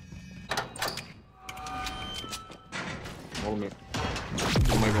 Hold a minute.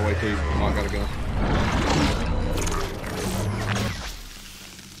 I'll make my way to you. Oh, I got a gun.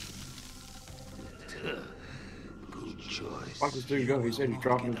 Watch this dude go. He said he's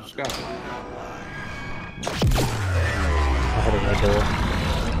dropping into the sky. I hit that door.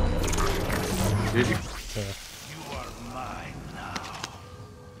 Did you? Yeah. You are mine now.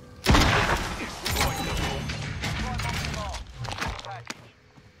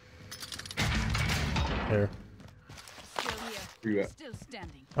 Here. Still here. Where you at? Still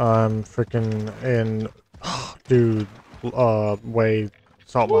standing. I'm freaking in, dude, way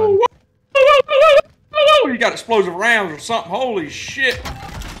salt mine. You got explosive rounds or something. Holy shit.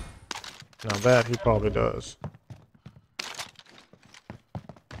 Now that he probably does.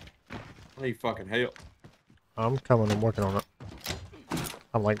 I need fucking help. I'm coming. I'm working on it.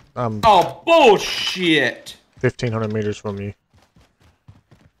 I'm Oh, bullshit. 1,500 meters from you.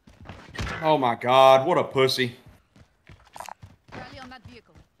 Oh my god, what a pussy. Rally on that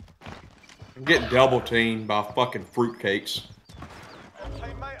vehicle. I'm getting double teamed by fucking fruitcakes. Your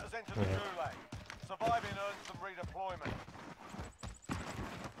teammate has entered the gulag. Surviving earns them redeployment.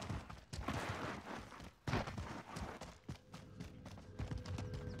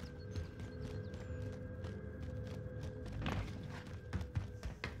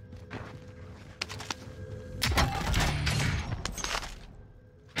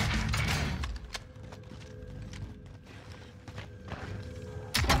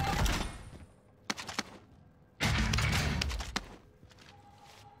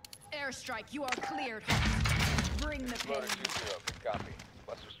 Airstrike, you are cleared. Bring the pain. Good copy.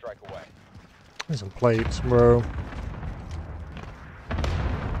 Cluster strike away. Need some plates, bro.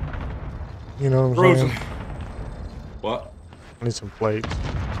 You know what I'm Frozen. saying? What? I need some plates.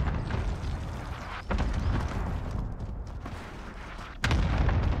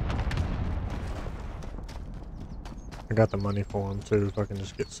 I got the money for them too. If I can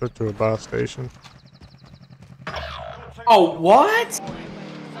just get to a buy station. Oh, what? Sending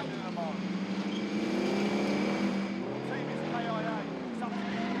them on. Your team is KIA. It's up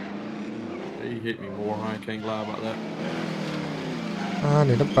to you. He hit me more. I can't lie about that. I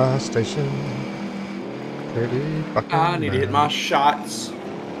need a buy station. Pretty fucking I need to hit my shots.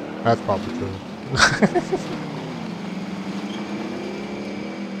 That's probably true.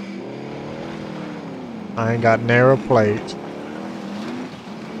 I ain't got narrow plate.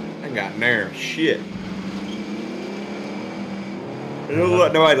 I ain't got narrow shit. It doesn't look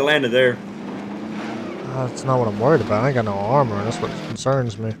like nobody landed there. That's not what I'm worried about. I ain't got no armor. That's what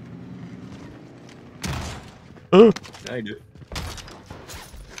concerns me. Ooh. Yeah, you do.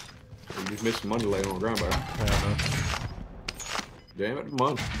 You just missed some money laying on the ground, buddy. Yeah, I know. Damn it,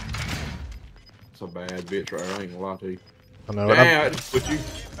 money. That's a bad bitch right there. I ain't gonna lie to you. I know. Damn, I just put you.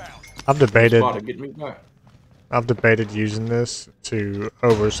 I've debated. Spot to get me back. I've debated using this to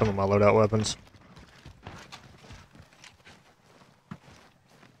over some of my loadout weapons.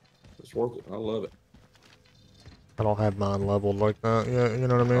 It's worth it. I love it. I don't have mine leveled like that yet. You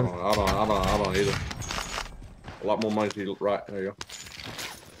know what I mean? I don't either. A lot more money to you. Right, there you go.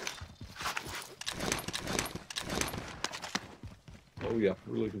 Oh yeah,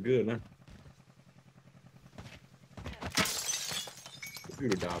 we're looking good now.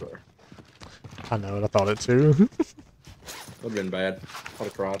 Computer died there. I know it. I thought it too. That'd been bad. I'd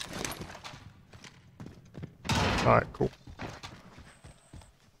have cried. All right, cool.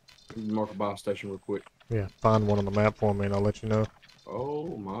 Mark a buy station real quick. Yeah, find one on the map for me, and I'll let you know. Oh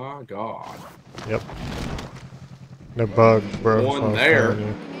my god. Yep. They're bugged, bro. One so I was there. telling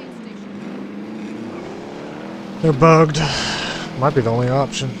you. They're bugged. Might be the only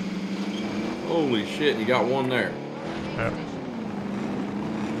option. Holy shit, you got one there. Yeah.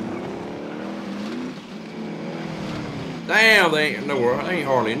 Damn, they ain't nowhere. They ain't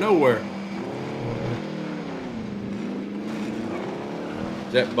hardly nowhere.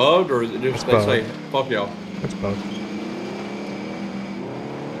 Is that bugged or is it just It's they bugged. say fuck y'all? It's bugged.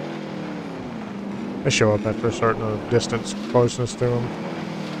 They show up after a certain distance closeness to them.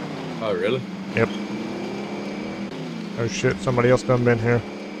 Oh really? Yep. Oh shit, somebody else done been here.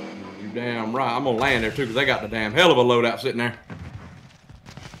 You damn right. I'm gonna land there too because they got the damn hell of a loadout sitting there.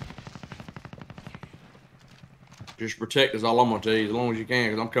 Just protect is all I'm gonna tell you as long as you can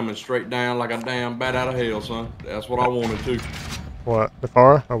because I'm coming straight down like a damn bat out of hell, son. That's what I wanted to. What? The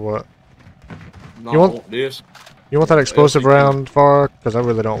far or what? No, You want- I want this? You want that explosive LCP. round far? Because I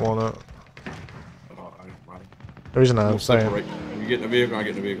really don't want it. The reason I'm We'll saying. separate. You get in the vehicle, I get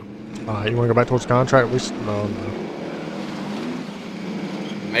in the vehicle. Alright, you want to go back towards contract? No, no.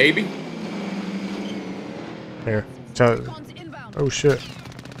 Maybe. Here. Oh shit.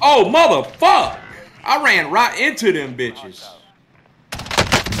 Oh motherfuck! I ran right into them bitches.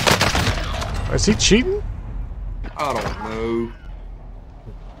 Is he cheating? I don't know.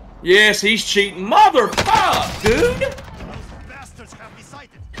 Yes, he's cheating. Motherfuck, dude!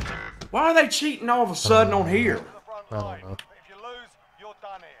 Why are they cheating all of a sudden on here? I don't know. If you lose, you're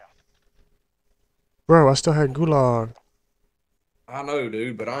done here. Bro, I still had gulag. I know,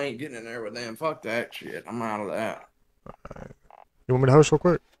 dude, but I ain't getting in there with them. Fuck that shit. I'm out of that. You want me to host real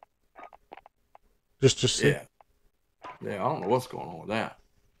quick? Just see. Yeah. Yeah, I don't know what's going on with that.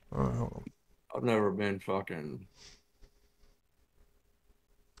 Hold on. I've never been fucking.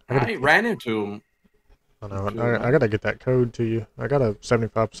 I I ain't ran into them. I know. I gotta get that code to you. I got a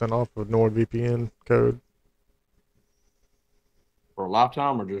 75% off of NordVPN code. For a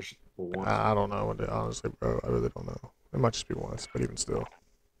lifetime or just for once? I don't know. Honestly, bro, I really don't know. It might just be once, but even still.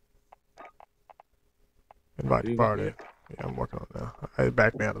 Invite to party. Yeah, I'm working on it now. It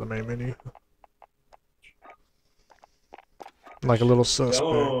backed me out of the main menu. Like a little suspect.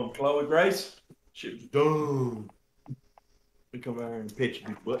 Dumb, Chloe Grace. She was dumb. We come out here and pitch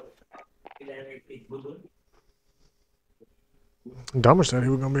your butt. Get down here and pitch your butt. Dumber said he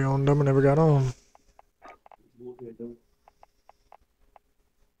was gonna be on. Dumber never got on.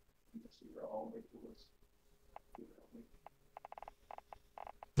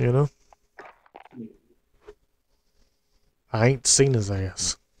 You know? I ain't seen his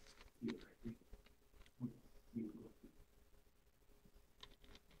ass.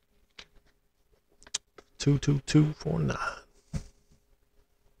 Two 22249.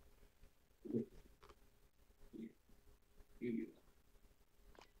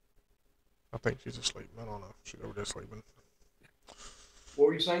 I think she's asleep. I don't know. She's over there sleeping. What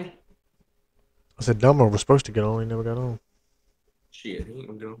were you saying? I said Dumber was supposed to get on. He never got on. Shit, he ain't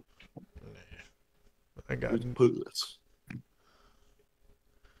gonna go. I got it. Puss.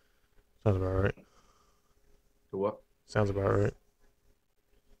 Sounds about right. The what? Sounds about right.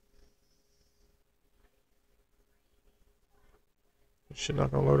 This shit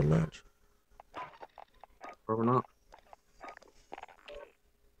not gonna load a match. Probably not.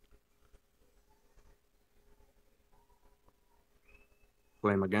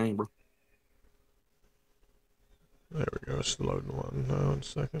 Play my game, bro. There we go. It's loading one. No, in a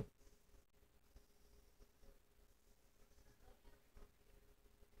second.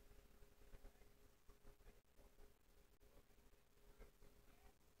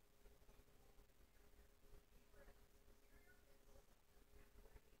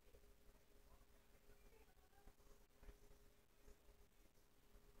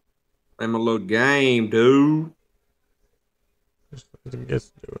 I'm a little game, dude.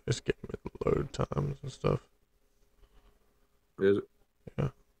 It's getting load times and stuff. Is it? Yeah.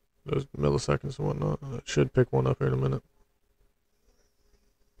 Those milliseconds and whatnot. It should pick one up here in a minute.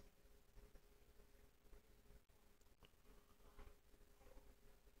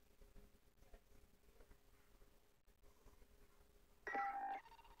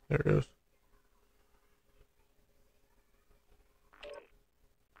 There it goes.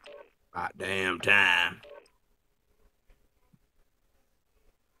 About damn time.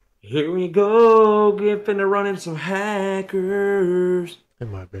 Here we go, get finna running some hackers. It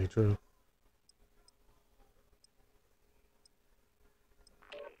might be true.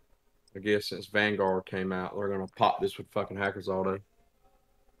 I guess since Vanguard came out, they're gonna pop this with fucking hackers all day.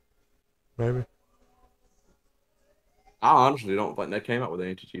 Maybe. I honestly don't think they came out with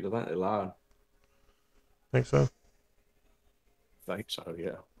anti-cheat. I think they lied. Think so? Think so,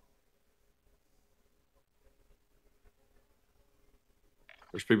 yeah.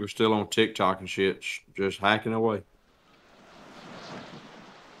 There's people still on TikTok and shit, just hacking away.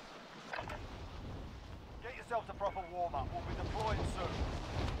 Get yourself to proper warm-up. We'll be deploying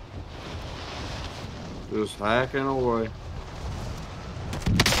soon. Just hacking away.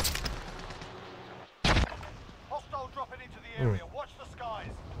 Hostile dropping into the area. Watch the skies.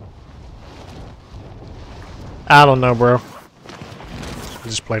 I don't know, bro.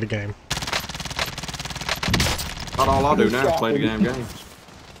 Just play the game. Not all I do now is play the damn game.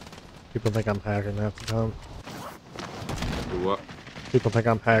 People think I'm hacking half the time. Do what? People think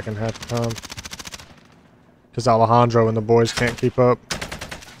I'm hacking half the time. Because Alejandro and the boys can't keep up.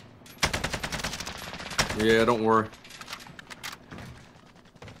 Yeah, don't worry.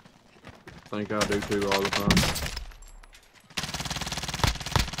 I think I do too all the time.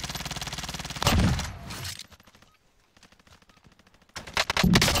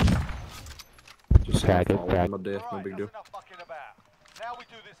 Just Crack it, fall crack. on my death, no big deal.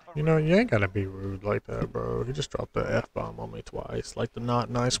 You know, you ain't gotta be rude like that, bro. He just dropped the F-bomb on me twice. Like the not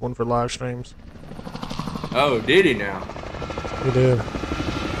nice one for live streams. Oh, did he now? He did.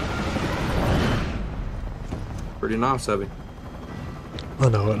 Pretty nice of him. I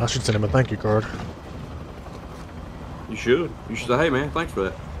know it. I should send him a thank you card. You should. You should say, hey man, thanks for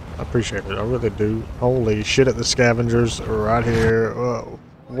that. I appreciate it. I really do. Holy shit at the scavengers right here.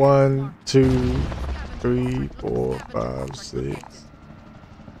 1, 2, 3, 4, 5, 6,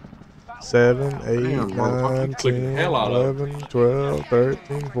 7, 8, Damn, 9, 10, 11, 12,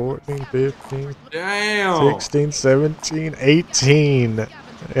 13, 14, 15, Damn. 16, 17, 18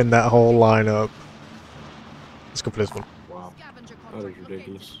 in that whole lineup. Let's go for this one. Wow, Scavenger that is contract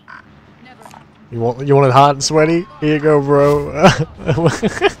ridiculous. Never mind. You want it hot and sweaty? Here you go, bro.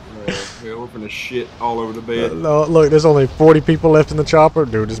 Yeah, we're finna shit all over the bed. No, look, there's only 40 people left in the chopper.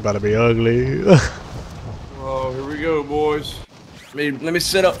 Dude, this is about to be ugly. Oh, here we go, boys. Let me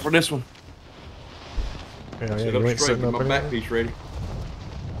set up for this one. Yeah, Set you up ain't straight, setting get up my back anything? piece ready.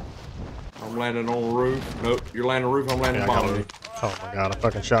 I'm landing on the roof. Nope, you're landing on the roof, I'm landing Yeah, I got bottom. it. Oh my god, a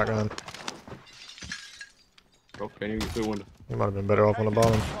fucking shotgun. Oh, can't even get through the window. You might have been better off on the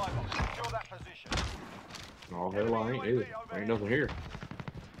bottom. Secure that position. Oh, hell, I ain't either. There ain't nothing here.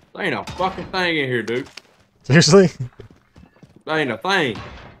 There ain't a fucking thing in here, dude. Seriously? There ain't a thing.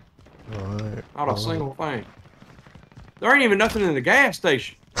 Alright. Not a single thing. There ain't even nothing in the gas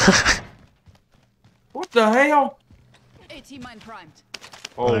station. What the hell? AT mine primed.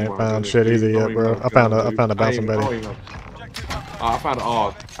 Oh, I ain't my found goodness, shit dude. either Don't yet, even bro. know I found what's a going on, bouncing dude. I Betty. ain't even- I found an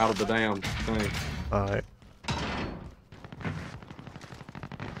AUG out of the damn thing. Alright.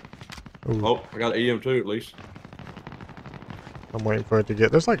 Oh, I got an EM2 at least. I'm waiting for it to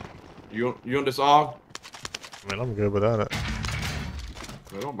get. There's like. You want this AUG? I mean, I'm good without it.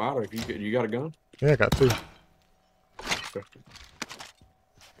 It don't matter if you got a gun. Yeah, I got two. Okay.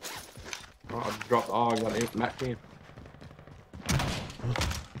 Oh, I just dropped the AUG. Got an Mac 10.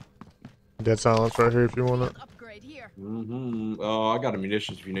 Dead silence right here if you want it. Upgrade here. I got a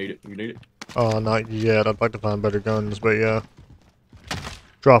munitions if you need it. You need it? Not yet. I'd like to find better guns, but yeah.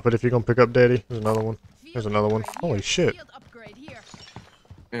 Drop it if you're gonna pick up Daddy. There's another one. There's another one. Holy shit.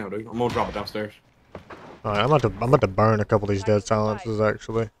 Yeah, dude. I'm gonna drop it downstairs. Alright, I'm about to burn a couple of these dead silences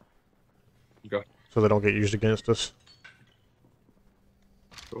actually. Okay. So they don't get used against us.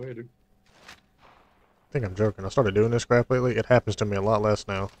 Go ahead, dude. I think I'm joking. I started doing this crap lately. It happens to me a lot less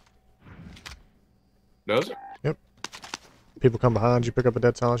now. Does it? Yep. People come behind you, pick up a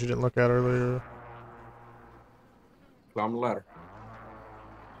dead silence you didn't look at earlier. Climb the ladder.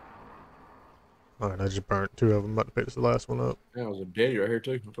 Alright, I just burnt two of them. About to pick this last one up. Yeah, there's a daddy right here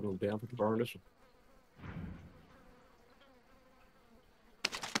too. I'll put them down. Put the burn this one.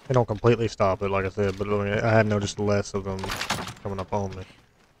 They don't completely stop it, like I said, but I mean, I had noticed less of them coming up on me.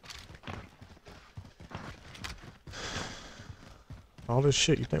 All this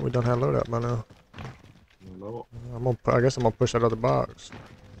shit, you think we done had loadout by now? No. I guess I'm gonna push that other box.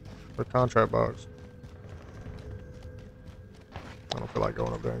 The contract box. I don't feel like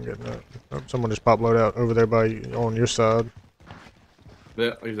going up there and getting that. Oh, someone just popped loadout over there by on your side.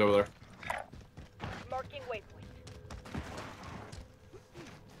 Yeah, he's over there. Marking waypoint.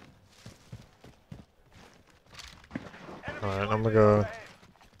 Alright, I'm gonna go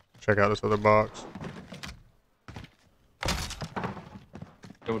check out this other box.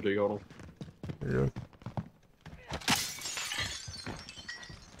 Coming to you, hold on. You're good.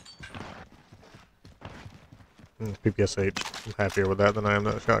 PPSH. I'm happier with that than I am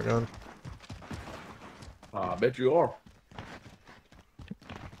that shotgun. I bet you are.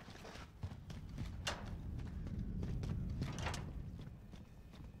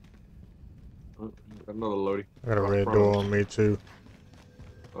 Another loadie. I got a red door on me too.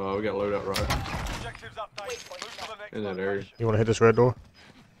 We got loadout right Objectives updated. Move to the next in that area. location. You wanna hit this red door?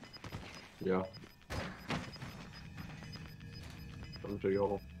 Yeah. Coming to you,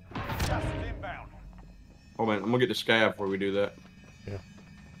 hold on. Gas is inbound. Oh man, I'm gonna get the scab before we do that. Yeah.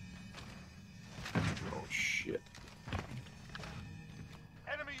 Oh shit.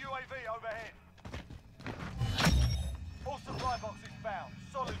 Enemy UAV overhead. All supply boxes found.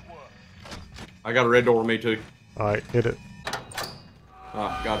 Solid work. I got a red door on me too. Alright, hit it.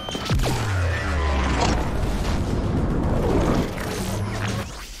 Ah, got it.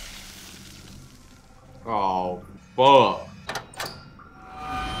 Oh, fuck.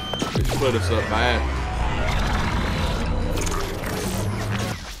 It split us up bad.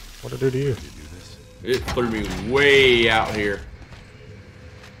 What'd it do to you? It threw me way out here.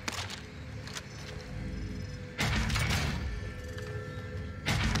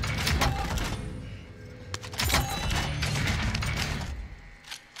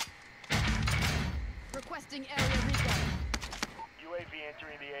 Requesting area recon. UAV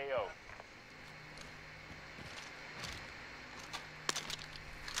entering the AO.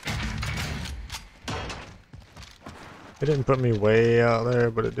 It didn't put me way out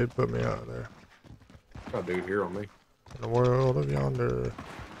there, but it did put me out there. Got a dude here on me. In the world of yonder.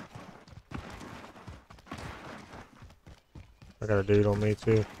 I got a dude on me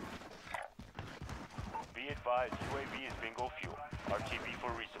too. Be advised, UAV is bingo fuel. RTB for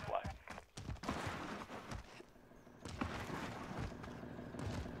resupply.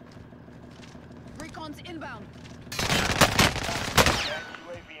 Recon's inbound.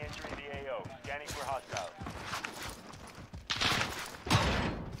 UAV entering the AO. Scanning for hostiles.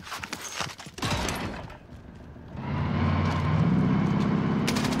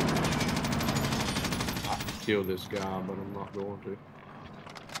 kill this guy, but I'm not going to.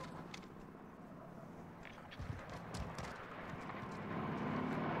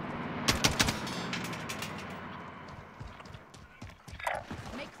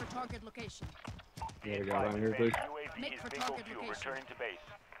 Make for target location. Got a guy down here too. Make for target location. Returning to base.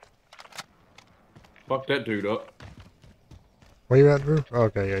 Fuck that dude up. Where you at, Drew?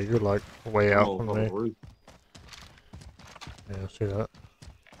 Okay, yeah, you're like way out Oh, from on the me. roof. Yeah, I see that.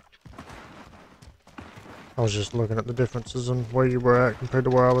 I was just looking at the differences in where you were at compared to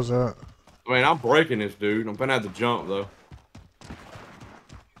where I was at. I mean, I'm breaking this dude. I'm gonna have to jump though.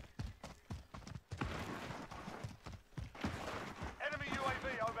 Enemy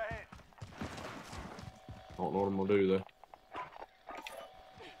UAV overhead. I don't know what I'm gonna do though.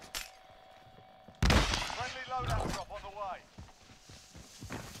 Friendly loadout drop on the way.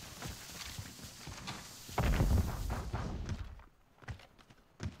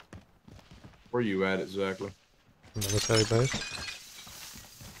 Where you at exactly? Military base.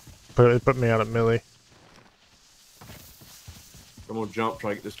 It put me out at Millie. I'm gonna jump,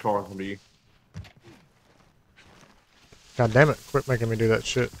 try to get this car from you. God damn it, quit making me do that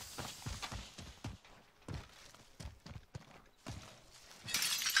shit.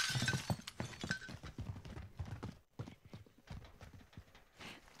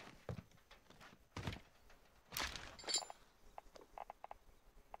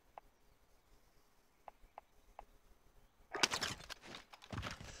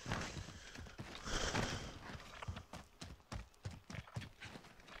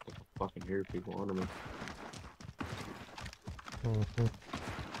 I fucking hear people under me.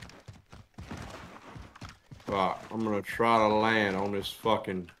 Alright, I'm gonna try to land on this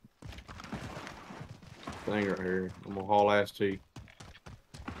fucking thing right here. I'm gonna haul ass to you.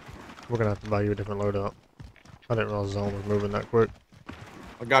 We're gonna have to buy you a different loadout. I didn't realize the zone was moving that quick.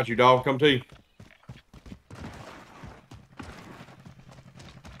 I got you, dog. Come to you.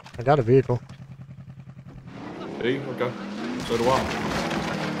 I got a vehicle. See? Okay. So do I.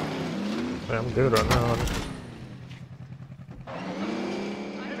 Yeah, I'm good right now.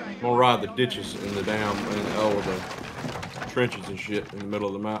 I'm gonna ride the ditches in the damn, the trenches and shit in the middle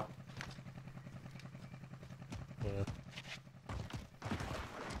of the map. Yeah.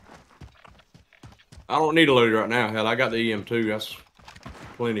 I don't need a loader right now. Hell, I got the EM2. That's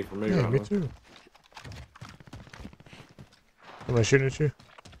plenty for me Yeah, right me now. too. Am I shooting at you?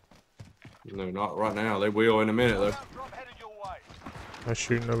 No, not right now. They will in a minute though. Drop headed your way. They're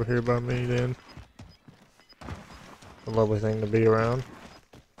shooting over here by me then. A lovely thing to be around.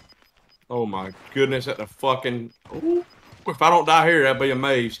 Oh my goodness, at the fucking... Ooh. If I don't die here, I'd be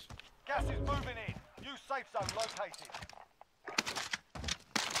amazed. Gas is moving in. New safe zone located.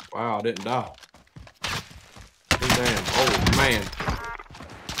 Wow, I didn't die. Damn. Oh man.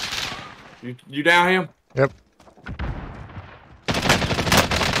 You down him? Yep.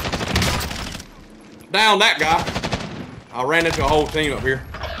 Down that guy. I ran into a whole team up here.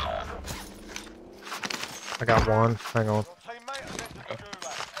 I got one. Hang on. Your teammate has entered the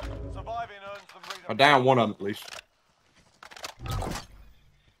gulag. Surviving earns them I downed one of them at least.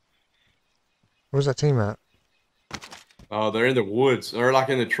 Where's that team at? They're in the woods. They're like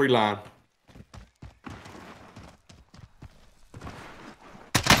in the tree line.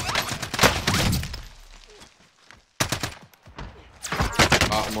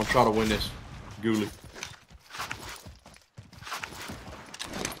 I'm gonna try to win this ghoulie.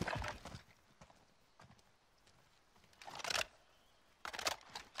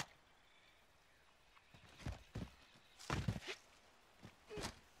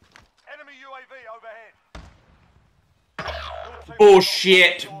 Enemy UAV overhead. Your team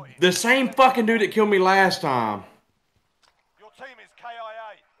Bullshit! The same fucking dude that killed me last time. Your team is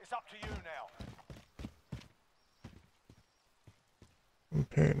KIA. It's up to you now. I'm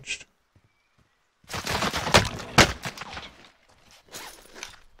pinched.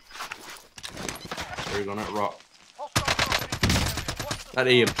 There he's on that rock. That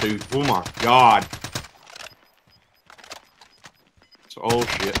EM2. Oh my god. It's old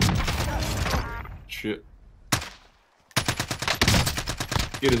shit. Shit.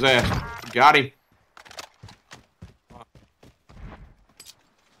 Get his ass. Got him.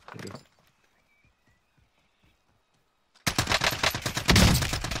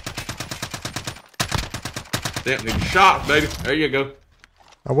 Definitely shot, baby. There you go.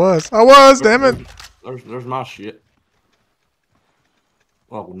 I was, damn it. There's my shit.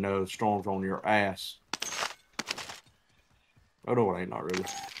 Oh no, the storm's on your ass. Oh no, it ain't not really.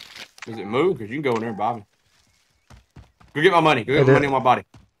 Does it move? Because you can go in there and buy me. Go get my money. Go get my money on my body.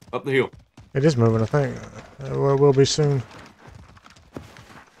 Up the hill. It is moving, I think. Well, it will be soon.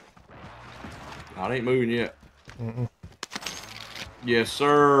 No, it ain't moving yet. Yes,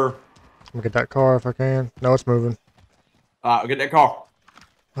 sir. I'm gonna get that car if I can. No, it's moving. Get that car.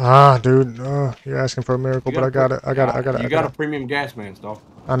 Ah, dude, you're asking for a miracle, but I got it. I got it. You got a premium gas man, dog.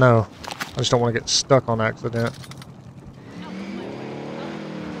 I know. I just don't want to get stuck on accident.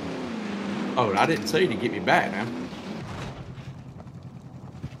 Oh, I didn't say to get me back now.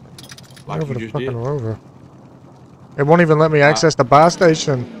 Like Over you the just fucking did. rover. It won't even let me access the buy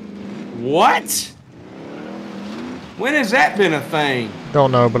station. What? When has that been a thing?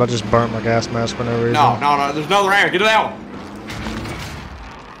 Don't know, but I just burnt my gas mask for no reason. No. There's another right here. Get to that one.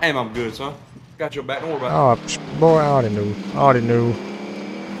 Hey, I'm good, son. Got your back. Don't worry about it. Oh, boy, I already knew.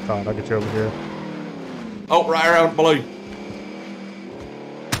 God, I'll get you over here. Oh, right around below you.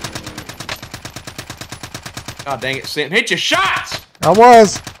 God dang it, Sim. Hit your shots! I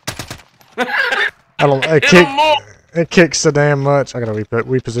was. It kicks so damn much. I gotta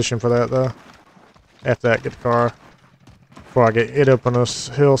reposition for that though. After that, get the car before I get hit up on this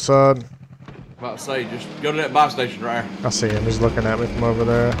hillside. About to say, just go to that buy station right here. I see him. He's looking at me from over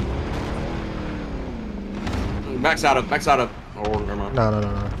there. Backside of. Oh, never mind.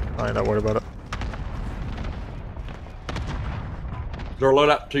 No. I ain't not worried about it. Is there a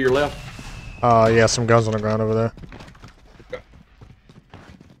loadout to your left? Yeah, some guns on the ground over there. Okay.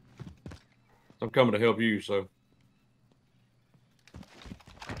 I'm coming to help you, so.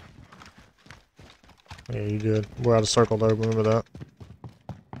 Yeah, you good. We're out of circle though, remember that.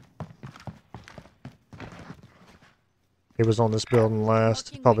 He was on this building last.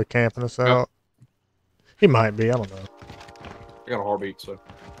 He's probably camping us out. He might be, I don't know. I got a heartbeat, so.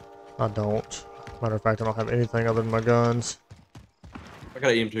 I don't. Matter of fact, I don't have anything other than my guns. I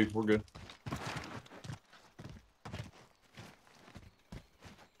got an EM2, we're good.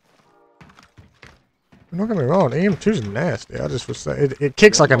 Don't get me wrong, EM2's nasty. I just was saying, it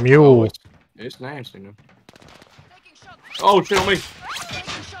kicks like a mule. It's nasty, man. Oh, shit on me.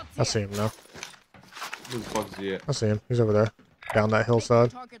 I see him now. Who the fuck is he at? I see him. He's over there. Down that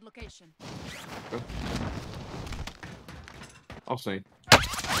hillside. Okay. I'll see.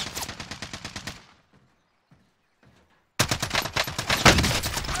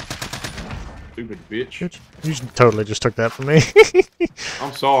 Stupid bitch. You totally just took that from me.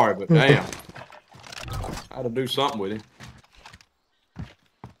 I'm sorry, but damn. I had to do something with him. I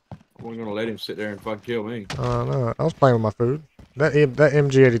wasn't gonna let him sit there and fucking kill me. No, I was playing with my food. That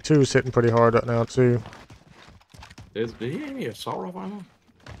MG82 is hitting pretty hard right now too. Did he have any assault rifle ammo?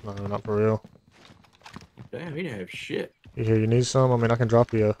 No, not for real. Damn, he didn't have shit. You hear you need some? I mean, I can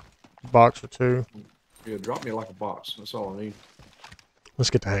drop you a box for 2. Yeah, drop me like a box. That's all I need. Let's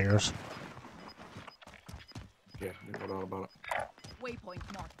get the hangers. Yeah, no doubt about it. Waypoint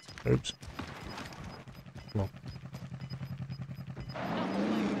marked. Oops. Come on.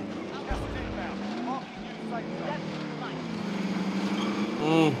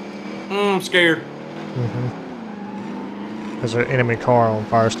 I'm scared. There's an enemy car on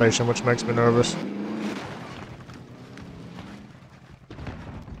fire station, which makes me nervous.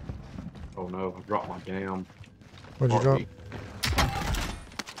 Oh no, I dropped my damn. What'd you drop?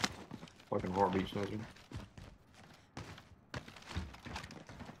 Fucking heartbeat, snazzy.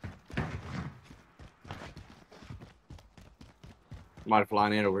 Might have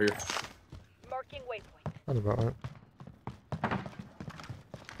flying in over here. Marking waypoint. That's about right.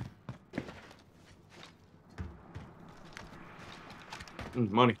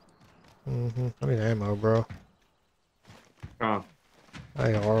 Money. I need ammo, bro. Huh.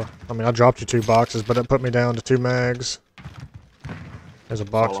 They are. I mean, I dropped you 2 boxes, but it put me down to 2 mags. There's a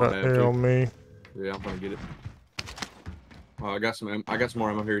box right here on me. Yeah, I'm gonna get it. I got some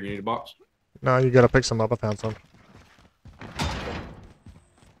more ammo here. Do you need a box? No, you gotta pick some up. I found some.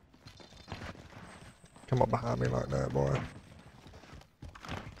 Come up behind me like that, boy.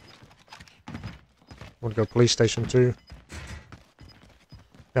 Want to go police station 2.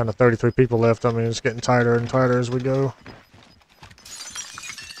 Down to 33 people left. I mean, it's getting tighter and tighter as we go.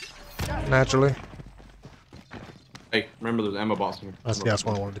 Naturally. Hey, remember there's ammo box in here. That's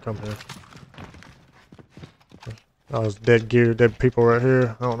why I wanted to come here. Oh, there's dead gear, dead people right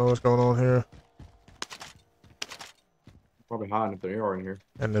here. I don't know what's going on here. Probably hiding if they are in here.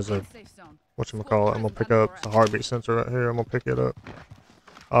 And there's a, whatchamacallit, I'm gonna pick up the heartbeat sensor right here. I'm gonna pick it up.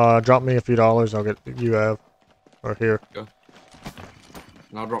 Drop me a few dollars. I'll get you have. Or here. Go.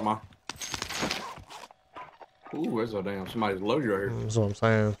 And I'll drop mine. Ooh, there's a damn, somebody's loaded right here. That's what I'm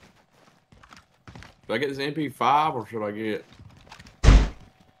saying. Should I get this MP5 or should I get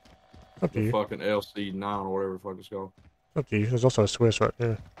Up to the you. fucking LC9 or whatever the fuck it's called? Up to you. There's also a Swiss right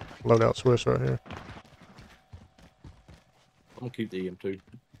here. Loadout Swiss right here. I'm gonna keep the EM2.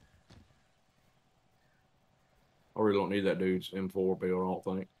 really don't need that dude's M4 build, I don't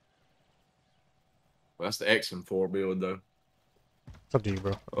think. Well, that's the XM4 build, though. It's up to you,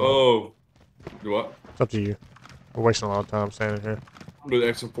 bro. Oh. Do what? It's up to you. We're wasting a lot of time standing here. I'll do the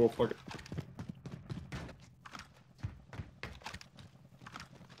XM4, fuck it.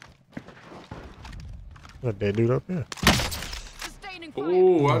 That dead dude up here.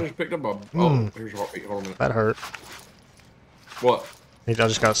 Oh, I just picked up a... Oh, here's your heartbeat. Hold on a minute. That hurt. What? I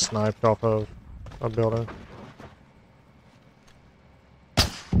just got sniped off of a building.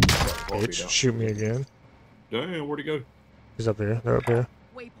 Bitch, shoot me again. Damn, where'd he go? He's up here. They're up here.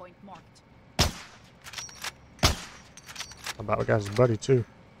 Waypoint marked. How about we got his buddy too?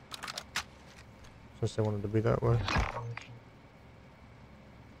 Since they wanted to be that way.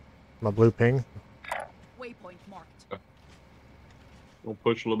 My blue ping. Waypoint marked. We'll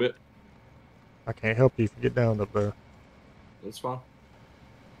push a little bit. I can't help you if you get down up there. That's fine.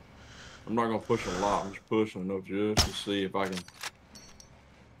 I'm not gonna push a lot. I'm just pushing enough just to see if I can. If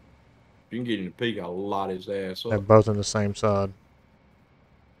you can get him to peek, I'll light his ass up. They're both on the same side.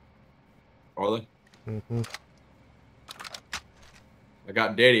 Are they? Mm-hmm. I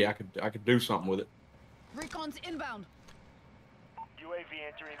got Daddy. I could do something with it. Recon's inbound. UAV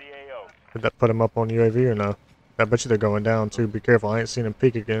entering the AO. Did that put him up on UAV or no? I bet you they're going down too. Be careful. I ain't seen him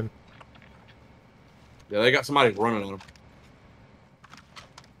peek again. Yeah, they got somebody running on them.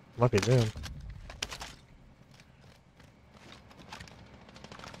 Might be them.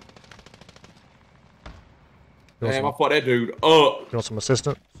 Damn, I fought that dude up. You want some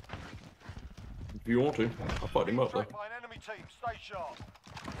assistance? If you want to, I fucked him up though. Enemy team, stay sharp.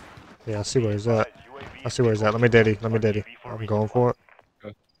 Yeah, I see where he's at. I see where he's at. Let me daddy. Let me daddy. I'm going for it.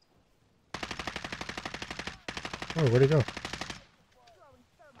 Okay. Oh, where'd he go?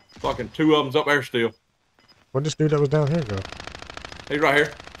 Fucking two of them's up there still. Where'd this dude that was down here go? He's right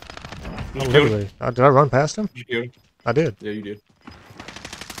here. Oh, literally. Did I run past him? You killed him. I did. Yeah, you did.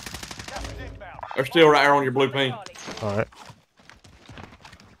 They're still right there on your blue ping. Alright.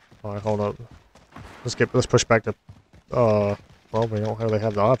 Alright, hold up. Let's push back to well, we don't really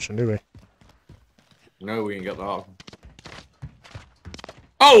have the option, do we? No, we ain't got the option.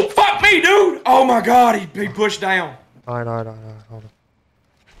 Oh, fuck me, dude! Oh my god, he pushed down. Alright, hold on.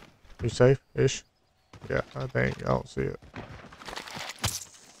 You safe-ish? Yeah, I think. I don't see it.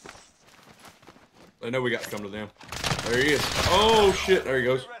 They know we got to come to them. There he is. Oh shit, there he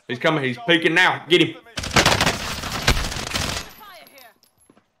goes. He's coming, he's peeking now. Get him.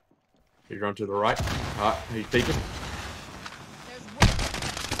 He's running to the right. Alright, he's peeking.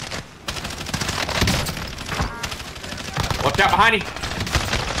 Watch out behind him.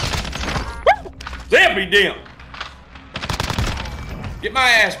 There be damn. Get my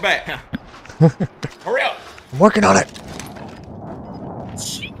ass back. Hurry up. I'm working on it.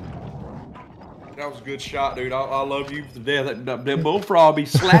 That was a good shot, dude. I love you to death. That bullfrog be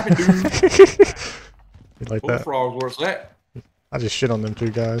slapping, dude. You like that? Bullfrog's where it's at. I just shit on them two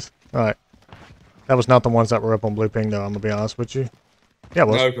guys. Alright. That was not the ones that were up on blue ping, though, I'm gonna be honest with you. Yeah, it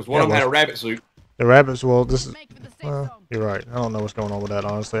was. No, because one of them had a rabbit suit. The rabbits, well, this is... you're right. I don't know what's going on with that,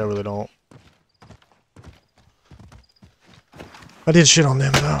 honestly. I really don't. I did shit on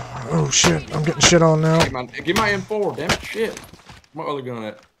them, though. Oh, shit. I'm getting shit on now. Give my M4, damn it. Shit. My other gun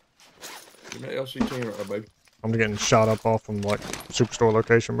at? Give me that LC10 right there, baby. I'm getting shot up off from, like, Superstore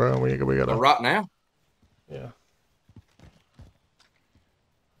location, bro. We gotta... Right now? Yeah.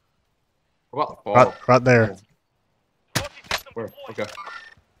 What about the fall? Right there. Where? Okay.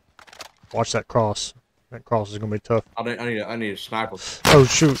 Watch that cross. That cross is gonna be tough. I need a sniper. Oh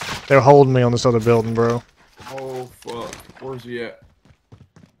shoot! They're holding me on this other building, bro. Oh fuck! Where's he at?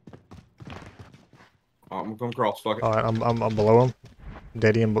 Oh, I'm gonna come across. Fuck it. All right, I'm below him.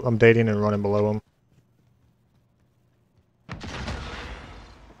 I'm dating and running below him.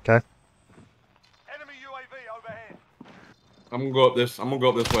 Okay. Enemy UAV overhead. I'm gonna go up this.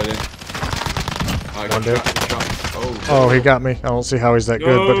 way then. One dude. Oh, oh, he got me. I don't see how he's that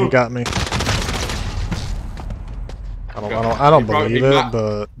good, but he got me. I don't believe it,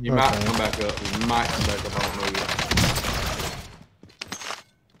 but he might come back up. He might come back up. I don't know yet.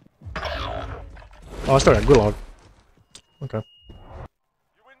 Oh, I still got gulag. Okay.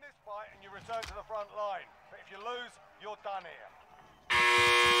 You win this fight and you return to the front line. But if you lose, you're done here.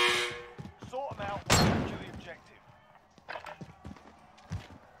 Sort them out and capture the objective.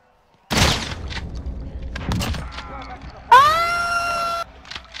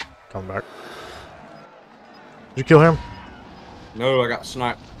 Come back. Did you kill him? No, I got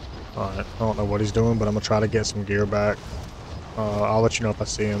sniped. Alright, I don't know what he's doing, but I'm gonna try to get some gear back. I'll let you know if I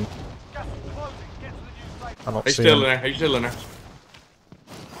see him. I don't He's see still him. in there. He's still in there.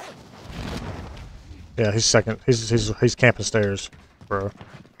 Yeah, he's second. He's camping stairs, bro.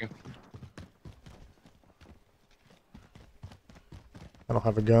 Okay. I don't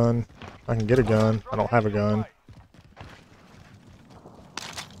have a gun. I can get a gun. I don't have a gun.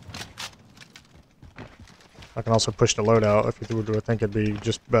 I can also push the loadout if you would think it'd be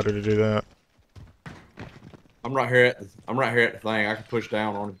just better to do that. I'm right here at the thing. I can push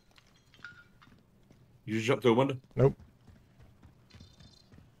down on him. You just jump through a window? Nope.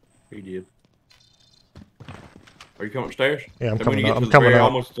 He did. Are you coming upstairs? Yeah, I'm Let me coming get up. to I'm the coming very- up.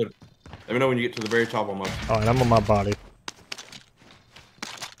 almost to- Let me know when you get to the very top almost. Alright, I'm on my body.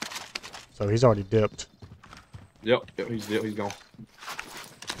 So he's already dipped. Yep, he's gone.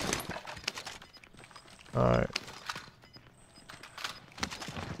 Alright.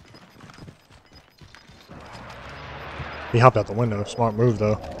 He hopped out the window. Smart move,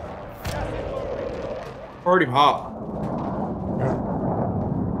 though. Heard him hop. Yeah.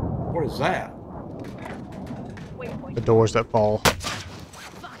 What is that? The doors that fall.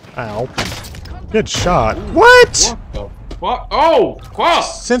 Ow. Good shot. What? What the fuck? Oh, fuck!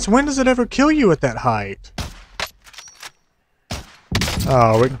 Since when does it ever kill you at that height?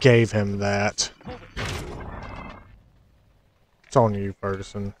 Oh, it gave him that. It's on you,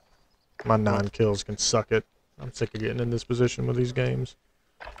 Ferguson. My 9 kills can suck it. I'm sick of getting in this position with these games.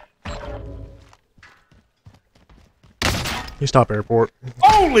 You stop airport.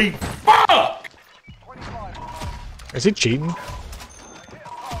 Holy fuck! Is he cheating?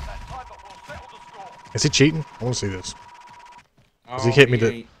 Is he cheating? I want to see this. 'Cause he hit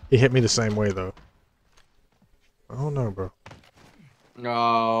me he hit me the same way though. Oh no, bro.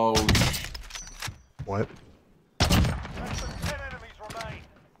 No. What?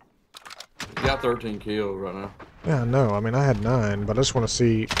 You got 13 kills right now. Yeah, no. I mean, I had 9, but I just want to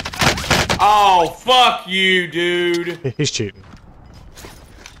see. Oh, fuck you, dude. He's cheating.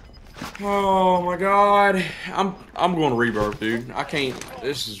 Oh my god. I'm going to rebirth, dude. I can't.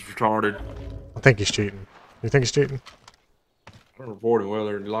 This is retarded. I think he's cheating. You think he's cheating? I don't report him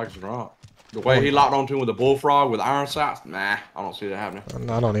whether he likes it or not. The way he locked onto him with the bullfrog with iron sights, nah, I don't see that happening.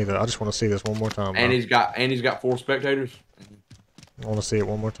 I don't either. I just want to see this one more time. And bro. he's got 4 spectators. I want to see it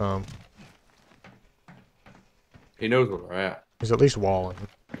one more time. He knows where they're at. He's at least walling.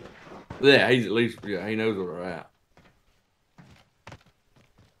 Yeah, he's at least he knows where they're at.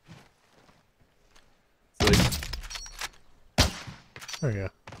 See? Oh yeah,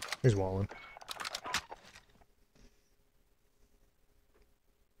 he's walling.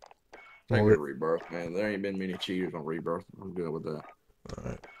 Take a rebirth, man. There ain't been many cheaters on rebirth. I'm good with that.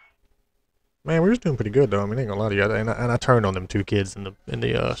 Alright. Man, we was doing pretty good though. I mean, I ain't gonna lie to you. And I turned on them 2 kids in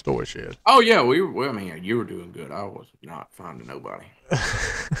the storage shed. Oh yeah, I mean, you were doing good. I was not finding nobody.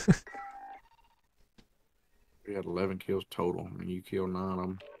 We had 11 kills total, and you killed 9 of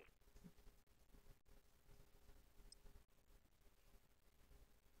them.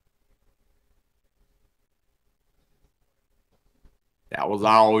 That was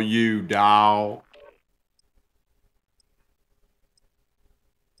all you, dawg.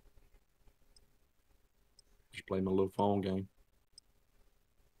 Just play my little phone game.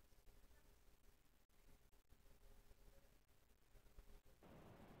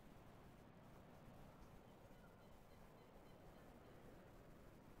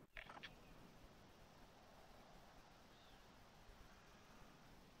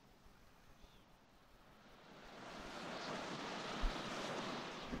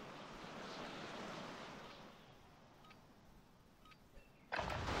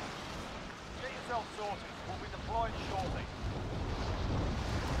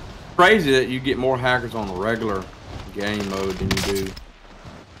 Crazy that you get more hackers on the regular game mode than you do.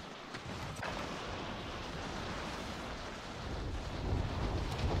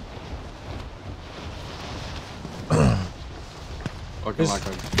 Looking like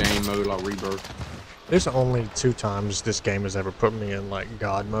a game mode like Rebirth. There's only 2 times this game has ever put me in like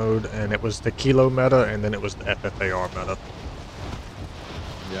God mode, and it was the Kilo meta, and then it was the FFAR meta.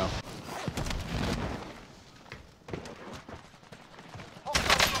 Yeah.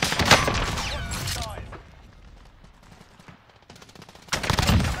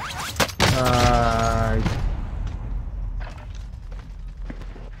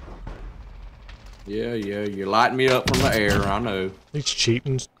 Yeah, you light me up from the air, I know. These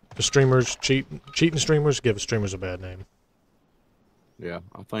cheating, the streamers, cheating streamers give streamers a bad name. Yeah,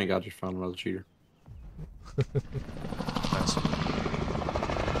 I think I just found another cheater.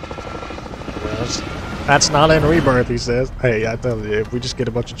 That's not in Rebirth, he says. Hey, I tell you, if we just get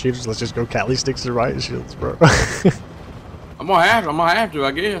a bunch of cheaters, let's just go Cali sticks and riot shields, bro. I'm gonna have to,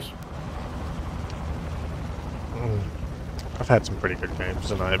 I guess. I've had some pretty good games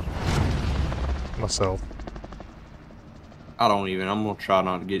tonight. myself. I don't even. I'm gonna try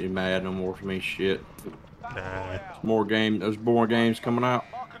not to get him mad no more for me. Shit. Nah. There's more game. There's more games coming out.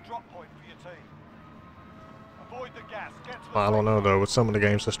 Mark a drop point for your team. Avoid the gas. Get to the I don't safe know zone. though. With some of the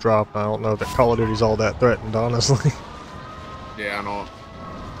games that's dropped, I don't know that Call of Duty's all that threatened, honestly. Yeah, I know.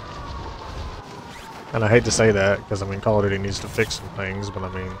 And I hate to say that because I mean Call of Duty needs to fix some things, but I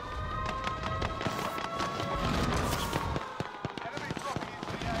mean.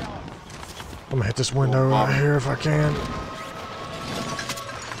 I'm gonna hit this window right here if I can.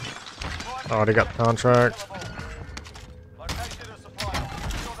 Already got the contract. Located a supply box.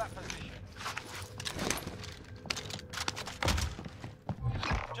 Secure that position.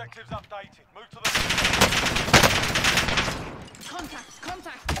 Objectives updated. Move to the Contact,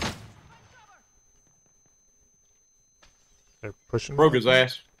 contact. They're pushing. Broke his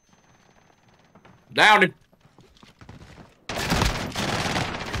ass. Downed him.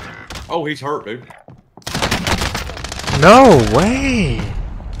 Oh, he's hurt, dude. No way!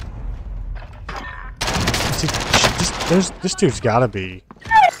 See, this dude's gotta be.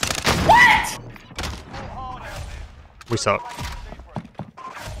 What? We suck.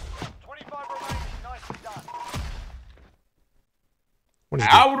 25 remaining. Nicely done. What is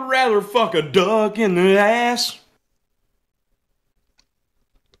I would rather fuck a duck in the ass.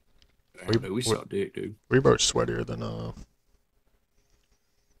 We suck dick, dude. Rebirth's sweatier than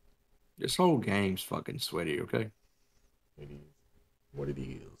This whole game's fucking sweaty, okay? what it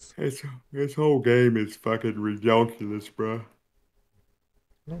is. This whole game is fucking ridiculous, bro.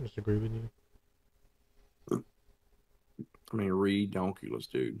 I don't disagree with you. I mean, ridiculous,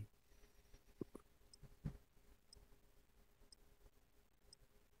 dude.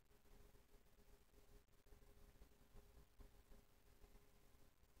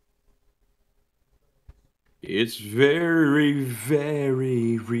 It's very,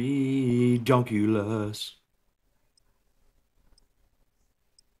 very ridiculous.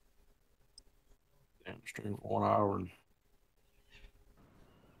 Damn, stream for 1 hour and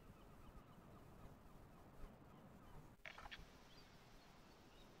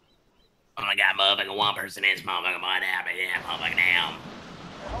Oh my god, motherfucker, one person is motherfucker, my damn, yeah, motherfucker, damn.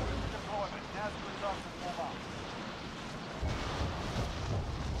 They're holding the deployment. Now's a good time to warm up.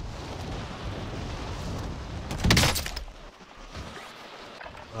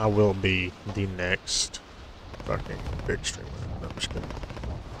 I will be the next fucking big streamer. No, I'm just kidding.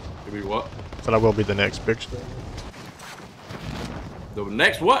 to be what? Said I will be the next big streamer. The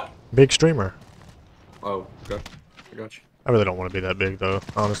next what? Big streamer. Oh, okay. I got you. I really don't want to be that big though,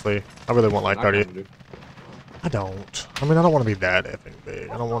 honestly. I really want like 30. I don't. I mean, I don't want to be that effing big.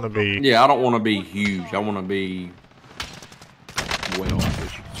 I don't want to be. Yeah, I don't want to be huge. I want to be well. I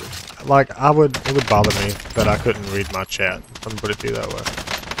guess you could say. Like, it would bother me that I couldn't read my chat. Let me put it to you that way.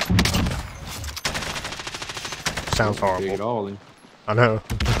 Sounds horrible. Big at all, then. I know.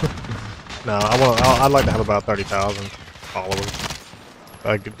 No, I'd like to have about 30,000 followers.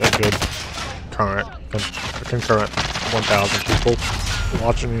 A good concurrent 1,000 people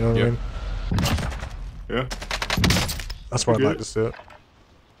watching. You know what I mean? Yeah. That's where I'd like to sit.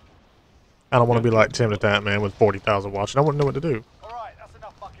 I don't want to be like Tim the Tap Man with 40,000 watching. I wouldn't know what to do. Alright, that's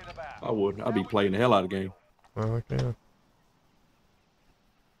enough fucking about. I would. I'd be playing the hell out of the game. Okay.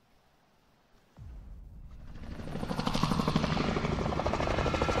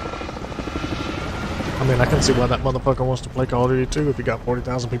 I mean, I can see why that motherfucker wants to play Call of Duty too if you got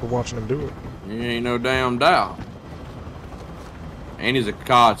 40,000 people watching him do it. You ain't no damn doubt. And he's a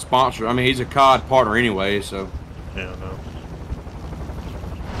COD sponsor. I mean, he's a COD partner anyway, so. Yeah,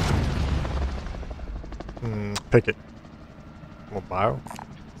 no. Pick it. Well, bio?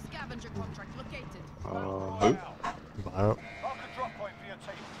 Scavenger contract located. Who? Bio. Mark a drop point for your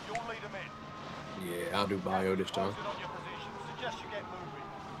team. You'll lead them in. Yeah, I'll do bio this time. Posted on your position. Suggest you get moving.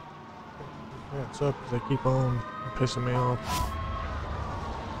 Yeah, what's up? 'Cause they keep on pissing me off.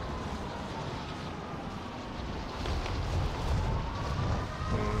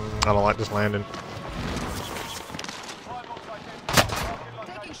 I don't like this landing.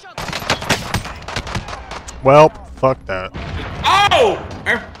 Taking shots. Well, fuck that. Oh!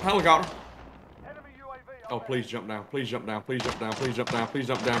 Helicopter. Oh, please jump down. Please jump down. Please jump down. Please jump down. Please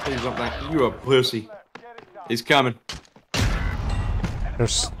jump down. Please jump down. You a pussy. He's coming.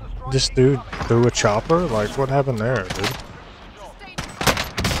 There's this dude threw a chopper? Like, what happened there, dude?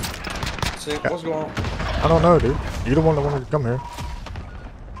 See, what's going on? I don't know, dude. You're the one that wanted to come here.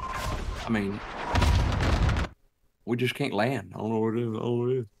 I mean, we just can't land. I don't know what it is. I don't know what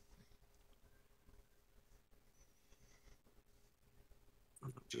it is. I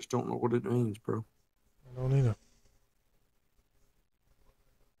just don't know what it means, bro. I don't either.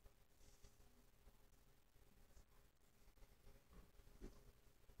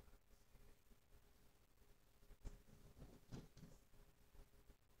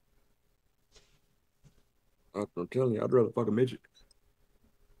 I'm telling you, I'd rather fuck a midget.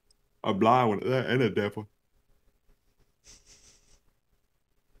 A blind one at that, and a deaf one.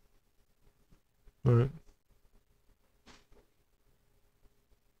 Alright.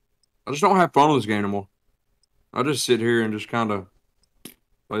 I just don't have fun with this game anymore. I just sit here and just kind of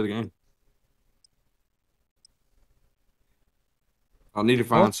play the game. I need to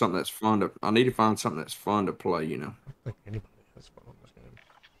find something that's fun to. I need to find something that's fun to play. You know. I don't think anybody has fun on this game.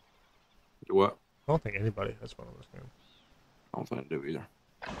 Do what? I don't think anybody has fun on this game. I don't think I do either.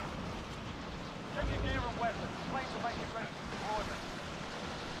 Check your gear and weapons. Planes will make it ready for deployment.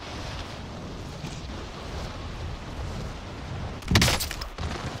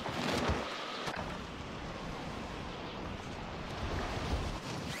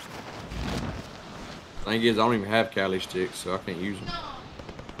 Thing is, I don't even have Cali sticks, so I can't use them.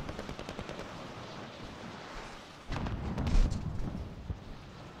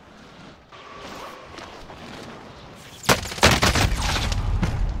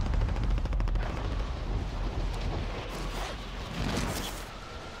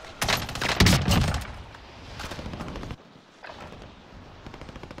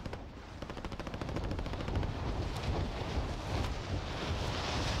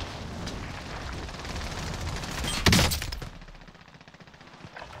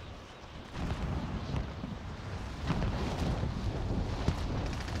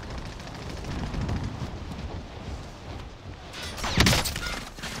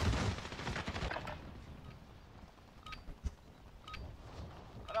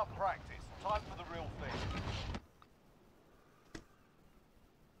 Enough practice. Time for the real thing.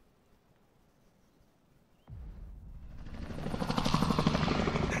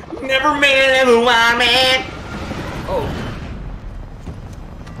 Never been a wild man. Oh.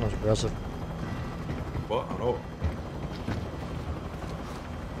 That was aggressive. What? I know.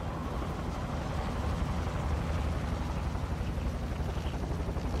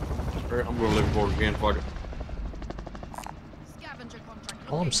 I'm gonna live for it again. Fuck it. Scavenger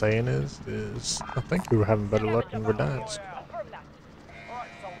contract. All I'm saying is I think we were having better luck in Verdansk.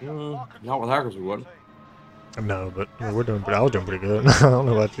 Not with hackers, we wasn't. No, but I mean, we're doing. I was doing pretty good. I don't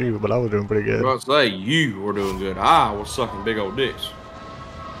know about you, but I was doing pretty good. I was about to say you were doing good. I was sucking big old dicks.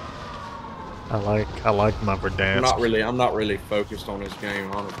 I like my Verdansk. I'm not really focused on this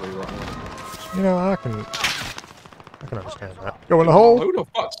game honestly right now. You know, I can understand that. Go in the hole. Who the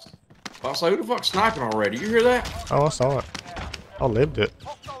fuck's? I say, who the fuck's sniping already? You hear that? Oh, I saw it. I lived it.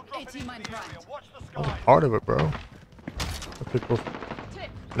 I was a part of it, bro. The people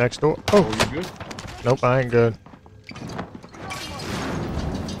next door. Oh, you good? Nope, I ain't good.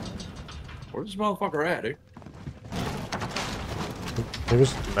 Where's this motherfucker at, dude? He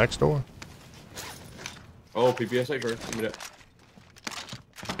was next door. Oh, PPSA first. Give me that.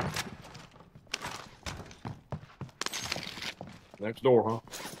 Next door, huh?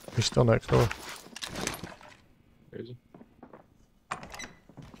 He's still next door. Is he?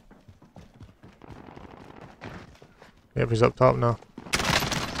 Yep, he's up top now.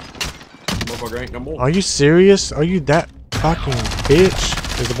 Motherfucker ain't no more. Are you serious? Are you that fucking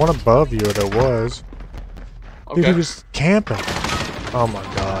bitch? There's the one above you, or there was. Dude, he was camping. Oh my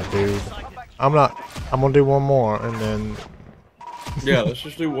god, dude. I'm gonna do one more, and then... Yeah, let's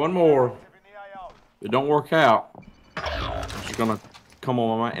just do one more. If it don't work out, it's just gonna come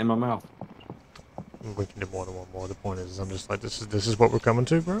on in my mouth. We can do more than one more. The point is, I'm just like, this is what we're coming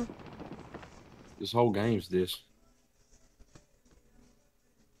to, bro? This whole game's this.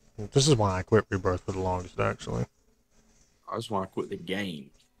 This is why I quit Rebirth for the longest, actually. I just want to quit the game.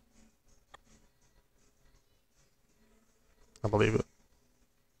 I believe it.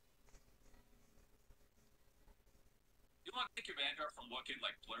 You want to take your Vanguard from looking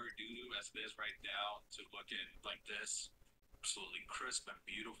like blurry doo-doo as it is right now to looking like this. Absolutely crisp and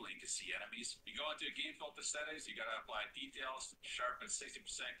beautiful, and you can see enemies. You go into your game filter settings, you gotta apply details, sharpen 60%,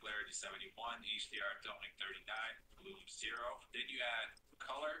 clarity 71, HDR toning 39, bloom 0. Then you add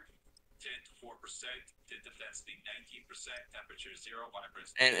color, tint 4%, tint intensity 19%, temperature 0,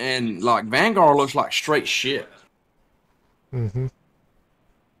 vibrance. And like Vanguard looks like straight shit. Mm-hmm.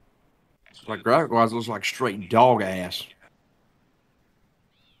 Like graphic wise, it looks like straight dog ass.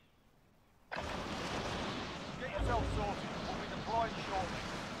 Get yourself sorted. We'll be deployed shortly.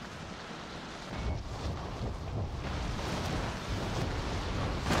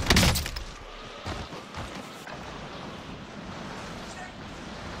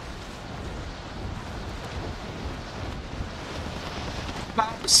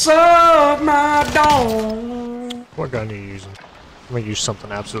 Suck my dong. What gun are you using? I'm gonna use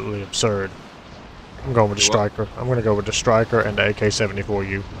something absolutely absurd. I'm going with the Striker. I'm gonna go with the Striker and the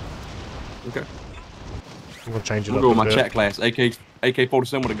AK-74U. Okay. I'm gonna change it I'm up gonna go a with my bit. chat class.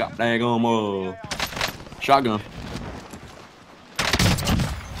 AK-47 with a goddamn shotgun.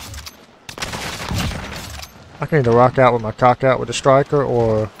 I can either rock out with my cock out with the striker,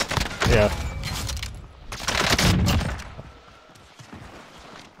 or yeah.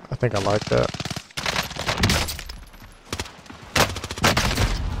 I think I like that.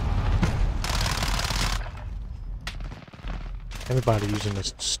 Everybody using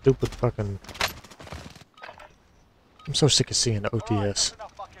this stupid fucking. I'm so sick of seeing the OTS.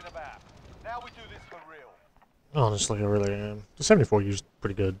 Honestly, I really am. The 74 used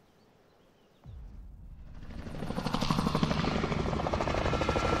pretty good.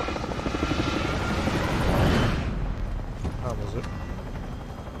 How was it?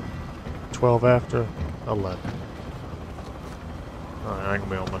 12 after 11. Alright, I ain't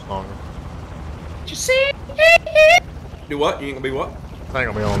gonna be on much longer. You see? Do what? You ain't gonna be what? I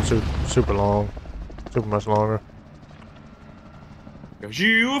ain't gonna be on super long. Super much longer. Cause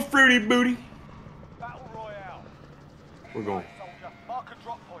you a fruity booty. We're going.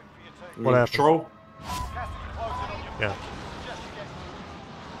 What happened? Control? Yeah.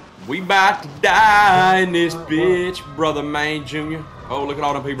 We about to die in this bitch, brother man, Junior. Oh, look at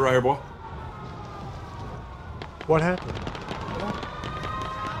all them people right here, boy. What happened?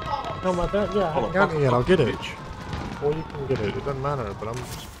 No, about that? Yeah, I haven't got it yet. I'll get it. Or you can get it. It doesn't matter, but I'm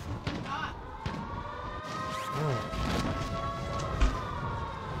just... Oh.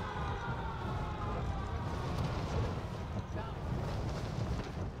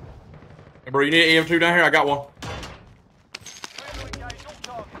 Hey, bro, you need an EM2 down here? I got one.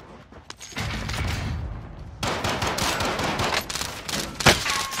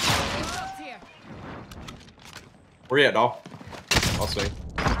 Where you at, dawg? I'll see.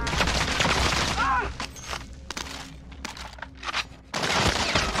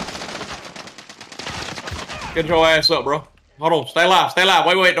 Get your ass up, bro. Hold on. Stay alive. Stay alive.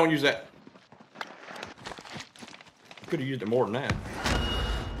 Wait. Don't use that. Could have used it more than that.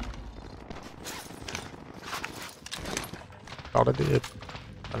 Thought I did.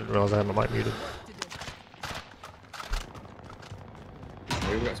 I didn't realize I had my mic muted.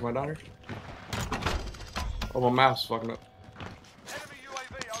 Hey, we got somebody down here? Oh, my mouse is fucking up.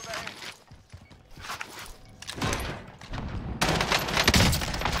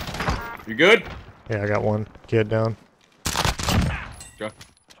 You good? Yeah, I got one kid down. Okay.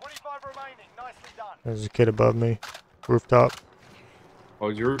 There's a kid above me. Rooftop. Oh,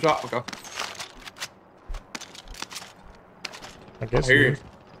 is your rooftop? Okay. I guess I hear he you. is.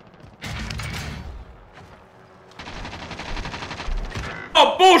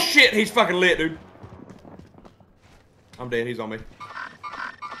 Oh, bullshit! He's fucking lit, dude. I'm dead. He's on me.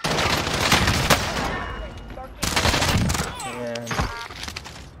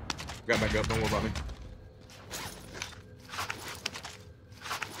 Got back up. Don't worry about me.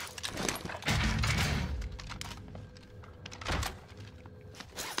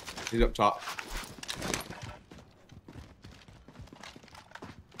 He's up top.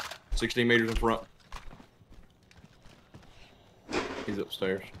 16 meters in front. He's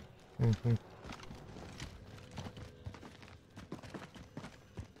upstairs. Mm-hmm.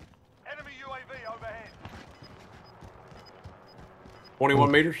 Enemy UAV overhead.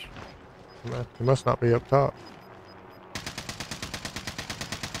 21 meters. He must not be up top.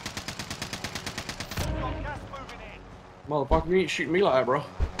 Motherfucker, you ain't shooting me like that, bro.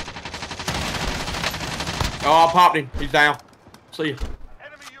 Oh, I popped him. He's down. See ya.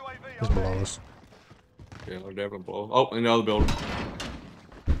 He's below us. Yeah, they're definitely below. Oh, in the other building.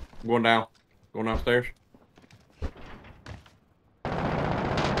 Going down. Going downstairs.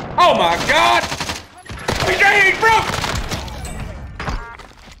 Oh my god! He's bro!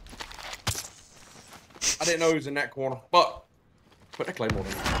 I didn't know he was in that corner, but put that claymore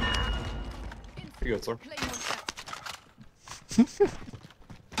in. Here you go, sir.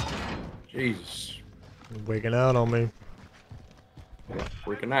 Jesus. Wigging out on me.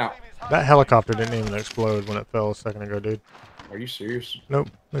 Freaking out. That helicopter didn't even explode when it fell a second ago, dude. Are you serious? Nope.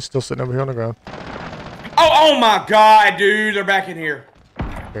 It's still sitting over here on the ground. Oh my god, dude. They're back in here.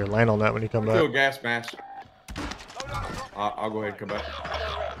 Here, land on that when you come Do a back. gas mask. I'll go ahead and come back.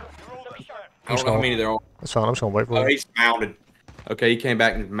 I don't know how many there are. That's fine. I'm just gonna wait for Oh, him. he's mounted. Okay, he came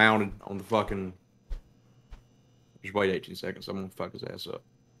back and mounted on the fucking... Just wait 18 seconds. I'm gonna fuck his ass up.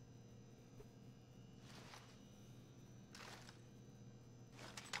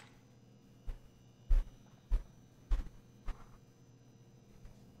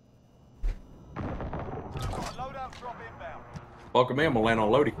 Welcome in. I'm gonna land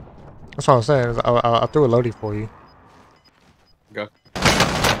on Lodi. That's what I'm saying. I threw a loadie for you. Okay.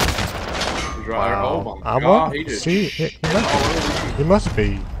 He's right there. Oh my I god, want he just see. He must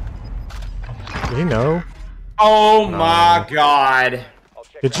be. Did he know? Oh No. my god.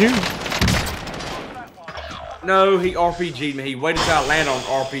 Did you? No, he RPG'd me. He waited till I land on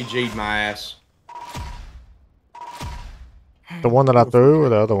RPG'd my ass. The one that I threw or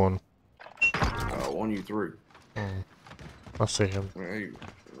the other one? One you threw. I see him.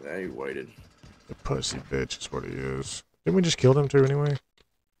 He waited. The pussy bitch is what he is. Didn't we just kill him too anyway?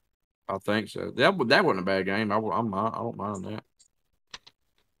 I think so. That wasn't a bad game. I don't mind that.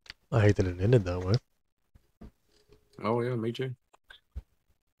 I hate that it ended that way. Oh yeah, me too.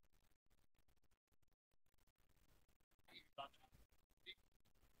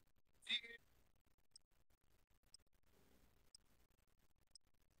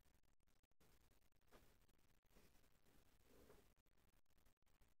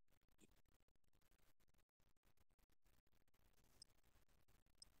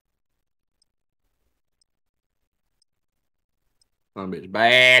 That bitch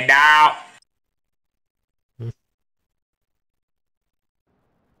bad dog. Get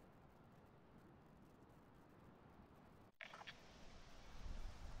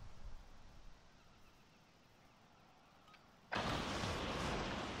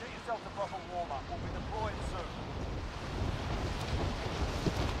yourself a proper warm-up. We'll be deploying soon.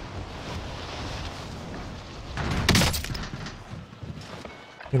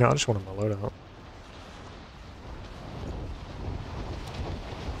 You know, I just wanted my loadout.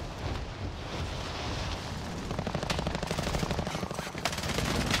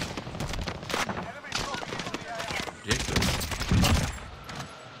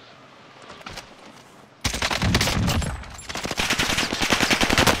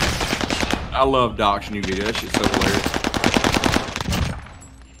 I love Doc's new video. That shit's so hilarious.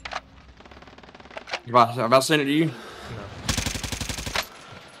 Have I sent it to you? No.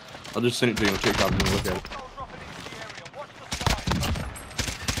 I'll just send it to you on TikTok and look at it.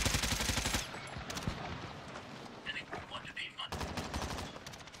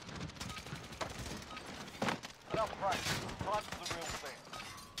 Enough practice. Time for the real thing.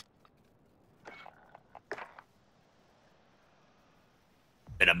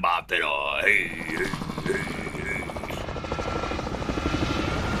 And a bop it all. Hey, hey, hey.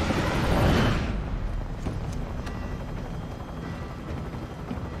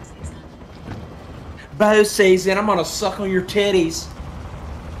 Bo season, I'm gonna suck on your titties.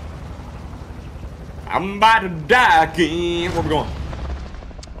 I'm about to die again. Where we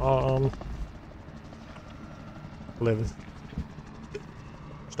going? Living.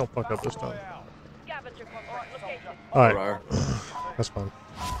 Just don't fuck up this time. Scavenger contract location. Alright. That's fine.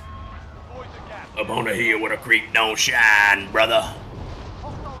 Up on the hill where the creek don't shine, brother.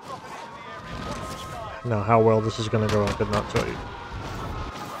 Now, how well this is gonna go, I could not tell you.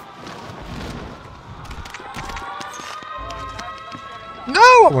 No!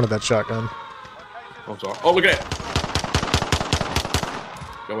 I wanted that shotgun. I'm sorry. Oh, look at it.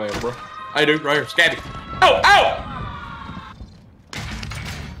 Go ahead, bro. Hey, dude, right here. Stab it. Oh, ow!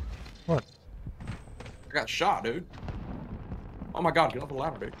 What? I got shot, dude. Oh my god, get off the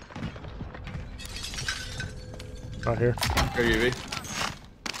ladder, dude. Right here. Here you be.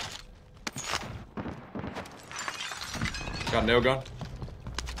 Got a nail gun.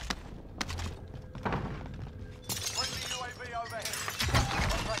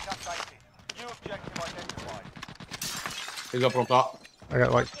 He's up on top. I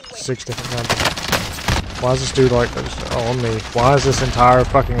got like 6 different guns. Why is this dude like this on me? Why is this entire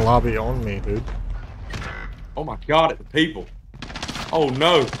fucking lobby on me, dude? Oh my god, it's the people. Oh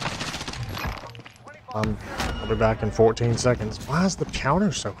no. I'll be back in 14 seconds. Why is the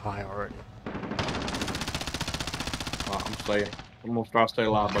counter so high already? I'm staying. I'm gonna try to stay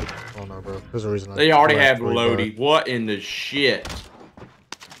alive, buddy. Oh no, bro. There's a reason They already have rebirth. Lodi. What in the shit?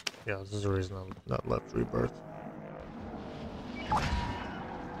 Yeah, this is the reason I'm not left rebirth.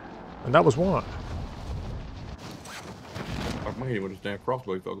 And that was one. Fuck me, he with his damn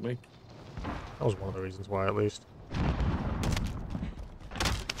crossbow, fuck me. That was one of the reasons why, at least.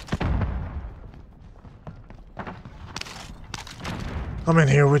 I'm in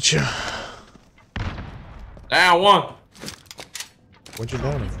here with you. Down one. What'd you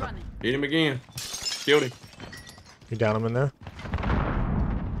down him? Hit him again. Killed him. You down him in there?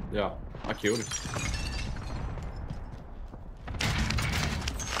 Yeah, I killed him.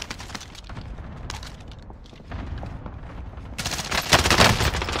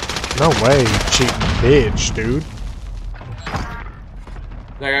 No way, you cheating bitch, dude.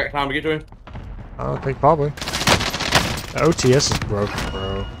 I got time to get to him? I don't think probably. The OTS is broken,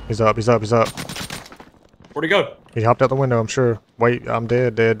 bro. He's up, he's up, he's up. Where'd he go? He hopped out the window, I'm sure. Wait, I'm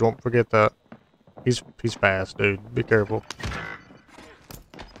dead, don't forget that. He's fast, dude. Be careful.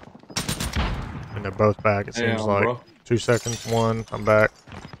 And they're both back. It seems Damn, like bro. 2 seconds. One. I'm back.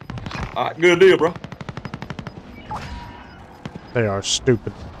 All right, good deal, bro. They are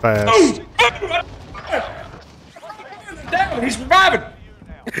stupid fast. Damn, he's reviving.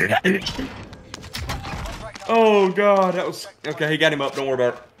 Oh god, that was okay. He got him up. Don't worry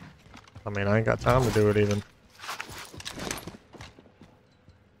about it. I mean, I ain't got time to do it even.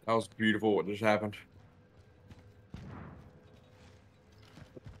 That was beautiful. What just happened?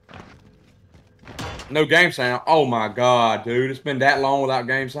 No game sound. Oh my god, dude. It's been that long without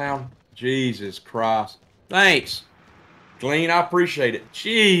game sound. Jesus Christ. Thanks. Glean, I appreciate it.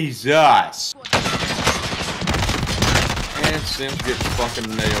 Jesus. And Sims gets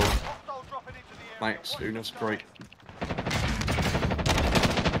fucking nailed. Thanks, dude. That's great.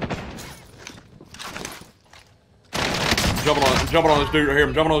 I'm jumping on this dude right here.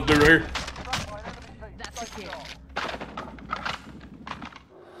 I'm jumping on this dude right here.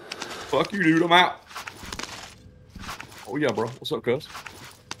 Fuck you, dude. I'm out. Oh yeah, bro. What's up, cuz?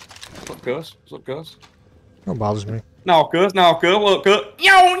 What's up, cuz? What's up, cuz? Don't bothers me. No, cuz. No, cuz. Look, cuz.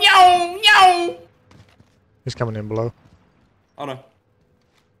 Yo, yo, yo. He's coming in below. Oh no.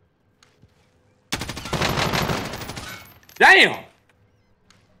 Damn.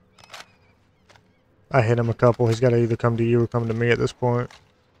 I hit him a couple. He's got to either come to you or come to me at this point.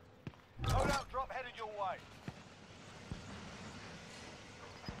 Loadout drop headed your way.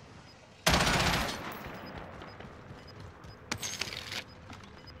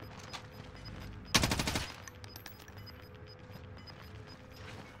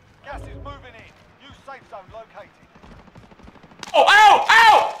 Gas is moving in. New safe zone located. Oh, ow,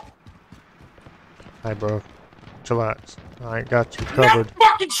 ow. Hey, bro. Chillax. I ain't got you covered. No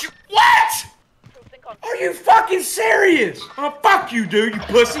fucking what? Are you fucking serious? Oh, fuck you, dude, you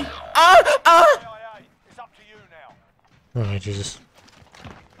pussy. It's up to you now. Oh, Jesus.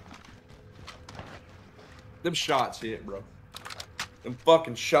 Them shots hit, bro. Them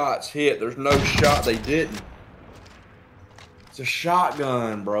fucking shots hit. There's no shot they didn't. It's a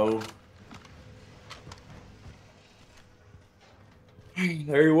shotgun, bro.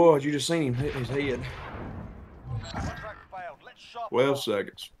 There he was. You just seen him hit his head. 12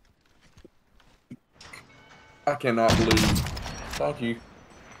 seconds. I cannot believe. Thank you.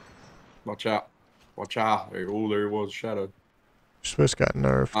 Watch out. Watch out. There, oh, there he was. Shadow. Swiss got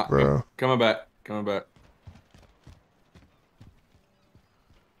nerfed, bro. Coming back. Coming back.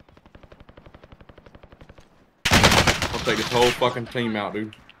 I'll take this whole fucking team out,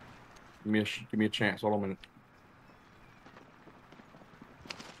 dude. Give me a chance. Hold on a minute.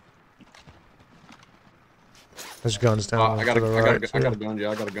 There's guns down I got to the right. I got a gun. Yeah,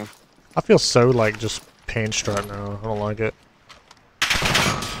 I got a gun. I feel so like just pinched right now. I don't like it.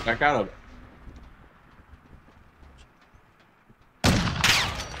 Back out of it.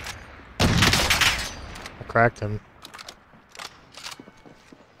 I cracked him.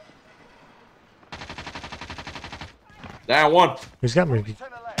 Down one. He's got me.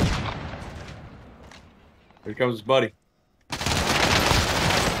 Here comes his buddy. You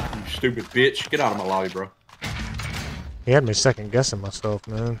stupid bitch. Get out of my lobby, bro. He had me second guessing myself,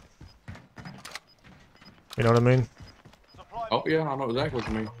 man. You know what I mean? Oh, yeah, I know exactly what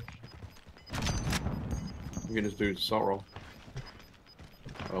you mean. I'm getting this dude's assault roll.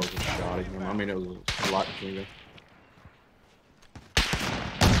 Oh, it was a shotty. I mean, it was a light machine gun.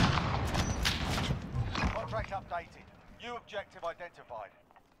 Contract updated. New objective identified.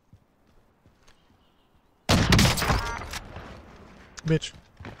 Bitch.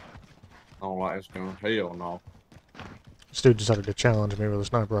 I don't like this gun. Hell no. This dude decided to challenge me with a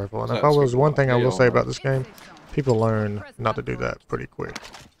sniper rifle. And if I That's was one thing I will hell say no. about this game, people learn not to do that pretty quick.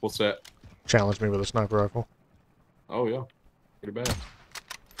 What's that? Challenge me with a sniper rifle. Oh, yeah. Pretty bad.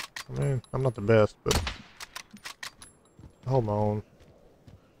 I mean, I'm not the best, but hold on.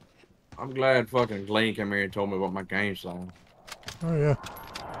 I'm glad fucking Glenn came here and told me about my game style. Oh, yeah.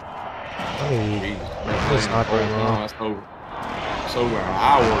 Hey, That's not very wrong. That's over an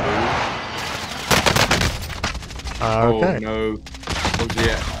hour, dude. Okay. Oh, no. Where's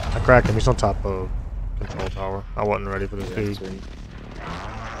he at? I cracked him. He's on top of control tower. I wasn't ready for this dude.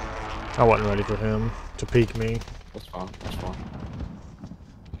 I wasn't ready for him to peek me. That's fine. That's fine.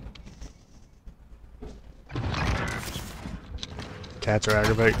 Cats are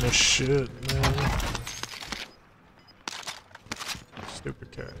aggravating this shit, man.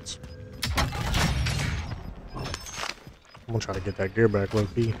 Stupid cats. I'm gonna try to get that gear back,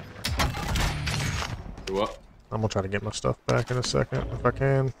 low-key. Do what? I'm gonna try to get my stuff back in a second, if I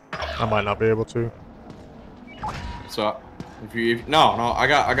can. I might not be able to. So, no, I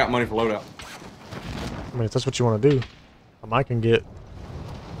got money for loadout. I mean, if that's what you want to do, I might can get.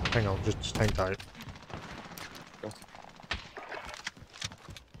 Hang on, just hang tight.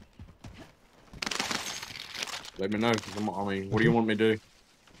 Let me know. 'Cause I mean, what do you want me to do?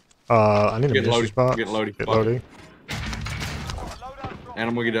 I need a Get mystery loaded. box. Get loaded. Get Fuck it. loaded. And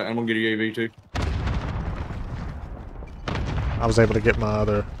I'm gonna get a UAV too. I was able to get my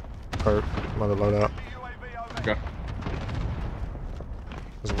other perk, my other loadout. Okay.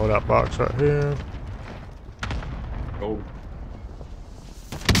 There's a loadout box right here. Gold.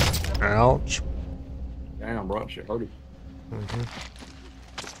 Ouch. Damn, bro, shit hurted.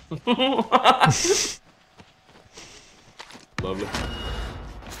 Lovely.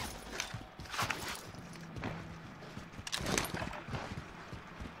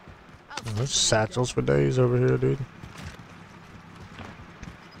 Oh, there's satchels for days over here, dude.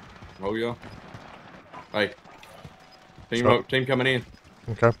 Oh yeah. Hey. So- Team coming in.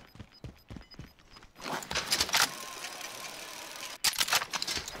 Okay.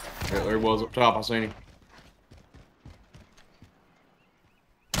 Yeah, there he was up top. I seen him.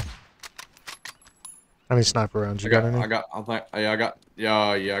 I need sniper rounds. You got any? I got plenty. I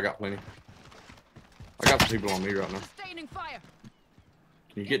got some people on me right now. Sustaining fire.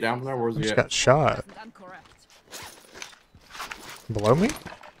 Can you get down from there? Where's I he just at? got shot. Below me?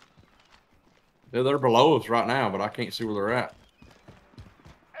 Yeah, they're below us right now, but I can't see where they're at.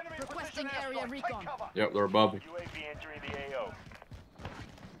 Requesting area recon. Yep, they're above me.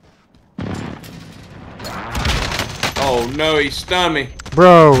 Oh no, he stunned me.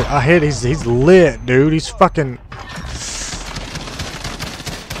 Bro, I hit. He's lit, dude. He's fucking.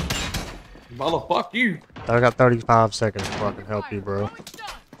 Motherfuck you. I got 35 seconds before I can help you, bro.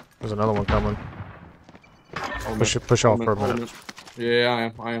 There's another one coming. Push off for a minute.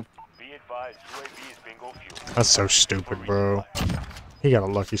 Yeah, I am. That's so stupid, bro. He got a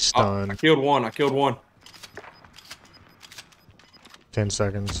lucky stun. I killed one. 10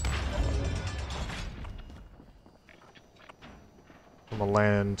 seconds. I'm gonna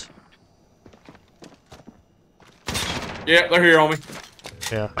land. Yeah, they're here on me.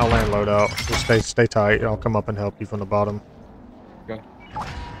 Yeah, I'll land loadout. Just stay tight. I'll come up and help you from the bottom. Okay.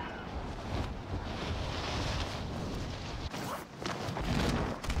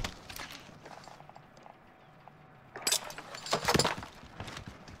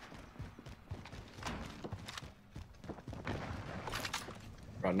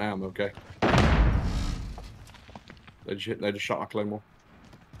 Right now I'm okay. They just shot my claymore.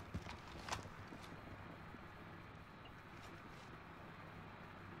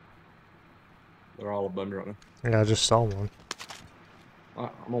 They're all above me right now. Yeah, I just saw one. I'm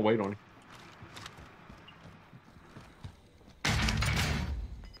gonna wait on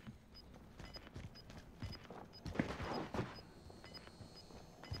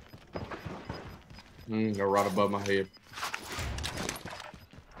you. They're right above my head.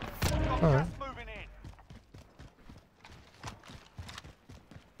 Alright.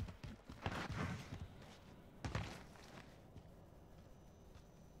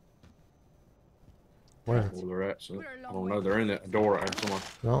 Where? Where they're at, so I don't know. They're in that door right there somewhere.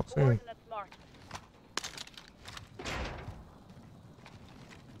 I don't see him.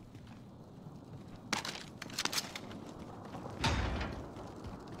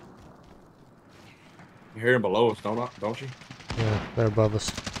 You hear them below us, don't you? Yeah, they're above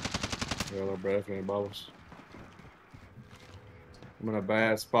us. Yeah, they're definitely above us. I'm in a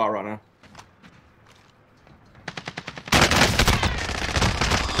bad spot right now.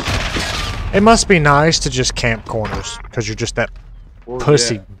 It must be nice to just camp corners, because you're just that Where's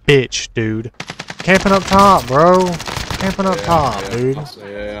pussy bitch, dude. Camping up top, bro. Camping up top, dude.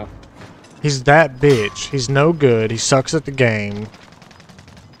 Yeah. He's that bitch. He's no good. He sucks at the game.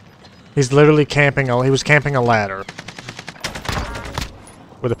 He's literally camping. He was camping a ladder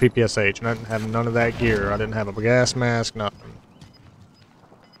with a PPSH, and I didn't have none of that gear. I didn't have a gas mask, nothing.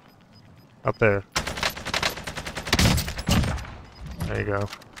 Up there. There you go.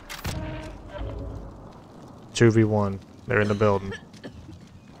 2v1. They're in the building.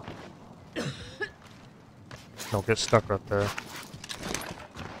 Don't get stuck up there.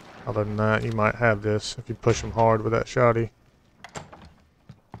 Other than that, you might have this if you push them hard with that shotty.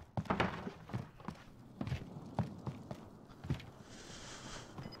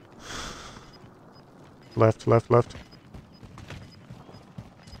 Left, left, left.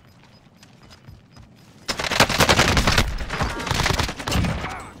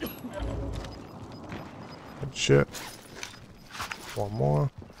 Good shit. One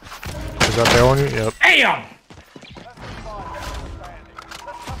more. Is that there on you? Yep. Damn!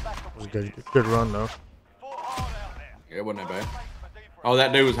 It was a good run though. Yeah, it wasn't that bad. Oh,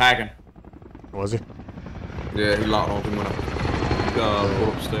 that dude was hacking. Was he? Yeah, he locked onto me when I pulled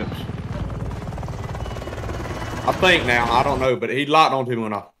up steps. I think now, I don't know, but he locked onto me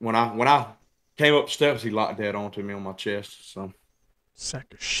when I came up the steps. He locked dead onto me on my chest. So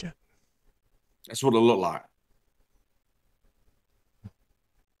sack of shit. That's what it looked like.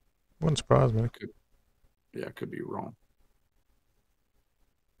 Wouldn't surprise me. Yeah, I could be wrong.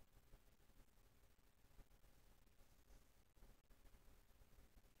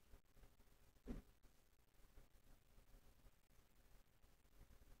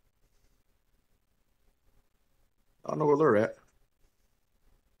 I don't know where they're at.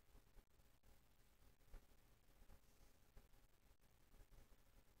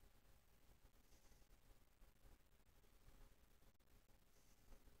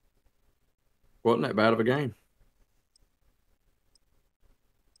 Wasn't that bad of a game.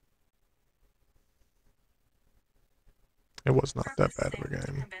 It was not that bad of a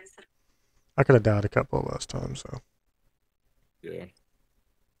game. I could have died a couple of last times, so. Yeah.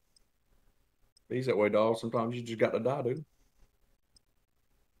 He's that way, dog. Sometimes you just got to die, dude.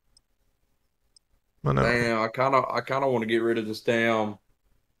 I know. Damn, I kind of want to get rid of this damn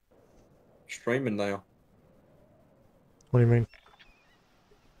streaming now. What do you mean?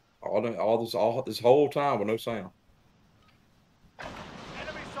 All this whole time with no sound.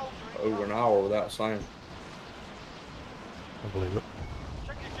 Over an hour without sound. I believe it.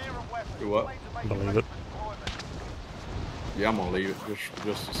 Do what? I believe it. Yeah, I'm gonna leave it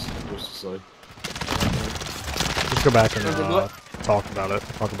just to say. Just go back and talk about it.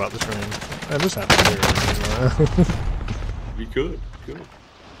 Talk about the stream. And this happened here. You could.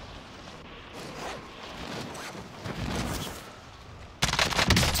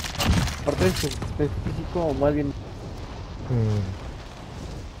 Aparte de físico o más bien.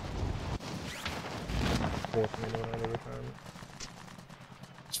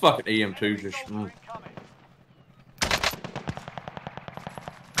 It's fucking EM2 just.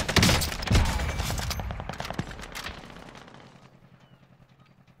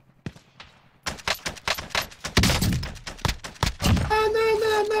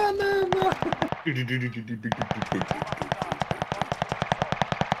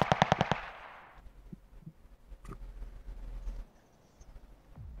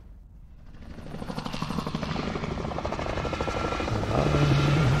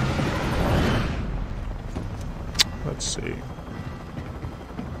 Let's see.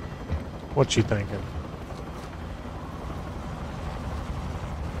 What you thinking?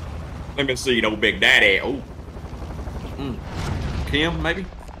 Let me see, old Big Daddy. Oh. Kim, maybe?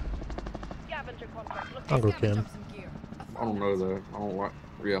 I'll go Kim. I don't know though. I don't like.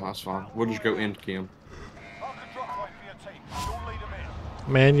 Yeah, that's fine. We'll just go in Kim.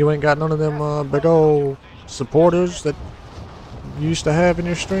 Man, you ain't got none of them big old supporters that you used to have in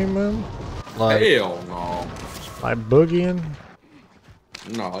your stream, man? Like, hell no. Like Boogieing?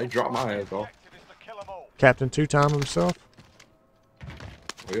 No, he dropped my ass off. Captain Two-Time himself?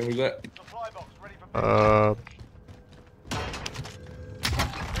 Oh, yeah, who's that?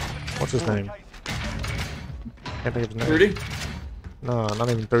 What's his name? Can't think of his name. 30? No, not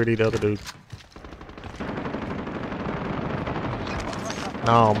even 30, the other dude.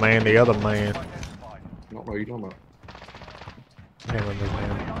 No, man, the other man. I don't know what you're talking about. I can't remember his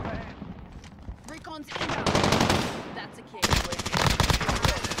name. That's a kid.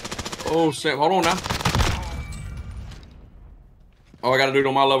 Oh, Sam, hold on now. Oh, I got a dude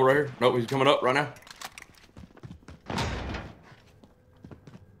on my level right here. Nope, he's coming up right now.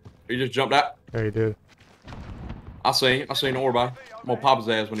 He just jumped out. Yeah, he did. I seen the ore by. I'm gonna pop his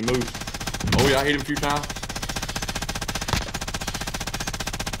ass when he moves. Oh yeah, I hit him a few times.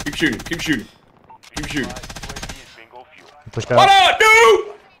 Keep shooting, keep shooting. Keep shooting. Pushed out. What up,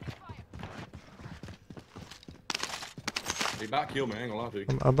 dude? He about killed me, I ain't gonna lie to you.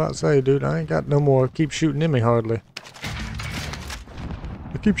 I'm about to say, dude, I ain't got no more keep shooting in me hardly.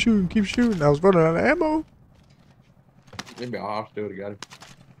 I keep shooting, keep shooting. I was running out of ammo. Maybe I'll still got him.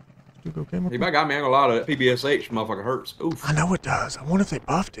 He about got me, I ain't gonna lie to that PBSH motherfucker hurts. Oof. I know it does. I wonder if they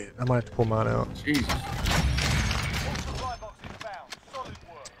buffed it. I might have to pull mine out. Jesus.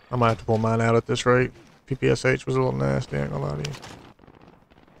 I might have to pull mine out at this rate. PPSH was a little nasty, I ain't gonna lie to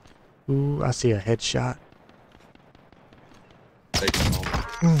you. Ooh, I see a headshot.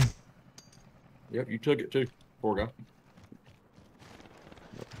 Yep, you took it too. Poor guy.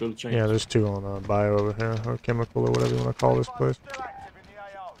 Yeah, there's two on bio over here, or chemical, or whatever you want to call this place.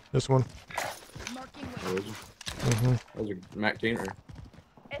 This one. Oh, is it? Mm-hmm. That was a Mac 10 or?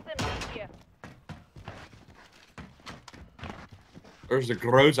 There's the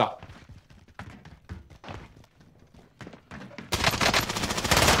Groza.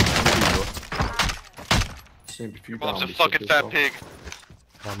 seen a few Mom's a times. fucking fat pig.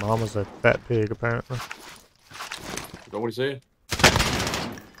 My mom was a fat pig, apparently. Is that what he said?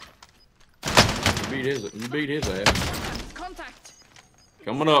 You beat his ass. Contact.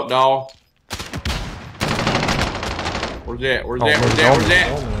 Coming up, dawg. Where's that? Where's that? Where's that? Where's that?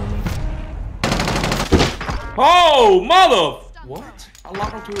 Oh, mother! What? I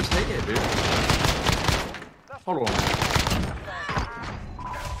locked onto his head, dude. Hold on.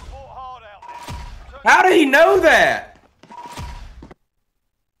 How did he know that?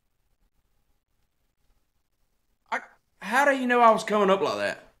 How did he know I was coming up like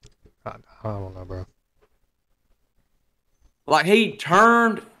that? I don't know, bro. Like, he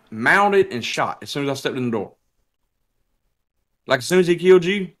turned, mounted, and shot as soon as I stepped in the door. Like, as soon as he killed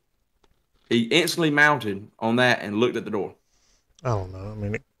you, he instantly mounted on that and looked at the door. I don't know. I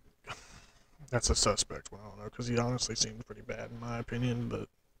mean, that's a suspect. Well, I don't know, because he honestly seemed pretty bad in my opinion, but...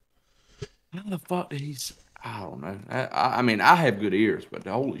 How the fuck did he... I don't know. I mean, I have good ears, but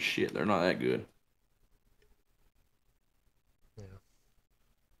holy shit, they're not that good. Yeah.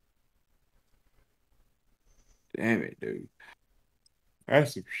 Damn it, dude.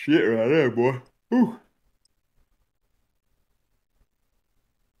 That's some shit right there, boy. Whew.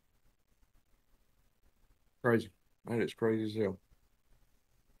 Crazy. That is crazy as hell.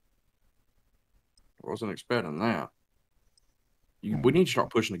 I wasn't expecting that. We need to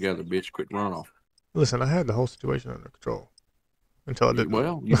start pushing together, bitch. Quit run off. Listen, I had the whole situation under control. Until I didn't.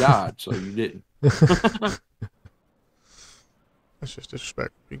 Well, you died, so you didn't. That's just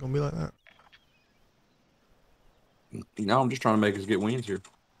disrespectful. You gonna be like that? You know, I'm just trying to make us get wins here.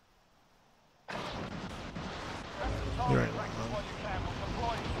 You're right.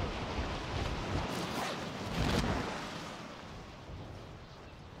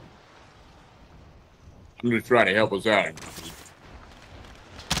 I'm gonna try to help us out.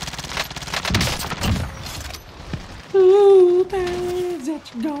 Ooh, things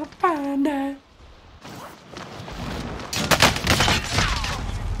that you gonna find out.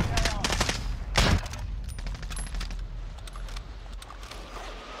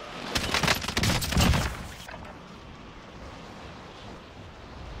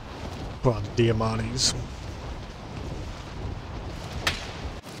 Well, the Diamantes.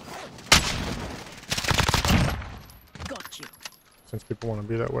 Got you. Since people want to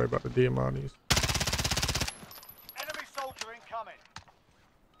be that way about the Diamantes. Enemy soldier incoming.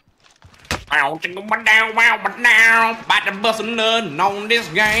 I don't think I'm down, about to bust a nut on this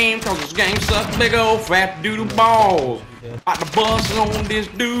game, cause this game sucks big old fat doodle balls. About to bust on this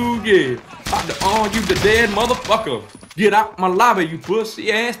dude, yeah. About to you the dead motherfucker. Get out my lobby, you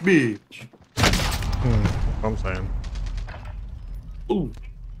pussy ass bitch. I'm saying. Ooh.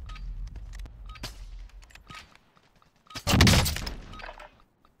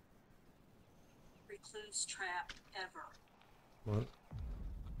 Recluse trap ever. What?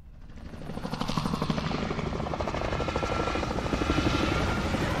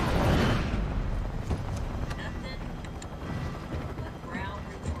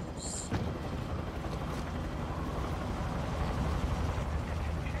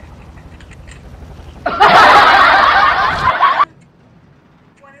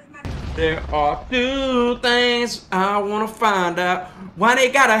 There are two things I want to find out. Why they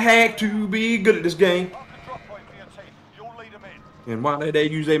gotta hack to be good at this game? And why did they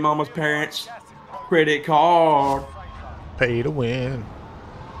use their mama's parents' credit card? Pay to win.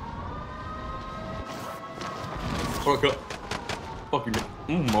 Fuck up. Fuck you.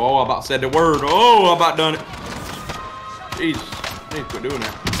 Oh, I about said the word. Oh, I about done it. Jesus. I need to quit doing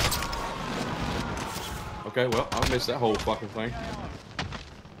that. Okay, well, I missed that whole fucking thing.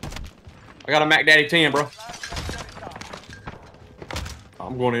 I got a Mac Daddy 10, bro.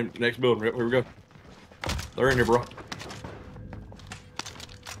 I'm going in the next building. Yep, here we go. They're in here, bro.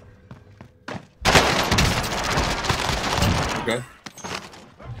 Okay.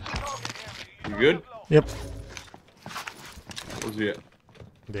 You good? Yep. Where's he at?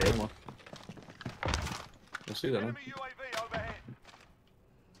 Dead. Come on. I see that, huh?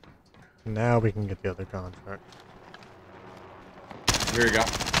 Now we can get the other contract. Here you go.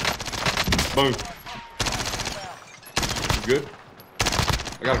 Boom. You good?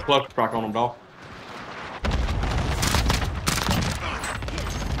 I got a clutch crack on him, dog.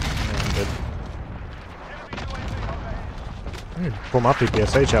 Good. I need to pull my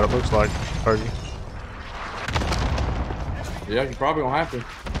PPSH out, it looks like, Fergie. Yeah, you probably gonna have to.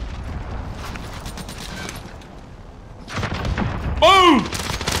 Boom!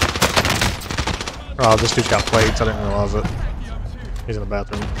 Oh, this dude's got plates, I didn't realize it. He's in the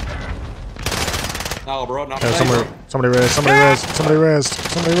bathroom. No, bro, not Somebody rest.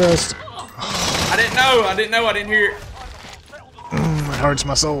 I didn't know. I didn't know. I didn't hear it. It hurts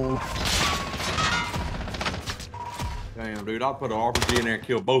my soul. Damn, dude. I'll put an RPG in there and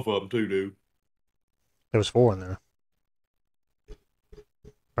kill both of them too, dude. There was 4 in there.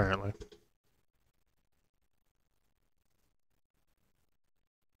 Apparently.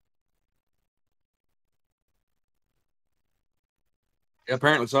 Yeah,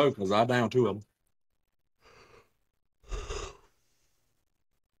 apparently so, because I downed 2 of them.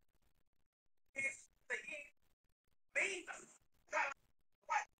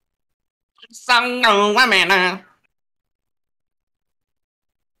 Women. Biceps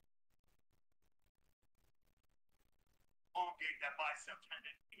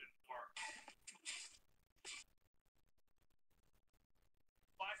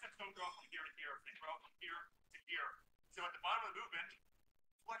don't go from here to here. They go from here to here. So at the bottom of the movement,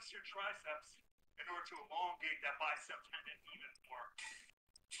 flex your triceps in order to elongate that bicep tendon even more.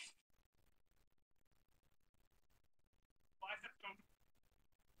 Biceps don't.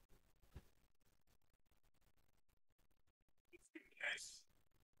 It's in case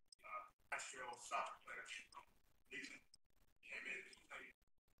astral soccer players came in to play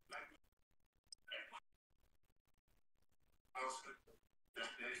like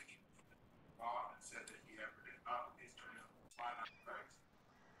that day, and said that he had been out his turn of 5 strikes.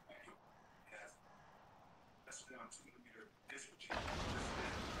 And he has less than 2 millimeter distribution.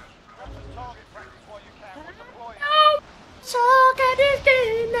 Target practice while you can. We're deploying. Suck at this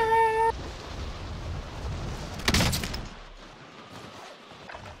game now.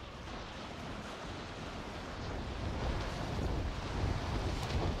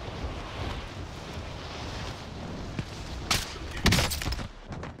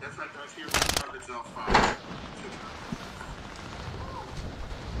 That's like us here with targets off 5.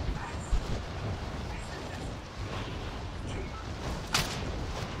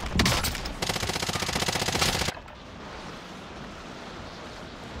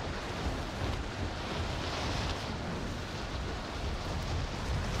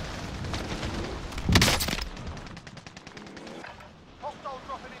 Hostile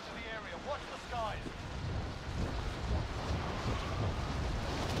dropping into the area. Watch the skies.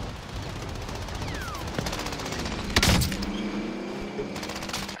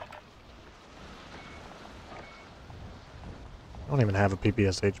 I don't even have a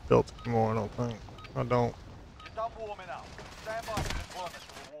PPSH built anymore, I don't think. I don't. You're done warming up. Stand by for deployment to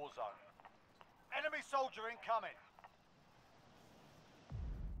the war zone. Enemy soldier incoming.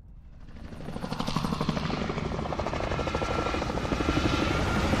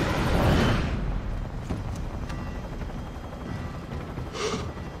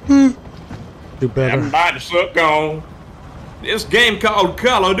 Do better. I'm about to suck on this game called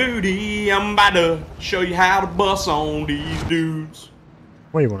Call of Duty. I'm about to show you how to bust on these dudes.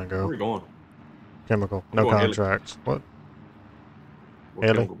 Where you want to go? Where are we going? Chemical. I'm No going contracts. What? What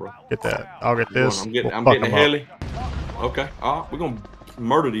Heli? chemical, bro? Get that. I'll get this. I'm getting, We'll I'm fuck getting a 'em up. heli. Okay. We're gonna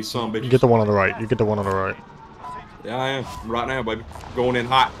murder these son bitches. You get the one on the right. You get the one on the right. Yeah, I am. Right now, baby. Going in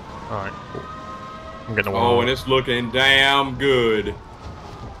hot. Alright, cool. I'm getting the one on Oh, the and right. it's looking damn good.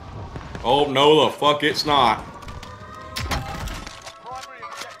 Oh, no, the fuck it's not.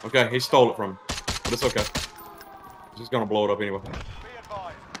 Okay, he stole it from me. But it's okay. He's just gonna blow it up anyway. Be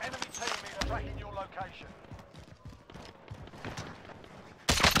advised, enemy team is tracking your location.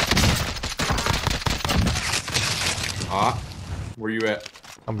 Where you at?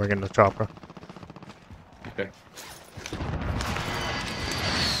 I'm bringing the chopper. Okay.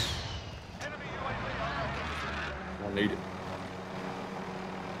 I need it.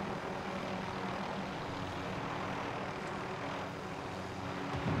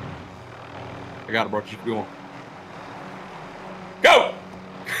 I got it, bro. Keep going. Go!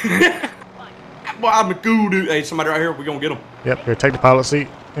 Boy, I'm a cool dude. Hey, somebody right here. We're gonna get him. Yep, here, take the pilot seat.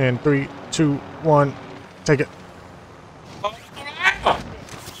 In 3, 2, 1, take it.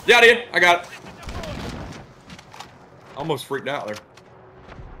 Yeah, I did. I got it. Almost freaked out there.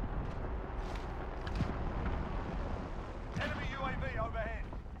 Enemy UAV overhead.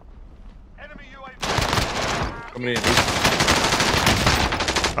 Enemy UAV. Coming in, dude.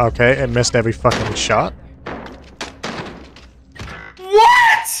 Okay, it missed every fucking shot.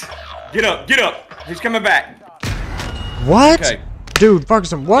 What? Get up, get up. He's coming back. What? Okay. Dude,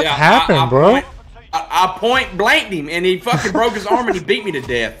 Ferguson, what Yeah, happened, bro? I point blanked him and he fucking broke his arm and he beat me to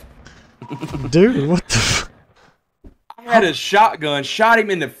death. Dude, what the f— I had a shotgun, shot him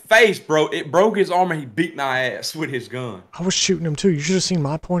in the face, bro. It broke his arm and he beat my ass with his gun. I was shooting him too. You should have seen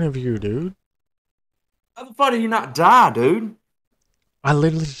my point of view, dude. How the fuck did he not die, dude? I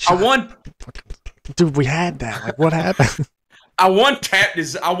literally shot— I won. Dude, we had that. Like, what happened? I one tapped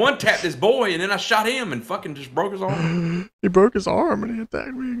his boy, and then I shot him and fucking just broke his arm. He broke his arm and he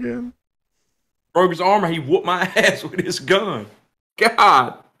attacked me again. Broke his arm and he whooped my ass with his gun.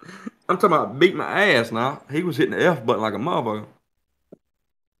 God. I'm talking about beat my ass now. He was hitting the F button like a motherfucker.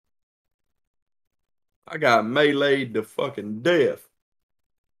 I got meleeed to fucking death.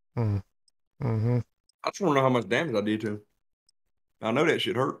 Mm-hmm. I just want to know how much damage I did to him. I know that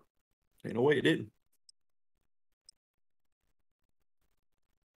shit hurt. Ain't no way it didn't.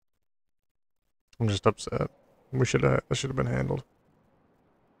 I'm just upset. That should have been handled.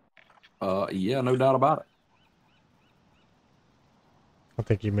 Yeah, no doubt about it. I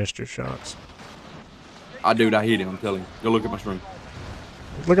think you missed your shots. I hit him, I'm telling you. Go look at my stream.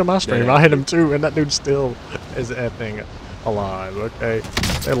 Look at my stream. Yeah. I hit him too, and that dude still is that thing alive, okay?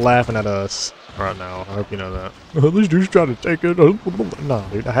 They're laughing at us right now. I hope you know that. These dudes trying to take it. No,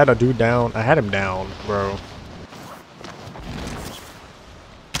 dude. I had a dude down. I had him down, bro.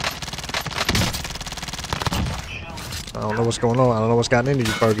 I don't know what's going on. I don't know what's gotten into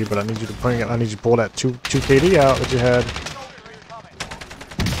you, Fergie, but I need you to bring it. I need you to pull that 2 KD out that you had.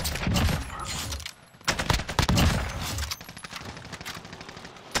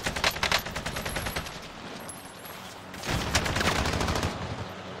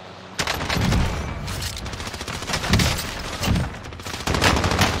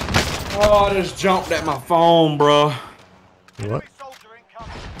 Oh, I just jumped at my phone, bro. What?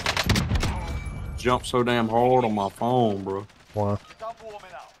 Jumped so damn hard on my phone, bro. Why?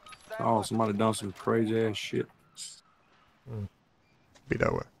 Oh, somebody done some crazy ass shit. Be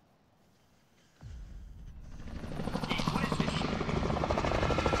that way.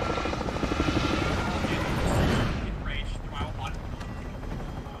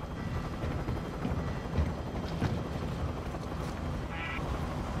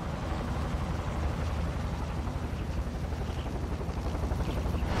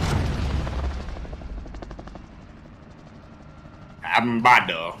 I'm about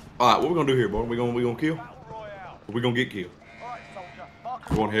to. All right, what we gonna do here, boy? We gonna kill? Or we gonna get killed?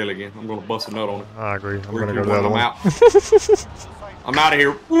 We're going hell again. I'm gonna bust a nut on it. I agree. I'm gonna go to the other I'm one. out. I'm out of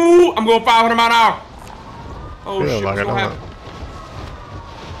here. Ooh, I'm going 500 mile an hour. Oh shit, like what's gonna happen?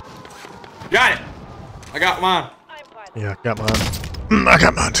 Got it. I got mine. Yeah, got mine. I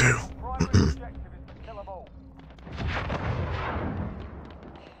got mine too.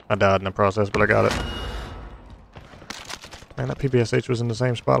 I died in the process, but I got it. Man, that PPSH was in the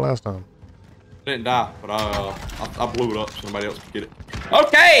same spot last time. Didn't die, but I blew it up so somebody else could get it.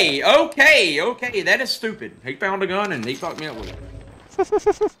 Okay. That is stupid. He found a gun and he fucked me up with it.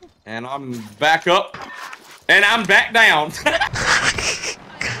 And I'm back up. And I'm back down.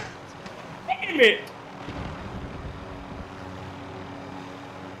 Damn it.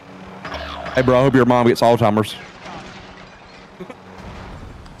 Hey, bro, I hope your mom gets Alzheimer's.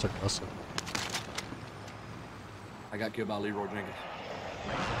 It's aggressive. I got killed by Leroy Jenkins.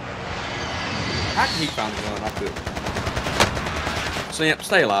 How can he find a gun? I could. Sam,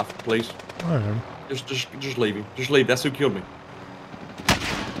 stay alive, please. I am. Just leave him. Just leave. That's who killed me.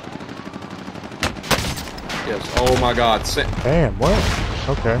 Yes. Oh my God. Damn. What?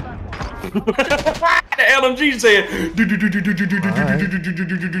 Okay. The LMG said.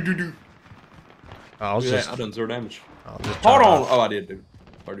 I done 0 damage. Hold on. Oh, I did do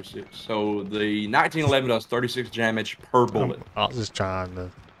 36. So the 1911 does 36 damage per bullet. I was just trying to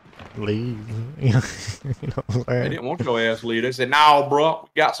leave. You know what I'm saying? They didn't want your ass to leave. They said, "No, bro, we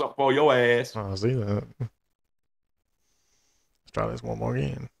got something for your ass." I see that. Let's try this one more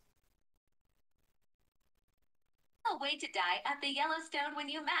again. A way to die at the Yellowstone when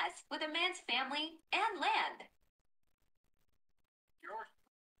you mess with a man's family and land. Yours?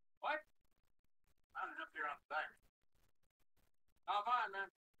 What? I don't know if you're on the back. Oh, fine, man.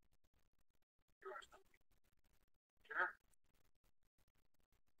 Yours. Sure.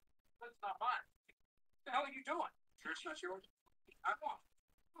 That's not mine. What the hell are you doing? Sure it's not yours? I won't.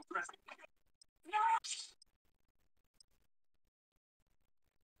 I'll press it. No!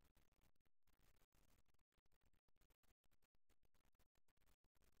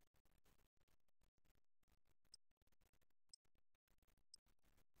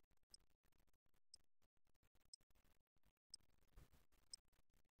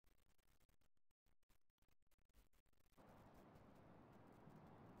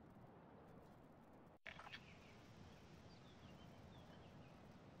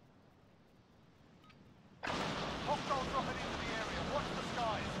 Hostiles dropping into the area. Watch the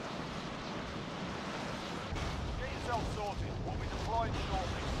skies. Get yourself sorted. We'll be deployed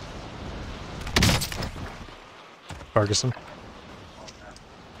shortly. Ferguson.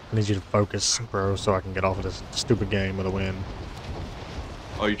 I need you to focus, bro, so I can get off of this stupid game with a win.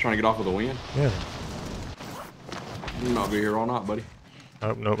 Oh, you trying to get off with a win? Yeah. You'll not be here all night, buddy.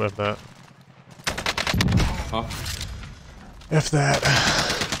 Oh, nope, F that. Huh? F that.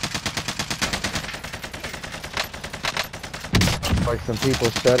 Like some people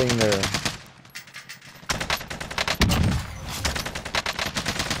studying their.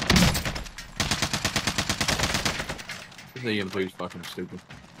 This EMP's fucking stupid.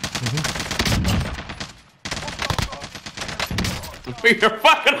 We are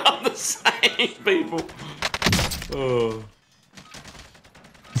fucking on the same people. Oh.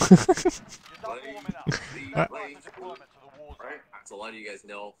 So a lot of you guys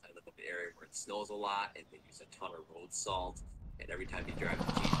know I live in the area where it snows a lot and they use a ton of road salt. And every time you drive the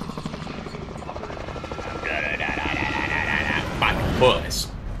Jeep, it's just covered. My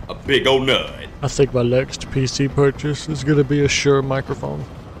bus. A big old nut. I think my next PC purchase is gonna be a Shure microphone.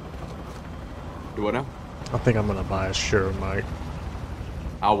 Do what now? I think I'm gonna buy a Shure mic.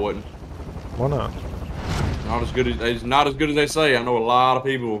 I wouldn't. Why not? Not as good as it's not as good as they say. I know a lot of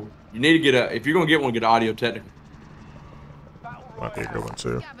people. You need to get a if you're gonna get one, get an Audio Technica. Might be a good one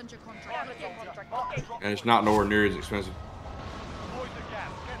too. And it's not nowhere near as expensive.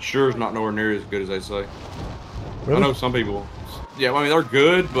 Sure, it's not nowhere near as good as they say. Really? I know some people. Yeah, I mean they're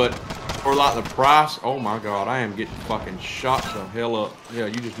good, but for like the price, oh my god, I am getting fucking shot the hell up. Yeah,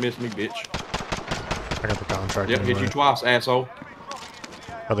 you just missed me, bitch. I got the contract. Yep, anyway. hit you twice, asshole.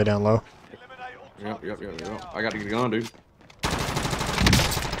 Are they down low? Yep. I got to get a gun, dude. It's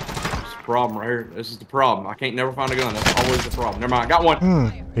the problem right here. This is the problem. I can't never find a gun. That's always the problem. Never mind, I got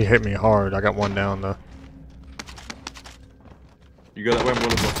one. He hit me hard. I got one down though. You go that way, I'm going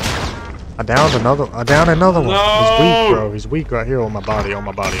to go. I downed another. I downed another one. No! He's weak, bro. He's weak right here on my body. On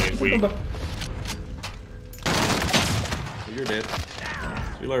my body, he's weak. You're dead.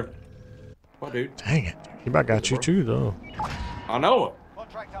 See you later. What, dude? Dang it. He about got you too, though. I know it.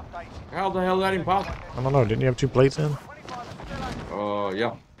 How the hell is that even possible? I don't know. Didn't you have 2 plates in?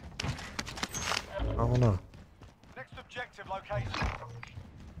 Yeah. I don't know.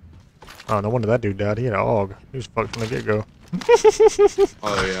 Oh, no wonder that dude died. He had an AUG. He was fucked from the get-go.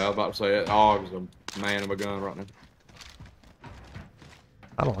 Oh, yeah. I was about to say that AUG's a man of a gun right now.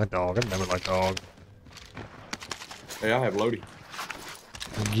 I don't like the AUG. I never liked the AUG. Hey, I have Lodi.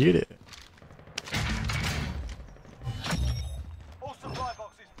 Get it.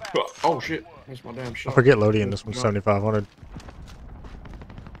 Oh, shit. That's my damn shot. I forget Lodi in this one, 7,500.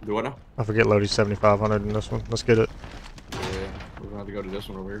 Do what now? I forget Lodi 7,500 in this one. Let's get it. Yeah, we're gonna have to go to this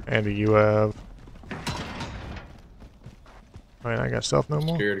one over here. Andy, you have. I ain't got stuff no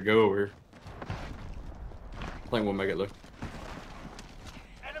more. Scared to go over here. I think we'll make it look.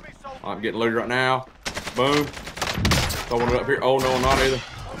 I'm getting loaded right now. Boom. Throwing it up here. Oh no, not either.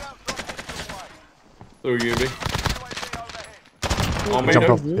 Through UV. On me, He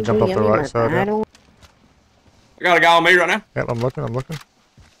jumped dude. off the right side. Yeah. I got a guy on me right now. Yep, I'm looking.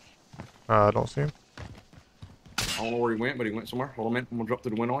 I don't see him. I don't know where he went, but he went somewhere. Hold on a minute. I'm gonna drop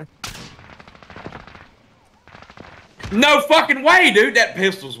through the window on him. No fucking way, dude. That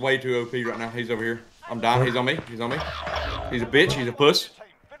pistol's way too OP right now. He's over here. I'm dying. He's on me. He's on me. He's a bitch. He's a puss.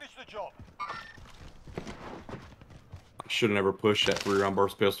 I should have never pushed that 3-round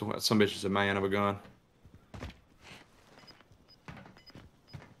burst pistol. Some bitch is a man of a gun.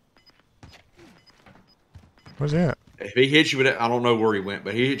 Where's he at? If he hits you with that, I don't know where he went,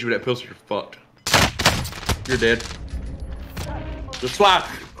 but he hit you with that pistol, you're fucked. You're dead. Just fly.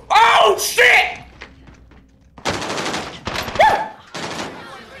 Oh, shit!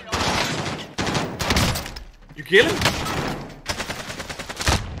 You kill him?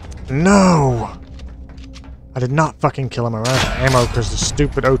 No! I did not fucking kill him. I ran out of ammo because the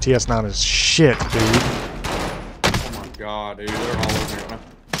stupid OTS-9 is shit, dude. Oh my god, dude. They're all over here now.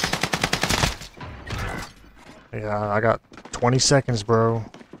 Yeah, I got 20 seconds, bro.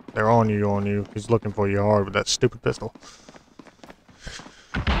 They're on you. He's looking for you hard with that stupid pistol.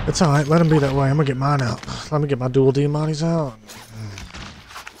 It's alright, let him be that way. I'm gonna get mine out. Let me get my dual D-Monties out.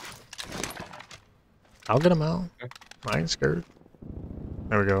 I'll get him out. I ain't scared.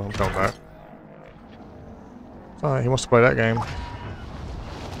 There we go, I'm coming back. It's alright, he wants to play that game.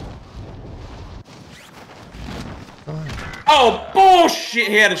 Oh, bullshit!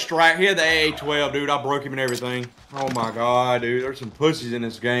 He had a strike. He had the AA-12, dude. I broke him and everything. Oh my god, dude. There's some pussies in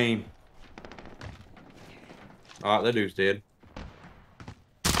this game. Alright, that dude's dead.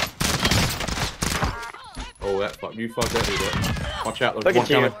 Oh, that fuck. You fucked that dude up. Watch out. There's one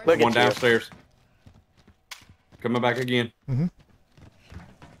coming. One downstairs. Coming back again. Mm-hmm.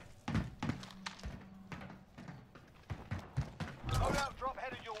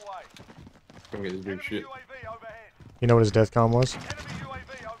 Come get this dude shit. You know what his death com was?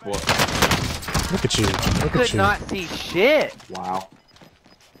 What? Look at you. Look Could at you. not see shit. Wow.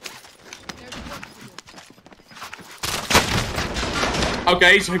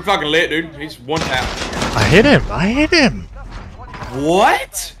 Okay, he's fucking lit, dude. He's one tap. I hit him. I hit him.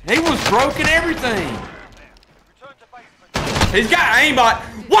 What? He was broken everything. He's got aimbot.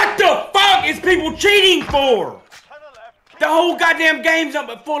 What the fuck is people cheating for? The whole goddamn game's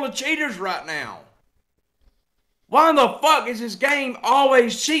up full of cheaters right now. Why in the fuck is this game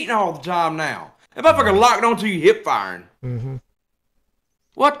always cheating all the time now? That motherfucker locked onto you hip firing. Mm-hmm.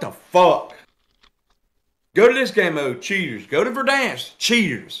 What the fuck? Go to this game mode, cheaters. Go to Verdansk,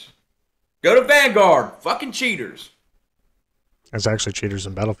 cheaters. Go to Vanguard, fucking cheaters. There's actually cheaters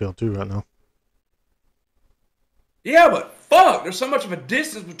in Battlefield too right now. Yeah, but fuck, there's so much of a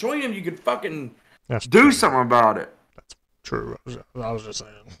distance between them. You could fucking do something about it. That's true. I was just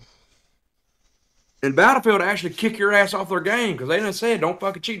saying. In Battlefield, they actually kick your ass off their game because they done said, "Don't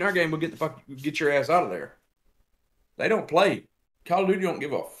fucking cheat in our game. We'll get your ass out of there." They don't play. Call of Duty don't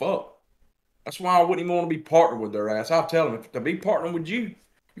give a fuck. That's why I wouldn't even want to be partnered with their ass. I'll tell them, if to be partnering with you,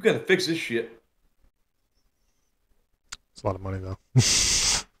 you gotta fix this shit. It's a lot of money though.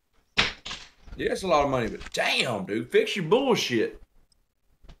 Yeah, it's a lot of money, but damn, dude, fix your bullshit.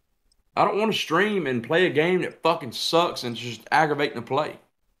 I don't want to stream and play a game that fucking sucks and just aggravating to play.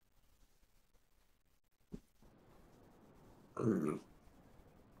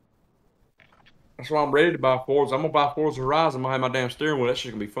 That's why I'm ready to buy Forza. I'm gonna buy Forza Horizon. I'm gonna have my damn steering wheel. That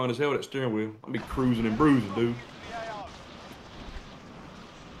shit's gonna be fun as hell, that steering wheel. I'll be cruising and bruising, dude.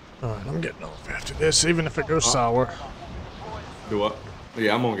 Alright, I'm getting off after this, even if it goes sour. Do what?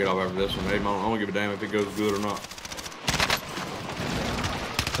 Yeah, I'm gonna get off after this one, maybe. I don't give a damn if it goes good or not.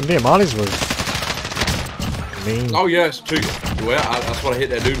 And Diamant's was mean. Oh, yes, too. Well, that's what I hit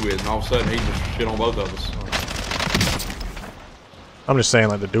that dude with, and all of a sudden he just shit on both of us. I'm just saying,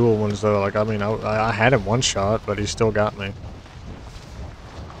 like, the dual ones, though. Like, I mean, I had him one shot, but he still got me.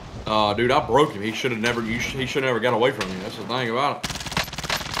 Dude, I broke him. He should have never got away from me. That's the thing about it.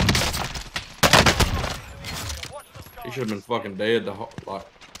 He should have been fucking dead, like,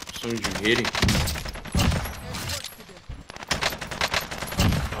 as soon as you hit him.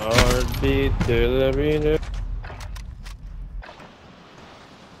 Heartbeat to the beat.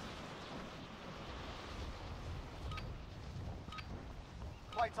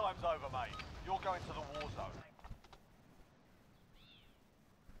 Playtime's over, mate. You're going to the war zone.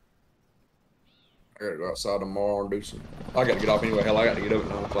 I gotta go outside tomorrow and do some. I gotta get off anyway. Hell, I got to get up at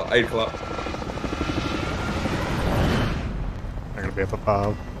 9 o'clock, 8 o'clock. I'm gonna be up at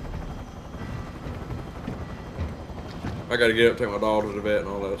 5. I gotta get up, take my dog to the vet and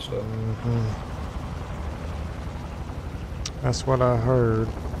all that stuff. That's what I heard.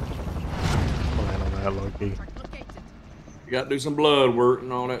 Plan on that, low-key. You gotta do some blood work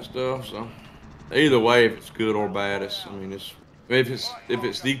and all that stuff. So either way, if it's good or bad, it's. I mean, it's. If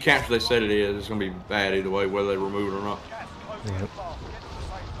it's the capture they said it is, it's gonna be bad either way, whether they remove it or not. Yep.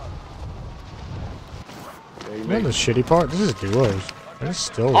 You know the shitty part? This is duos. It's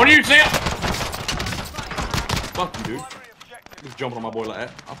still. On you, Sam! Fuck you, dude. Just jumping on my boy like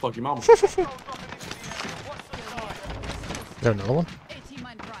that. I'll fuck your mama. Is there another one?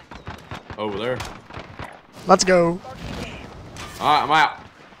 Over there. Let's go. Alright, I'm out.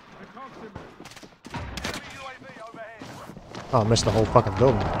 Oh, I missed the whole fucking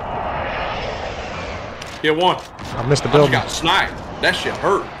building. Get one. I missed the building. I just got sniped. That shit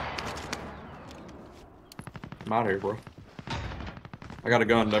hurt. I'm out here, bro. I got a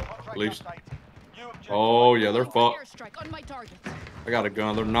gun, though, at least. Oh, yeah, they're fucked. I got a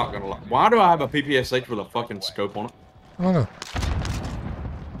gun. They're not gonna like. Why do I have a PPSH with a fucking scope on it? I don't know.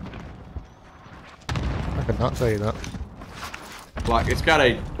 I could not tell you that. Like, it's got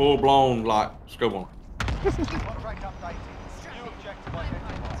a full-blown, like, scope on it.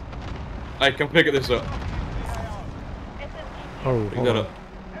 Hey, come pick this up. Oh, pick that up.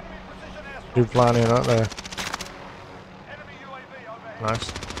 Dude flying in out there.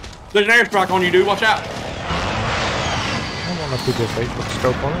 Nice. There's an airstrike on you, dude. Watch out. I don't want no PPSH with a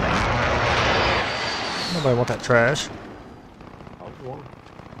scope on it. Nobody want that trash.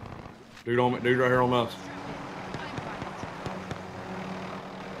 Dude right here on us.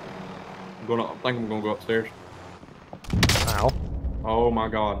 I think I'm gonna go upstairs. Ow. Oh my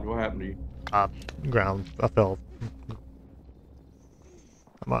god, what happened to you? Ground. I fell.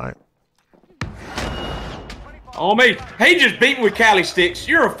 I'm alright. On me. He just beat me with Cali sticks.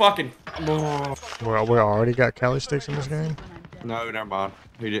 You're a fucking. We already got Cali sticks in this game? No, never mind.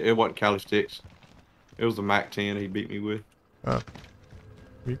 It wasn't Cali sticks. It was the Mac 10 he beat me with. Oh.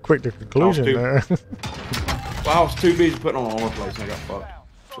 You quick to conclusion there. Well, I was too busy putting on armor plates and I got fucked.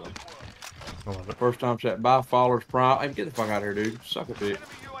 So, I love it. first time chat, bye, followers, prime. Hey, get the fuck out of here, dude. Suck a dick.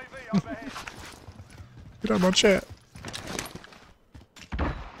 Get out of my chat.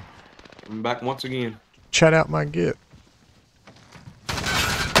 I'm back once again. Chat out my get.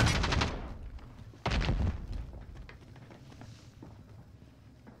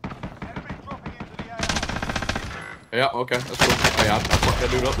 Yeah, okay, that's cool. Hey, I fucked that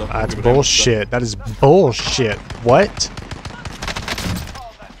dude up though. That's bullshit. That is bullshit. What?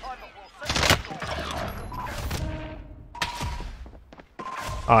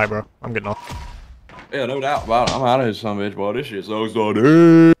 Alright, bro. I'm getting off. Yeah, no doubt about it. I'm out of here, son of a bitch, boy. This shit's so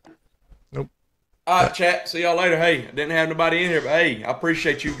started. Nope. Alright, chat. See y'all later. Hey, I didn't have nobody in here, but hey, I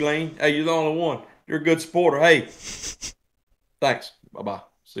appreciate you, Glean. Hey, you're the only one. You're a good supporter. Hey. Thanks. Bye-bye.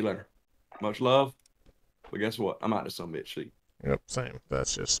 See you later. Much love. But guess what? I'm out of some bitch. See. Yep, same.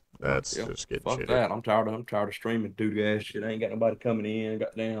 That's just getting Fuck shit. that. I'm tired of streaming dude ass shit. I ain't got nobody coming in.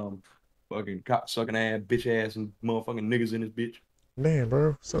 Goddamn fucking cock sucking ass, bitch ass, and motherfucking niggas in this bitch. Damn,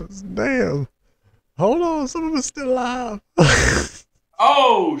 bro. So damn. Hold on, some of us still alive.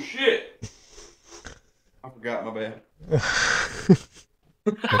 Oh shit! I forgot. My bad.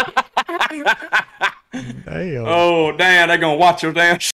 Damn. Oh damn! They gonna watch your damn.